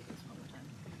gonna do this one more time.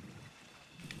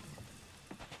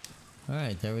 All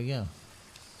right, there we go.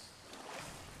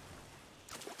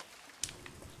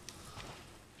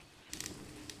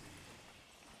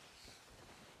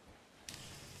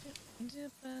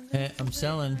 Hey, I'm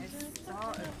selling. I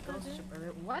saw a ghost ship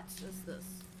earlier. What is this?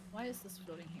 Why is this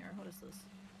floating here? What is this?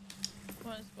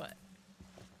 What is what?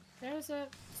 There's a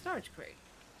storage crate.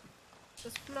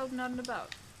 Just floating on and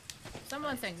about.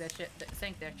 Someone sank that ship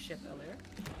earlier.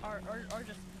 Or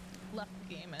just left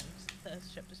the game and the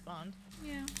ship despawned.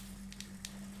 Yeah.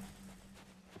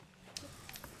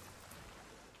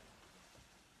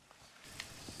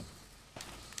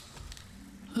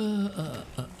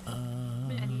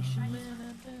 Any shiny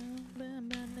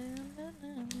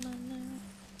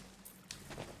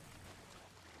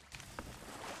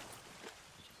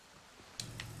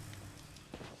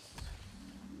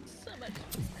So much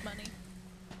money.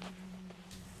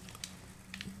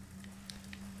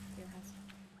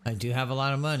 I do have a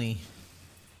lot of money.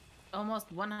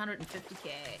 Almost 150k.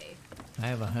 I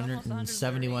have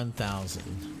 171,000.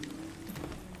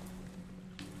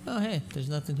 Oh hey, there's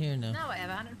nothing here now. No, I have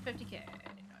 150k.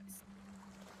 Nice.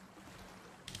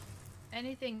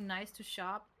 Anything nice to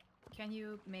shop? Can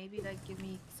you maybe like give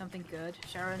me something good,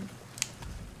 Sharon?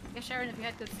 Yeah, Sharon, if you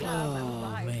had good stuff, I would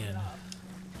buy man. stuff.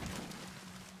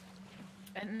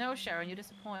 And no, Sharon, you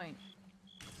disappoint.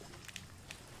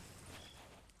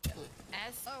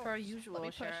 As per usual, Let me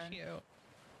push Sharon. you.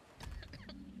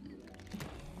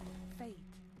 Fate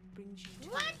brings you to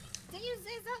What? Did you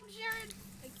say something, Sharon?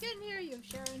 I couldn't hear you,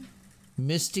 Sharon.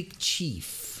 Mystic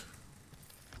Chief.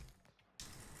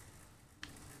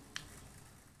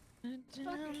 Fuck you,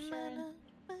 Sharon.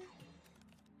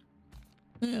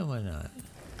 Yeah, why not?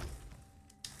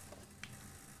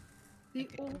 The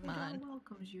Okay, old come on. girl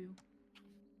welcomes you.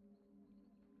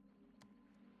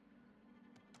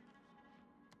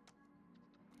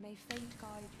 May fate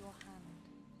guide your hand.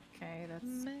 Okay,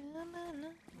 that's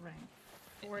rank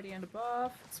 40 and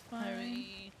above. It's Are fine.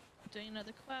 we doing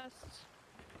another quest?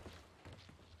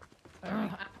 I'll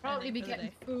probably ending be for the getting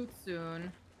day? food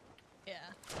soon. Yeah.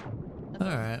 All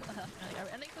right. Are we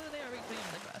ending for the day or are we doing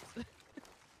another quest?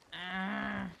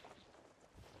 Ah,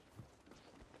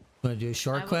 Want to do a I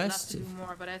short would quest? love to do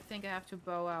more, but I think I have to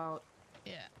bow out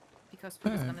Yeah. because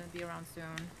food is Alright. gonna be around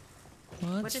soon.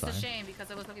 Well, Which that's is fine. a shame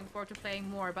because I was looking forward to playing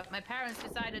more, but my parents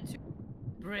decided to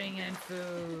bring in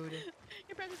food.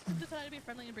 Your parents decided to be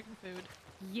friendly and bringing food.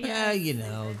 Yeah, you Yes,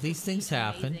 know, it's these things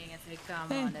happen. amazing. It's like, come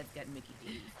Hey. on, let's get Mickey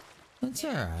D. That's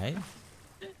all right.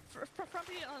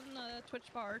 Probably on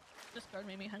Twitch bar, Discord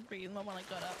made me hungry and when I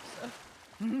got up, so.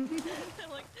 I'm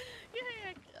like,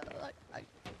 yeah,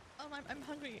 I'm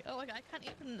hungry. Oh, like, I can't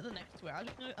eat in the next 2 hours.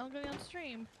 I'll go on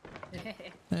stream. Yeah,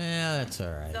 that's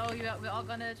all right. So we're all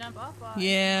gonna jump off?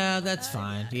 Yeah, that's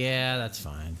fine. Yeah, that's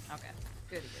fine. Okay,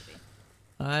 goody goody.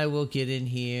 I will get in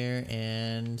here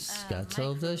and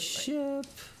scuttle the microwave. ship.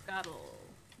 Scuttle.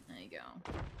 There you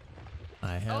go.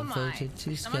 I have my. voted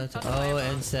to Someone scuttle. touched my Oh, phone.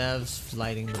 and Sev's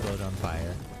lighting the boat on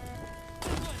fire.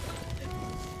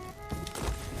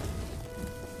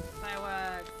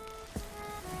 Fireworks.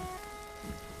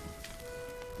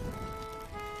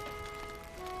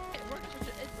 It works just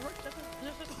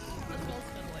as well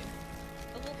scuttling.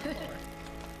 A little bit slower.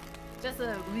 Just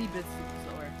a wee bit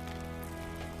slower.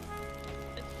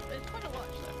 It's fun to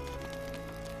watch though.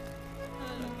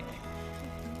 Okay.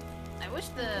 I wish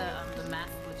the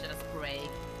mast would just break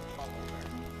all over.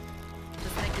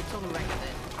 Just make a total wreck of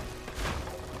it.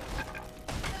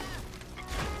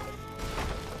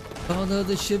 Oh no,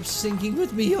 the ship's sinking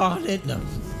with me on it. No.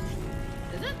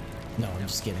 Is it? No, I'm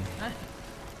just kidding.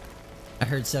 I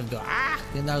heard Sev go, ah!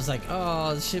 And I was like,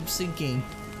 oh, the ship's sinking.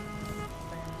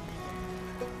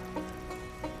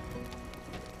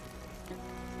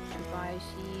 Goodbye,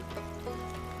 sheep.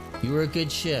 You were a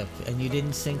good ship, and you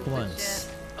didn't sink Good once.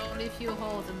 ship. Only a few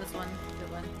holes in this one.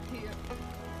 Good one.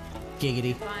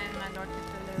 Giggity. Fine, my Lord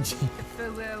Cthulhu.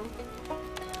 Cthulhu.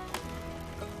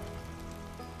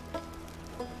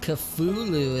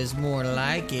 Cthulhu is more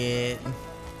like it.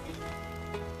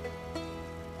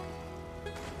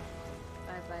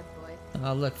 Bye bye, boy.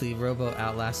 Oh, look, the rowboat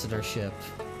outlasted our ship.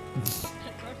 Of course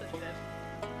it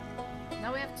did.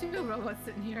 Now we have 2 robots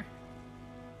sitting here.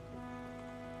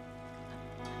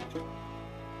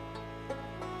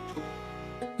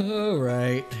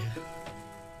 Alright.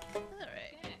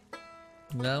 Alright.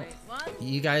 Well, Wait, one.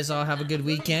 you guys all have a good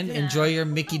weekend. Enjoy your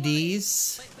Mickey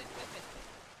D's.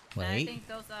 I Wait. think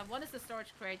those are, one is the storage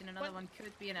crate and another one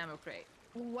could be an ammo crate.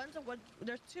 One's a wood.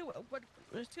 There's 2 wood.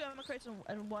 There's 2 ammo crates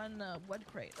and 1 wood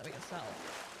crate that we can sell.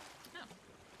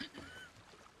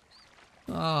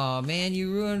 Oh man,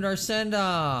 you ruined our send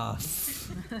off.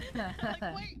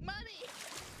 Like, wait, money.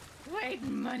 Wait,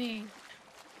 money.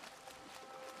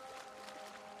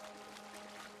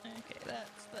 Okay,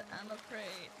 that's the ammo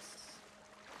crates.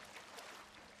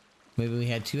 Maybe we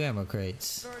had 2 ammo crates.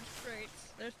 Storage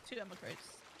crates. There's 2 ammo crates.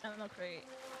 Ammo crate.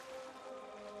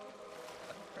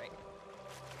 Ammo crate.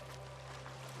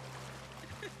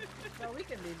 Well, we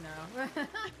can leave now.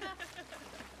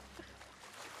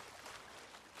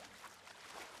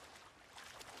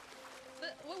 The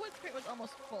wood crate was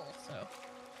almost full, so.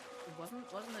 wasn't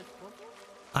it full?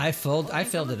 I filled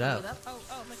it up. Oh,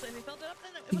 so if you filled it up,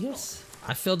 then it was Yes.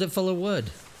 I filled it full of wood.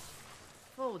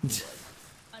 Full of wood.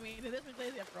 full. I mean, it is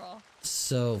McLazyj after all.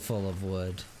 So full of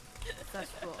wood. Such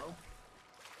full.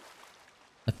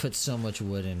 I put so much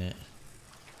wood in it.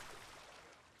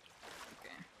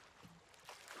 Okay.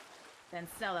 Then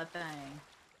sell that thing.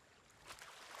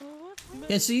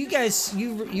 Yeah, so you guys,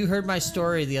 you heard my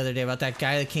story the other day about that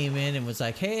guy that came in and was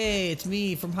like, "Hey, it's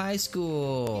me from high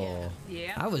school."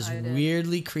 Yeah. I was did.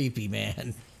 weirdly creepy,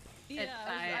 man. Yeah,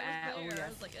 I was there. I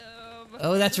was like,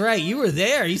 Oh, that's right. You were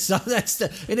there. You saw that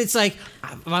stuff. And it's like,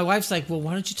 my wife's like, "Well,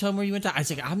 why don't you tell him where you went to?" I was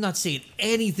like, "I'm not saying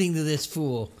anything to this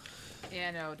fool."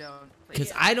 Yeah, no, don't.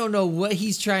 Because I don't know what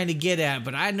he's trying to get at,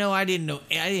 but I know I didn't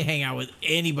hang out with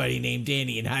anybody named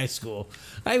Danny in high school.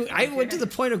 I went to the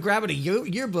point of grabbing a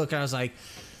yearbook and I was like,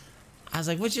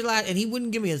 "What's your last?" And he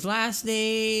wouldn't give me his last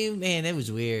name. Man, it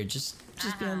was weird. Just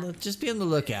be on the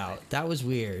lookout. That was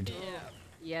weird. Yeah.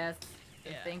 Yes.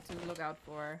 The Yeah. thing to look out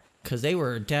for. Because they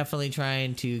were definitely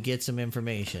trying to get some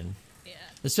information. Yeah.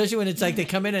 Especially when it's like they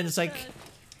come in and it's like,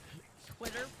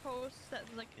 Twitter posts that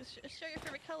like share your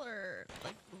favorite color,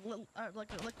 like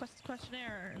a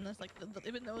questionnaire, and that's like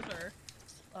even those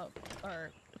are.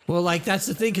 well, like that's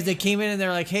the thing because they came in and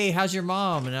they're like, "Hey, how's your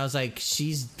mom?" And I was like,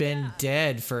 "She's been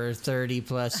dead for 30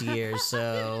 plus years,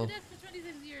 so." Dead for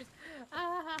 26 years.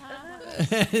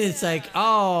 It's like,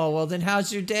 "Oh, well then,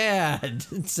 how's your dad?"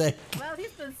 It's like Well,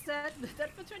 he's been dead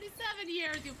for 27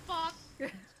 years, you fuck.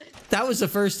 that was the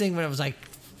first thing when I was like,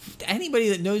 anybody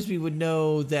that knows me would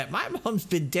know that my mom's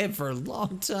been dead for a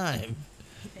long time.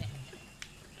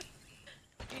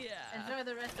 Yeah. Enjoy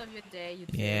the rest of your day. You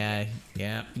Yeah.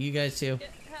 You guys too.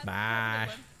 Bye.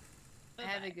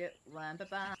 Have a good one.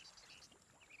 Bye-bye.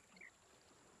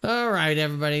 All right,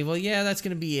 everybody. Well, yeah, that's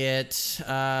gonna be it.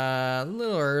 A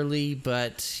little early,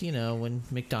 but you know, when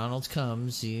McDonald's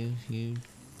comes, you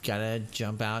gotta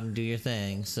jump out and do your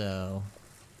thing. So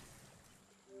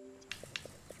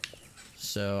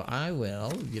I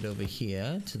will get over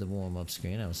here to the warm-up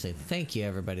screen. I will say thank you,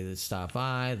 everybody that stopped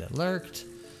by, that lurked.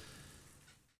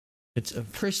 It's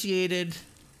appreciated.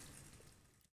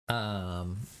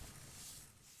 Maybe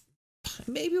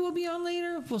we'll be on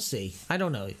later. We'll see. I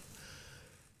don't know.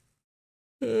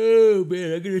 Oh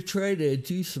man, I'm gonna try to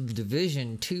do some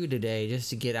Division 2 today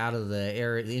just to get out of the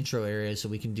intro area so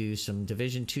we can do some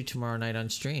Division 2 tomorrow night on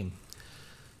stream.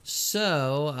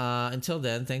 So until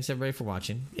then, thanks everybody for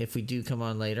watching. If we do come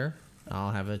on later,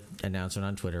 I'll have an announcement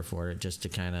on Twitter for it just to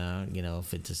kind of, you know,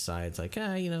 if it decides like,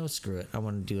 screw it, I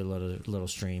want to do a little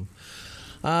stream.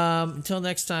 Until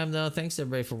next time though, thanks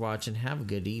everybody for watching. Have a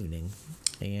good evening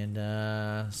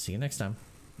and see you next time.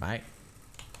 Bye.